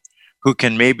can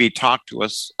maybe talk to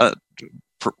us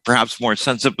perhaps more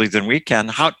sensibly than we can.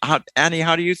 How Annie,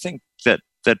 how do you think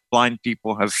that blind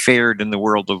people have fared in the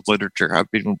world of literature? Have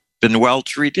been well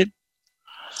treated?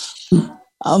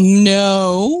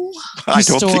 No. I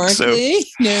don't think so.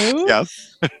 No.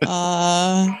 Yes.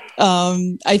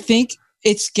 I think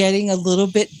it's getting a little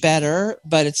bit better,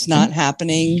 but it's not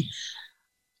happening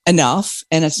enough,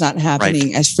 and it's not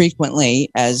happening as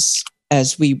frequently as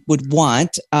we would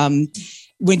want.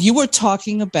 When you were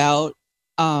talking about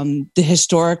the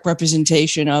historic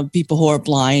representation of people who are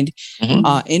blind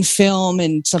in film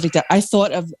and stuff like that, I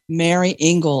thought of Mary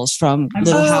Ingalls from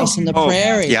Little House on the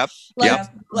Prairie. Yep.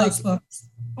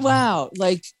 Wow.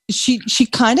 Like she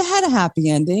kind of had a happy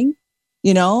ending,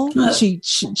 you know. She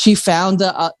found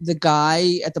the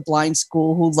guy at the blind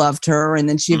school who loved her, and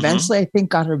then she eventually, I think,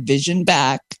 got her vision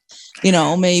back. You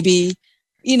know, maybe,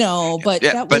 you know, but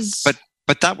that was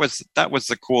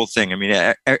the cool thing. I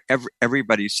mean,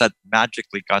 everybody said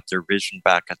magically got their vision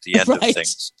back at the end of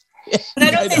things. But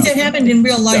I don't think that happened in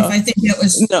real life. I think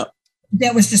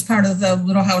that was just part of the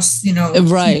Little House, you know.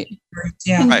 Right.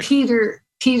 Yeah. And Peter,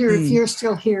 if you're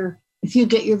still here, if you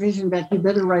get your vision back, you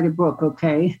better write a book,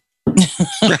 okay?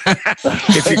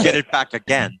 If you get it back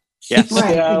again. Yes.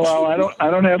 Right. Yeah, well, I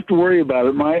don't have to worry about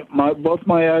it. Both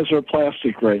my eyes are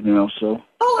plastic right now, so.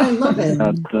 Oh, I love it.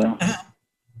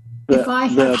 If I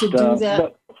have to do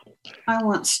that, I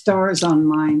want stars on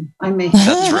mine. I may have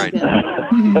That's right.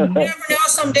 You never know,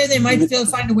 someday they might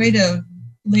find a way to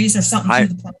laser something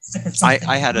through the plastic or something.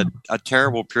 I had a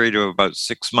terrible period of about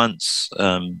 6 months,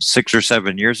 6 or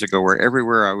 7 years ago, where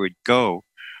everywhere I would go,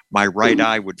 my right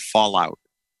eye would fall out.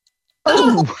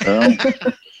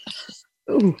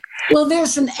 Well,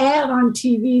 there's an ad on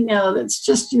TV now that's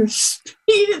just your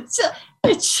speed.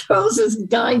 It shows this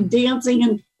guy dancing,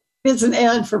 and it's an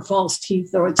ad for false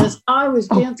teeth, though. It says, I was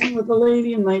dancing with a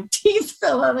lady and my teeth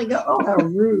fell out. I go, oh, how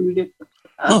rude.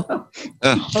 So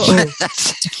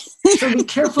be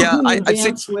careful who you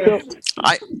dance with.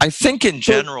 I think in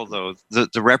general, though,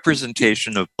 the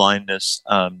representation of blindness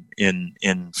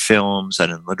in films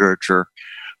and in literature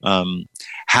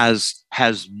has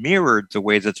mirrored the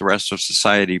way that the rest of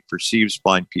society perceives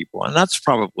blind people, and that's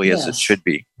probably as it should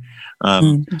be.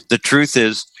 The truth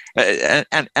is,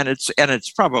 and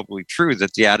it's probably true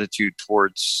that the attitude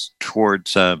towards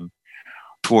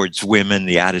women,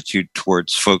 the attitude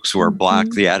towards folks who are black,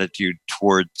 the attitude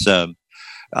towards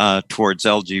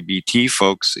LGBT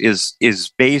folks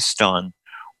is based on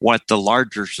what the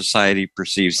larger society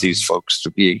perceives these folks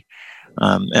to be.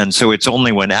 And so it's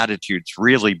only when attitudes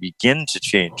really begin to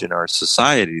change in our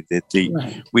society that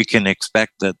we can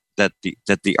expect that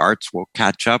the arts will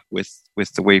catch up with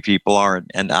the way people are.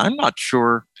 And I'm not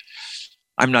sure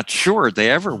they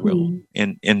ever will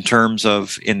in terms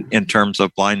of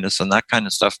blindness and that kind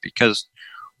of stuff, because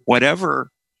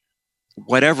whatever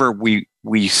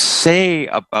we say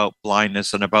about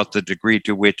blindness and about the degree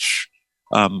to which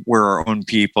we're our own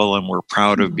people and we're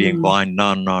proud of being blind,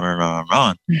 on and on and on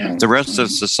and on. The rest of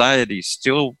society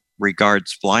still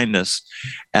regards blindness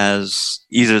as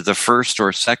either the first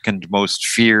or second most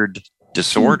feared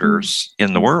disorders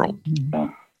in the world.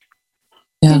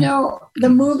 You know, the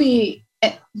movie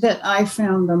that I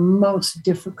found the most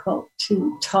difficult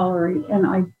to tolerate,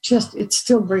 and it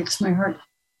still breaks my heart.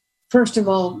 First of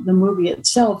all, the movie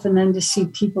itself, and then to see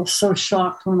people so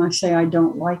shocked when I say I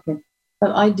don't like it.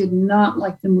 But I did not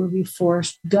like the movie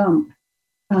Forrest Gump.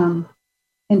 And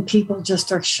people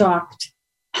just are shocked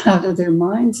out of their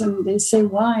minds. And they say,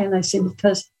 why? And I say,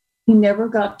 because he never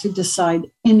got to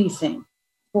decide anything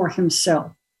for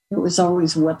himself. It was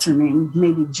always, what's her name?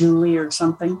 Maybe Julie or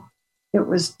something. It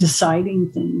was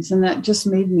deciding things. And that just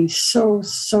made me so,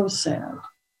 so sad.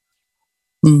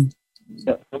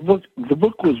 Yeah, the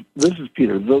book was, this is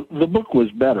Peter, the book was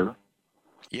better.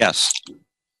 Yes.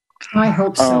 I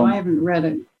hope so. I haven't read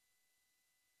it.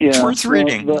 Yeah, it's worth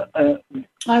reading.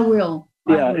 I will.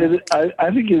 Yeah, I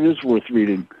think it is worth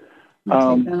reading.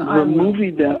 The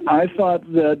movie that I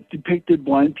thought that depicted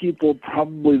blind people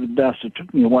probably the best, it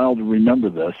took me a while to remember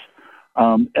this,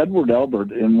 Edward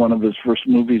Albert, in one of his first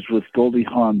movies with Goldie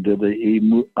Hawn, did a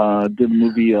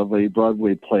movie of a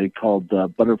Broadway play called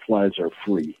Butterflies Are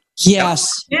Free.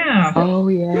 Yes. Yeah. Oh,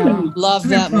 yeah. Love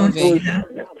that movie.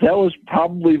 That was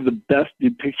probably the best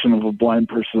depiction of a blind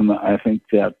person I think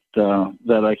that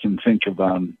I can think of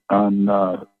on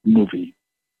movie.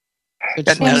 And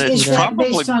it's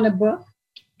probably based on a book?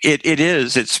 It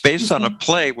is. It's based on a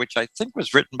play, which I think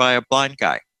was written by a blind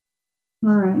guy.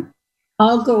 All right.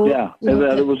 I'll go. Yeah,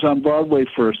 it was on Broadway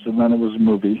first, and then it was a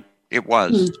movie. It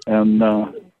was. And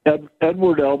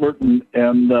Edward Albert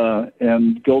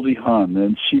and Goldie Hawn,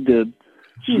 and she did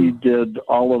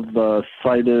all of the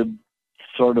cited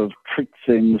sort of trick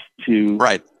things to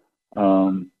right.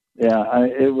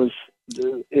 It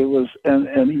was,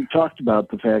 and he talked about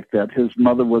the fact that his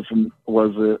mother was an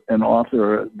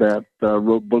author that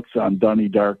wrote books on Donnie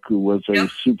Dark, who was a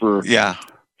Superman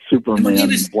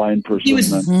blind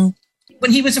person.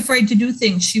 When he was afraid to do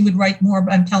things, she would write more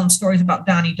and tell him stories about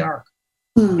Donnie Dark.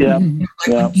 Yeah, when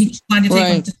he wanted to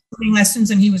take him to swimming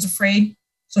lessons, and he was afraid,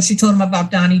 so she told him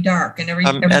about Donnie Dark and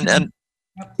everything. And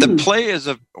the play is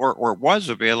or was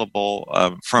available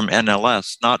from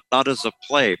NLS, not as a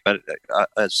play, but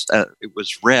as it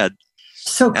was read.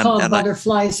 So-called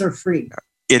Butterflies Are Free.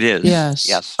 It is.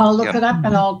 Yes. I'll look it up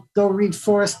and I'll go read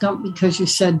Forrest Gump because you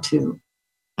said to.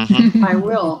 Mm-hmm. I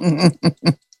will.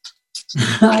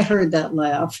 I heard that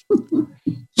laugh.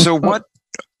 So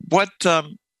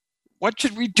what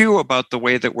should we do about the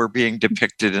way that we're being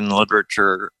depicted in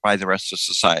literature by the rest of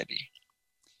society?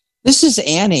 This is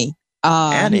Annie.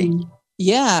 Annie.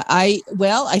 Yeah, I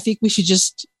think we should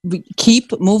just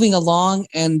keep moving along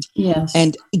and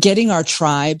getting our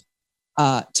tribe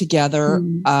together.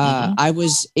 Mm-hmm. I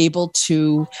was able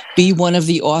to be one of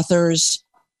the authors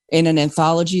in an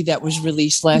anthology that was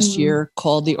released last year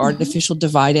called the Artificial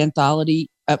Divide Anthology,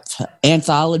 put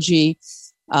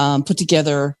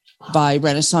together by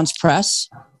Renaissance Press,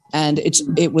 and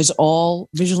it was all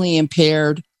visually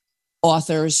impaired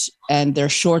authors and their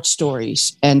short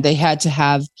stories, and they had to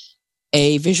have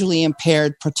a visually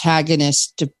impaired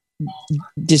protagonist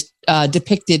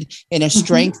depicted in a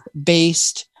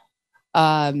strength-based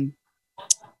way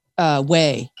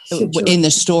in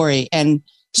the story. And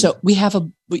so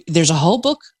there's a whole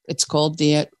book. It's called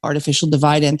the Artificial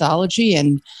Divide Anthology,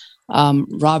 and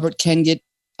Robert Kengett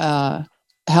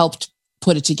helped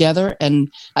put it together.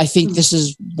 And I think this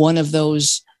is one of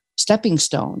those stepping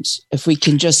stones. If we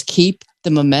can just keep the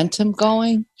momentum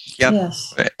going. Yep.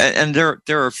 Yes. And there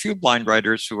are a few blind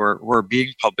writers who are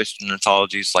being published in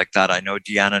anthologies like that. I know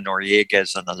Diana Noriega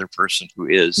is another person who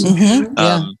is.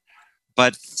 Mm-hmm.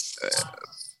 But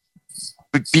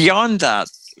beyond that,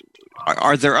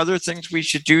 are there other things we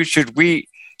should do? Should we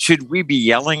be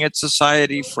yelling at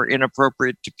society for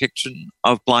inappropriate depiction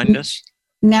of blindness?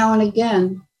 Now and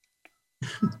again.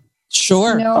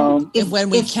 Sure. When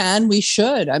we can, we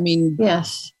should. I mean,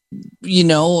 yes.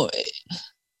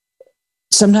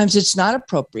 Sometimes it's not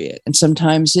appropriate, and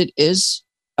sometimes it is,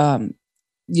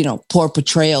 poor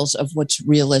portrayals of what's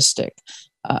realistic.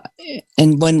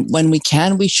 And when we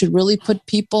can, we should really put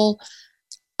people,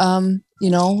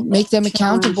 make them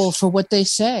accountable for what they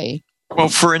say. Well,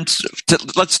 for instance,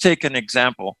 let's take an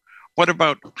example. What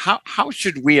about how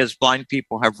should we as blind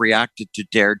people have reacted to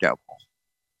Daredevil?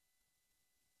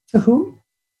 To who?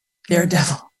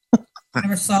 Daredevil.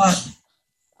 Never saw it.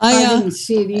 I didn't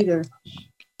see it either.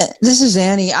 This is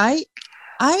Annie. I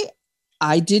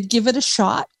did give it a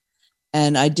shot,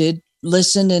 and I did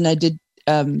listen, and I did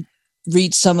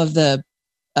read some of the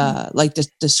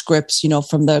the scripts,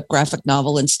 from the graphic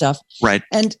novel and stuff. Right.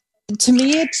 And to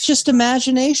me, it's just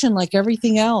imagination, like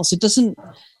everything else. It doesn't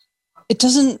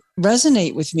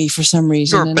resonate with me for some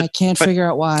reason, and I can't figure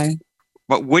out why.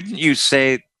 But wouldn't you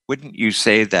say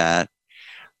that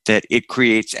it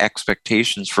creates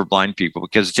expectations for blind people?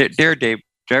 Because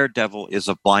Daredevil is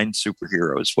a blind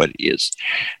superhero, is what he is,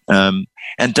 and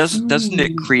doesn't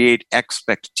it create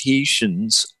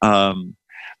expectations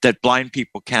that blind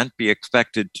people can't be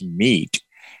expected to meet,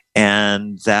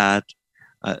 and that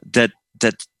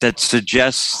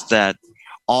suggests that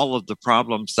all of the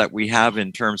problems that we have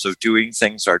in terms of doing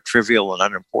things are trivial and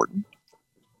unimportant?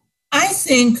 I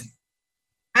think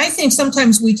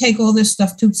sometimes we take all this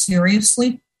stuff too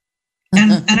seriously.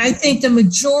 And I think the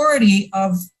majority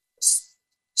of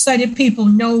sighted people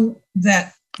know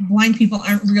that blind people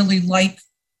aren't really like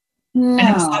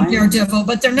Daredevil,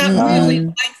 but they're not really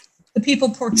like the people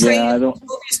portrayed in the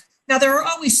movies. Now, there are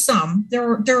always some.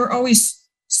 There are always,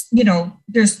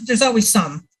 there's always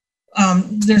some.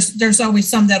 There's always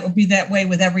some that will be that way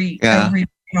with every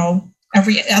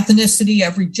ethnicity,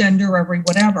 every gender, every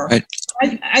whatever. Right.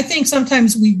 I think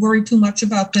sometimes we worry too much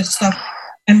about this stuff,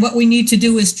 and what we need to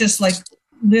do is just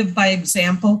live by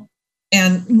example,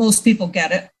 and most people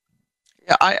get it.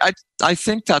 Yeah, I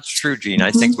think that's true, Jean.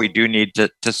 I think we do need to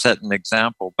set an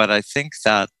example, but I think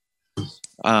that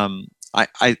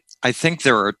I think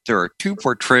there are two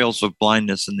portrayals of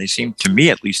blindness, and they seem to me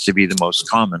at least to be the most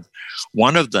common.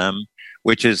 One of them,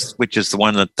 which is the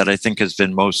one that I think has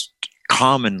been most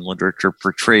common literature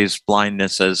portrays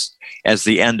blindness as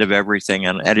the end of everything,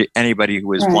 and anybody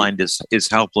who is blind is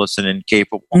helpless and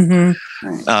incapable. And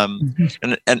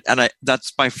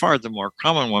that's by far the more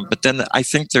common one. But then I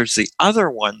think there's the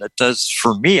other one that does,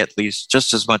 for me at least,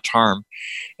 just as much harm,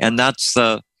 and that's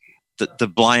the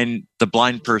blind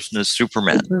person is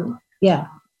Superman. Yeah.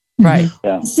 Right.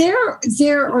 Yeah. There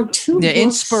are two The books.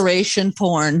 inspiration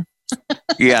porn.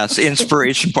 Yes,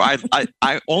 inspiration.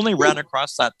 I only ran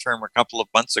across that term a couple of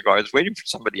months ago. I was waiting for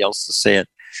somebody else to say it.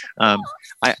 I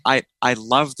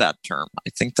love that term.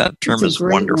 I think that term is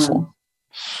wonderful. One.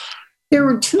 There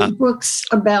were two books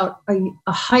about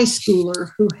a high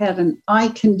schooler who had an eye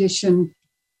condition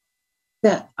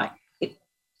that I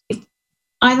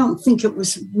don't think it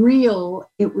was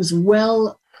real. It was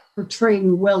well portrayed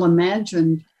and well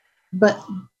imagined, but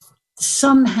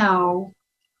somehow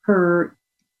her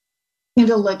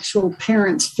intellectual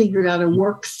parents figured out a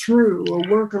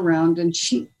workaround, and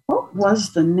what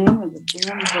was the name of the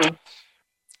damn book?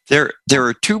 There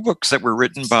are two books that were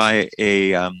written by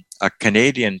a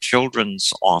Canadian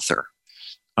children's author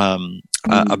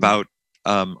about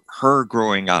her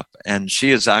growing up, and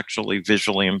she is actually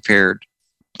visually impaired.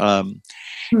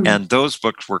 And those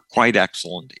books were quite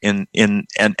excellent. And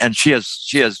she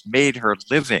has made her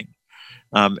living.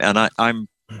 And I'm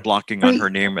blocking on her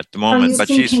name at the moment, but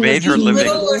she's made her living.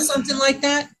 Little or something like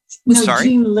that? No, Sorry?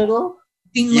 Jean Little.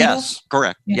 Yes,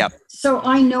 correct. Yeah. Yep. So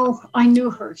I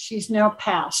knew her. She's now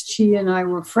passed. She and I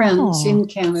were friends in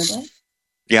Canada.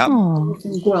 Yeah.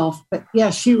 In Guelph. But yeah,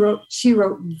 she wrote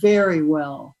very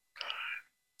well.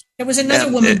 There was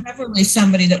another woman, Beverly,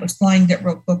 somebody that was blind that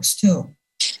wrote books too.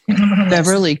 Can't remember her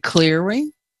Beverly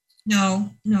Cleary? No,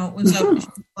 it was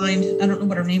blind. I don't know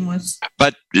what her name was.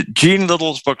 But Jean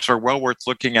Little's books are well worth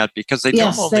looking at because they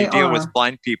don't only deal with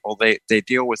blind people. They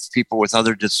deal with people with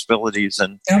other disabilities,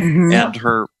 and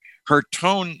her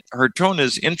tone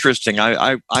is interesting.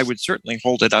 I would certainly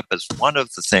hold it up as one of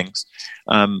the things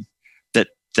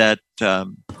that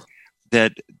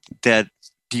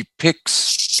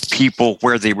depicts people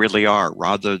where they really are,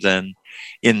 rather than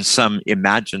in some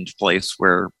imagined place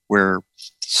where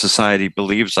society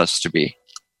believes us to be.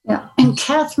 Yeah, and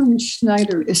Catherine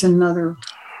Schneider is another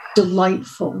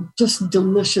delightful, just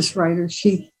delicious writer.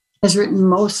 She has written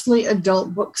mostly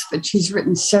adult books, but she's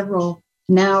written several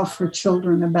now for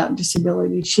children about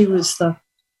disability. She was the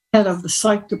head of the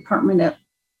psych department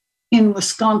in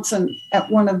Wisconsin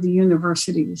at one of the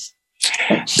universities.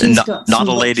 Not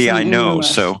a lady I know,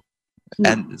 so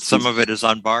and some of it is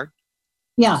on Bard.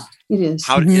 Yeah, it is.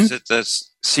 How is it the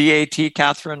CAT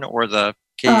Catherine or the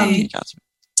KAT Catherine?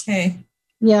 Okay.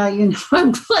 Yeah,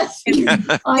 I'm glad.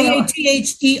 CATHERINE,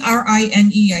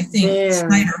 I think.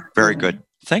 Schneider. Very good.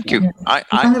 Thank you. I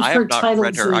have not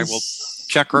read her. I will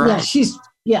check her out.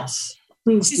 Yes,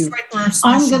 please do.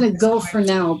 I'm going to go for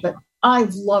now, but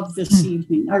I've loved this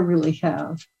evening. I really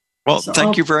have. Well,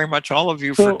 thank you very much, all of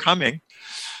you, for coming.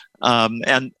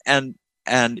 And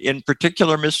in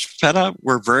particular, Mr. Feta,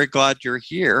 we're very glad you're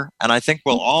here. And I think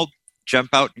we'll all jump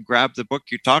out and grab the book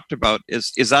you talked about.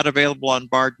 Is that available on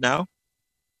Bard now?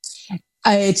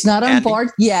 It's not on Bard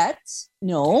yet.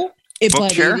 No.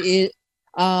 Bookshare? But it is.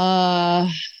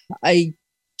 I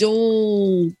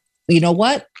don't. You know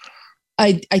what?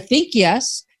 I think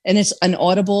yes, and it's an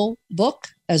Audible book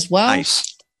as well.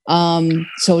 Nice.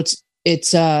 So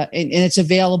it's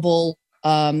available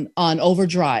on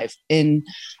Overdrive in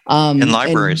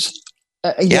libraries.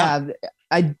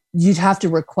 You'd have to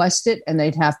request it, and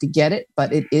they'd have to get it,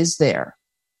 but it is there.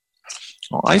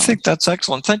 Well, I think that's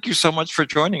excellent. Thank you so much for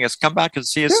joining us. Come back and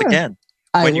see us again.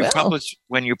 When you publish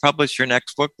your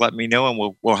next book, let me know,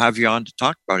 and we'll have you on to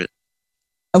talk about it.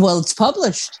 Well, it's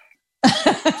published.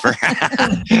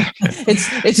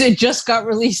 It just got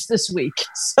released this week.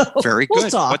 So very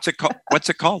good. What's it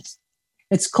called?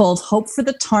 It's called Hope for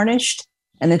the Tarnished,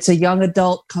 and it's a young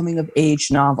adult coming of age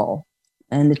novel,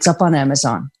 and it's up on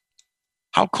Amazon.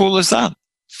 How cool is that?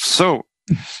 So,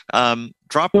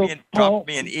 drop me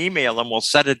an email, and we'll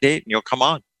set a date, and you'll come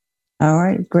on. All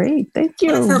right, great. Thank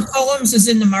you. One of her poems is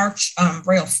in the March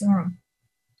Braille Forum.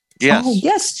 Yes. Oh,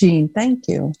 yes, Jean. Thank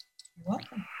you. You're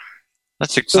welcome.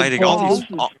 That's exciting. All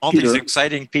these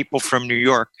exciting people from New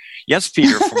York. Yes,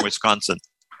 Peter from Wisconsin.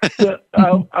 I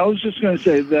was just going to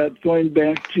say that going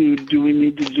back to, do we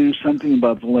need to do something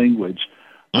about the language?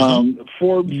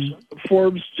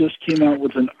 Forbes just came out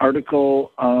with an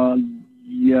article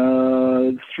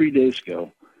 3 days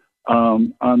ago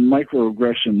on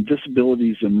microaggression,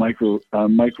 disabilities and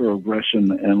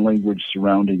microaggression and language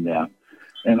surrounding that.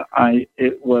 And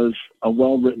it was a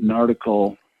well-written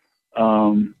article.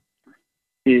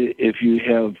 if you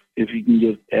can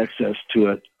get access to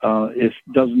it. It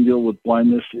doesn't deal with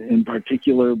blindness in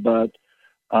particular, but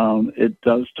it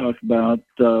does talk about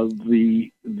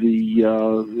the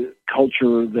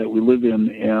culture that we live in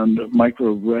and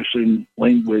microaggression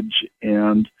language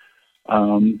and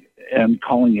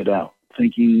calling it out,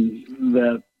 thinking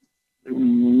that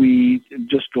we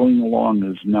just going along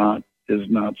is not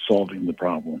solving the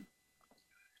problem.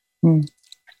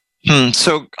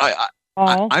 So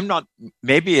I'm not.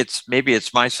 Maybe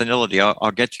it's my senility.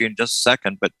 I'll get to you in just a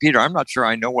second. But Peter, I'm not sure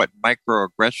I know what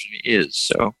microaggression is.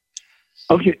 So,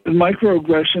 okay,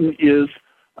 microaggression is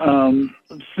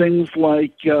things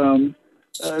like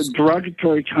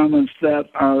derogatory comments that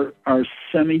are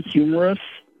semi-humorous,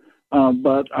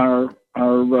 but are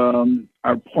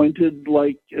pointed.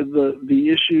 Like the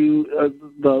issue.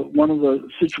 One of the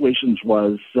situations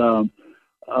was.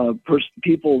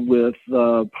 People with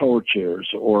power chairs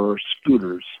or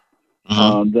scooters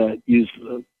that use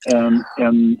and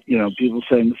people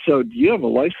saying, "So, do you have a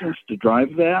license to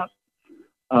drive that?"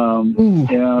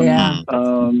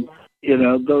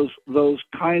 Those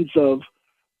kinds of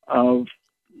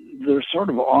they're sort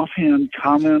of offhand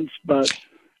comments, but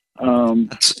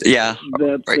that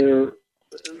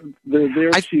they're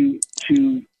there to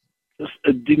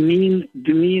demean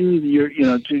your,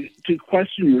 to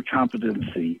question your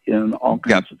competency in all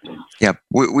kinds of things. Yeah,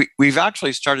 we've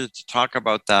actually started to talk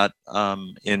about that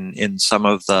in some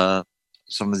of the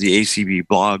ACB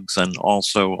blogs and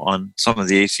also on some of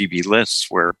the ACB lists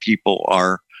where people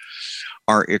are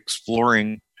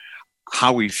exploring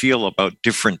how we feel about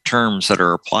different terms that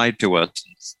are applied to us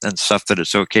and stuff that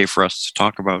it's okay for us to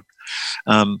talk about.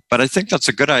 But I think that's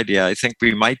a good idea. I think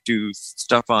we might do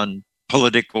stuff on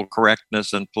political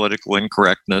correctness and political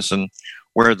incorrectness and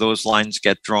where those lines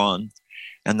get drawn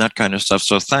and that kind of stuff.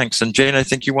 So thanks. And Jane, I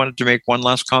think you wanted to make one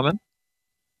last comment.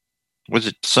 Was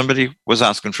it somebody was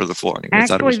asking for the floor? Anyway.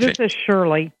 Actually, this is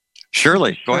Shirley.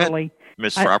 Shirley, go ahead,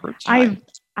 Miss Roberts. I've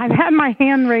had my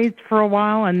hand raised for a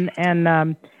while, and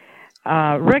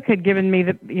Rick had given me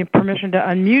the permission to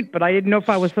unmute, but I didn't know if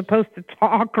I was supposed to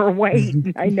talk or wait.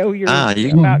 I know you're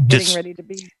about getting ready to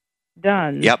be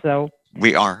done. Yep, so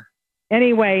we are.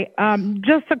 Anyway,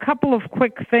 just a couple of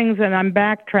quick things, and I'm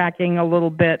backtracking a little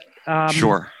bit.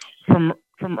 Sure. From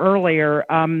earlier.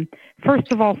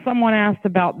 First of all, someone asked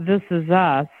about This Is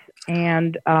Us,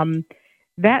 and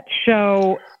that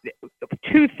show,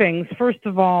 two things. First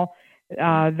of all,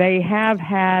 they have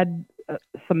had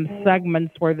some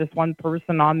segments where this one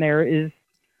person on there is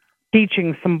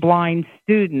teaching some blind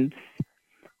students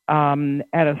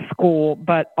at a school,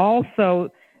 but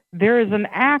also there is an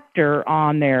actor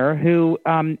on there who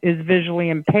is visually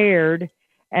impaired,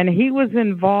 and he was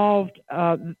involved,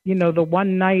 the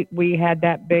one night we had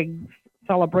that big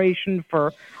celebration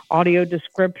for audio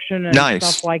description and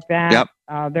stuff like that. Yep.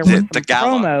 There were some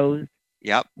promos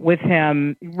with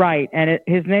him, right, and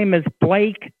his name is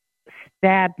Blake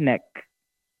Stadnick.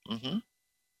 Mm-hmm.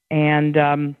 And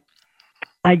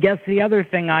I guess the other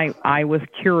thing I was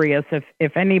curious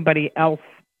if anybody else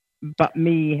but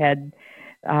me had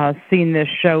seen this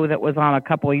show that was on a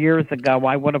couple of years ago.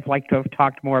 I would have liked to have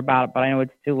talked more about it, but I know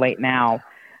it's too late now,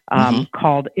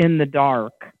 called In the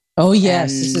Dark. Oh,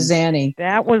 yes, this is Annie.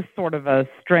 That was sort of a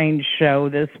strange show.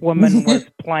 This woman was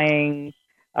playing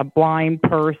a blind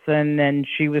person, and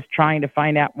she was trying to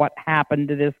find out what happened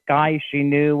to this guy she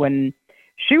knew, and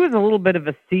she was a little bit of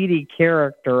a seedy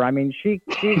character. I mean, she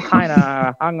kind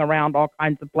of hung around all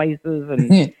kinds of places,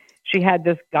 and she had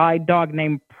this guide dog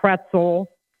named Pretzel.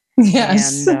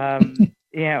 Yes. And,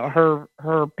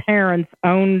 her parents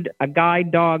owned a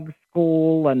guide dog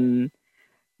school and,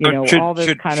 all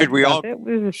this kind of stuff.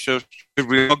 Should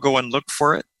we all go and look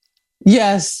for it?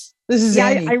 Yes. This is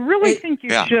I really think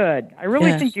you should. I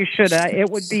really think you should. It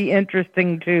would be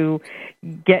interesting to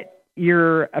get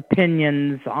your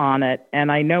opinions on it.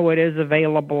 And I know it is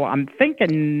available. I'm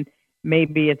thinking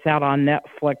maybe it's out on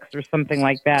Netflix or something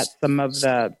like that. Some of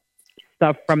the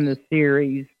stuff from the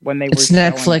series when they were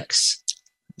Netflix.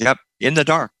 Yep, In the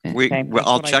Dark.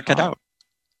 I'll check it out.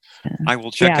 I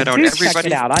will check it out. Everybody, check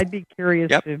it out. I'd be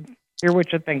curious to hear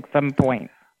what you think some point.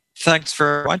 Thanks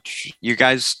very much. You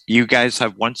guys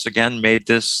have once again made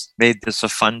this a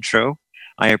fun show.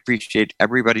 I appreciate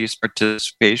everybody's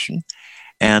participation,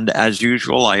 and as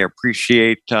usual, I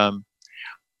appreciate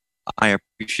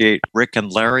Rick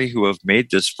and Larry who have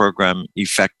made this program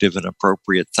effective and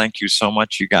appropriate. Thank you so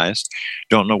much, you guys.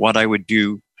 Don't know what I would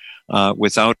do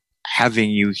without having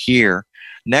you here.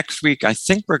 Next week, I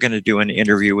think we're going to do an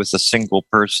interview with a single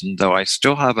person, though I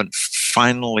still haven't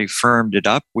finally firmed it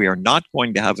up. We are not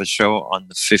going to have a show on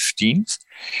the 15th.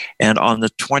 And on the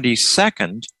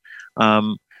 22nd,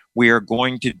 We are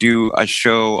going to do a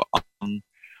show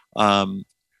on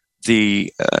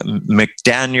the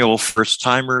McDaniel First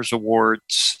Timers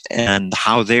Awards and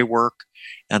how they work,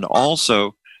 and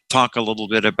also talk a little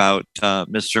bit about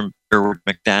Mr.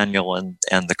 McDaniel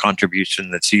and the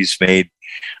contribution that he's made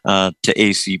to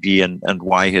ACB and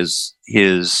why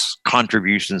his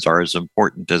contributions are as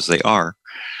important as they are.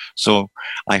 So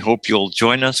I hope you'll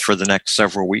join us for the next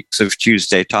several weeks of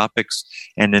Tuesday Topics.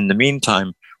 And in the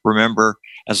meantime, remember,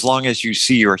 as long as you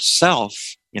see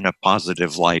yourself in a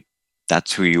positive light,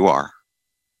 that's who you are.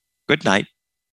 Good night.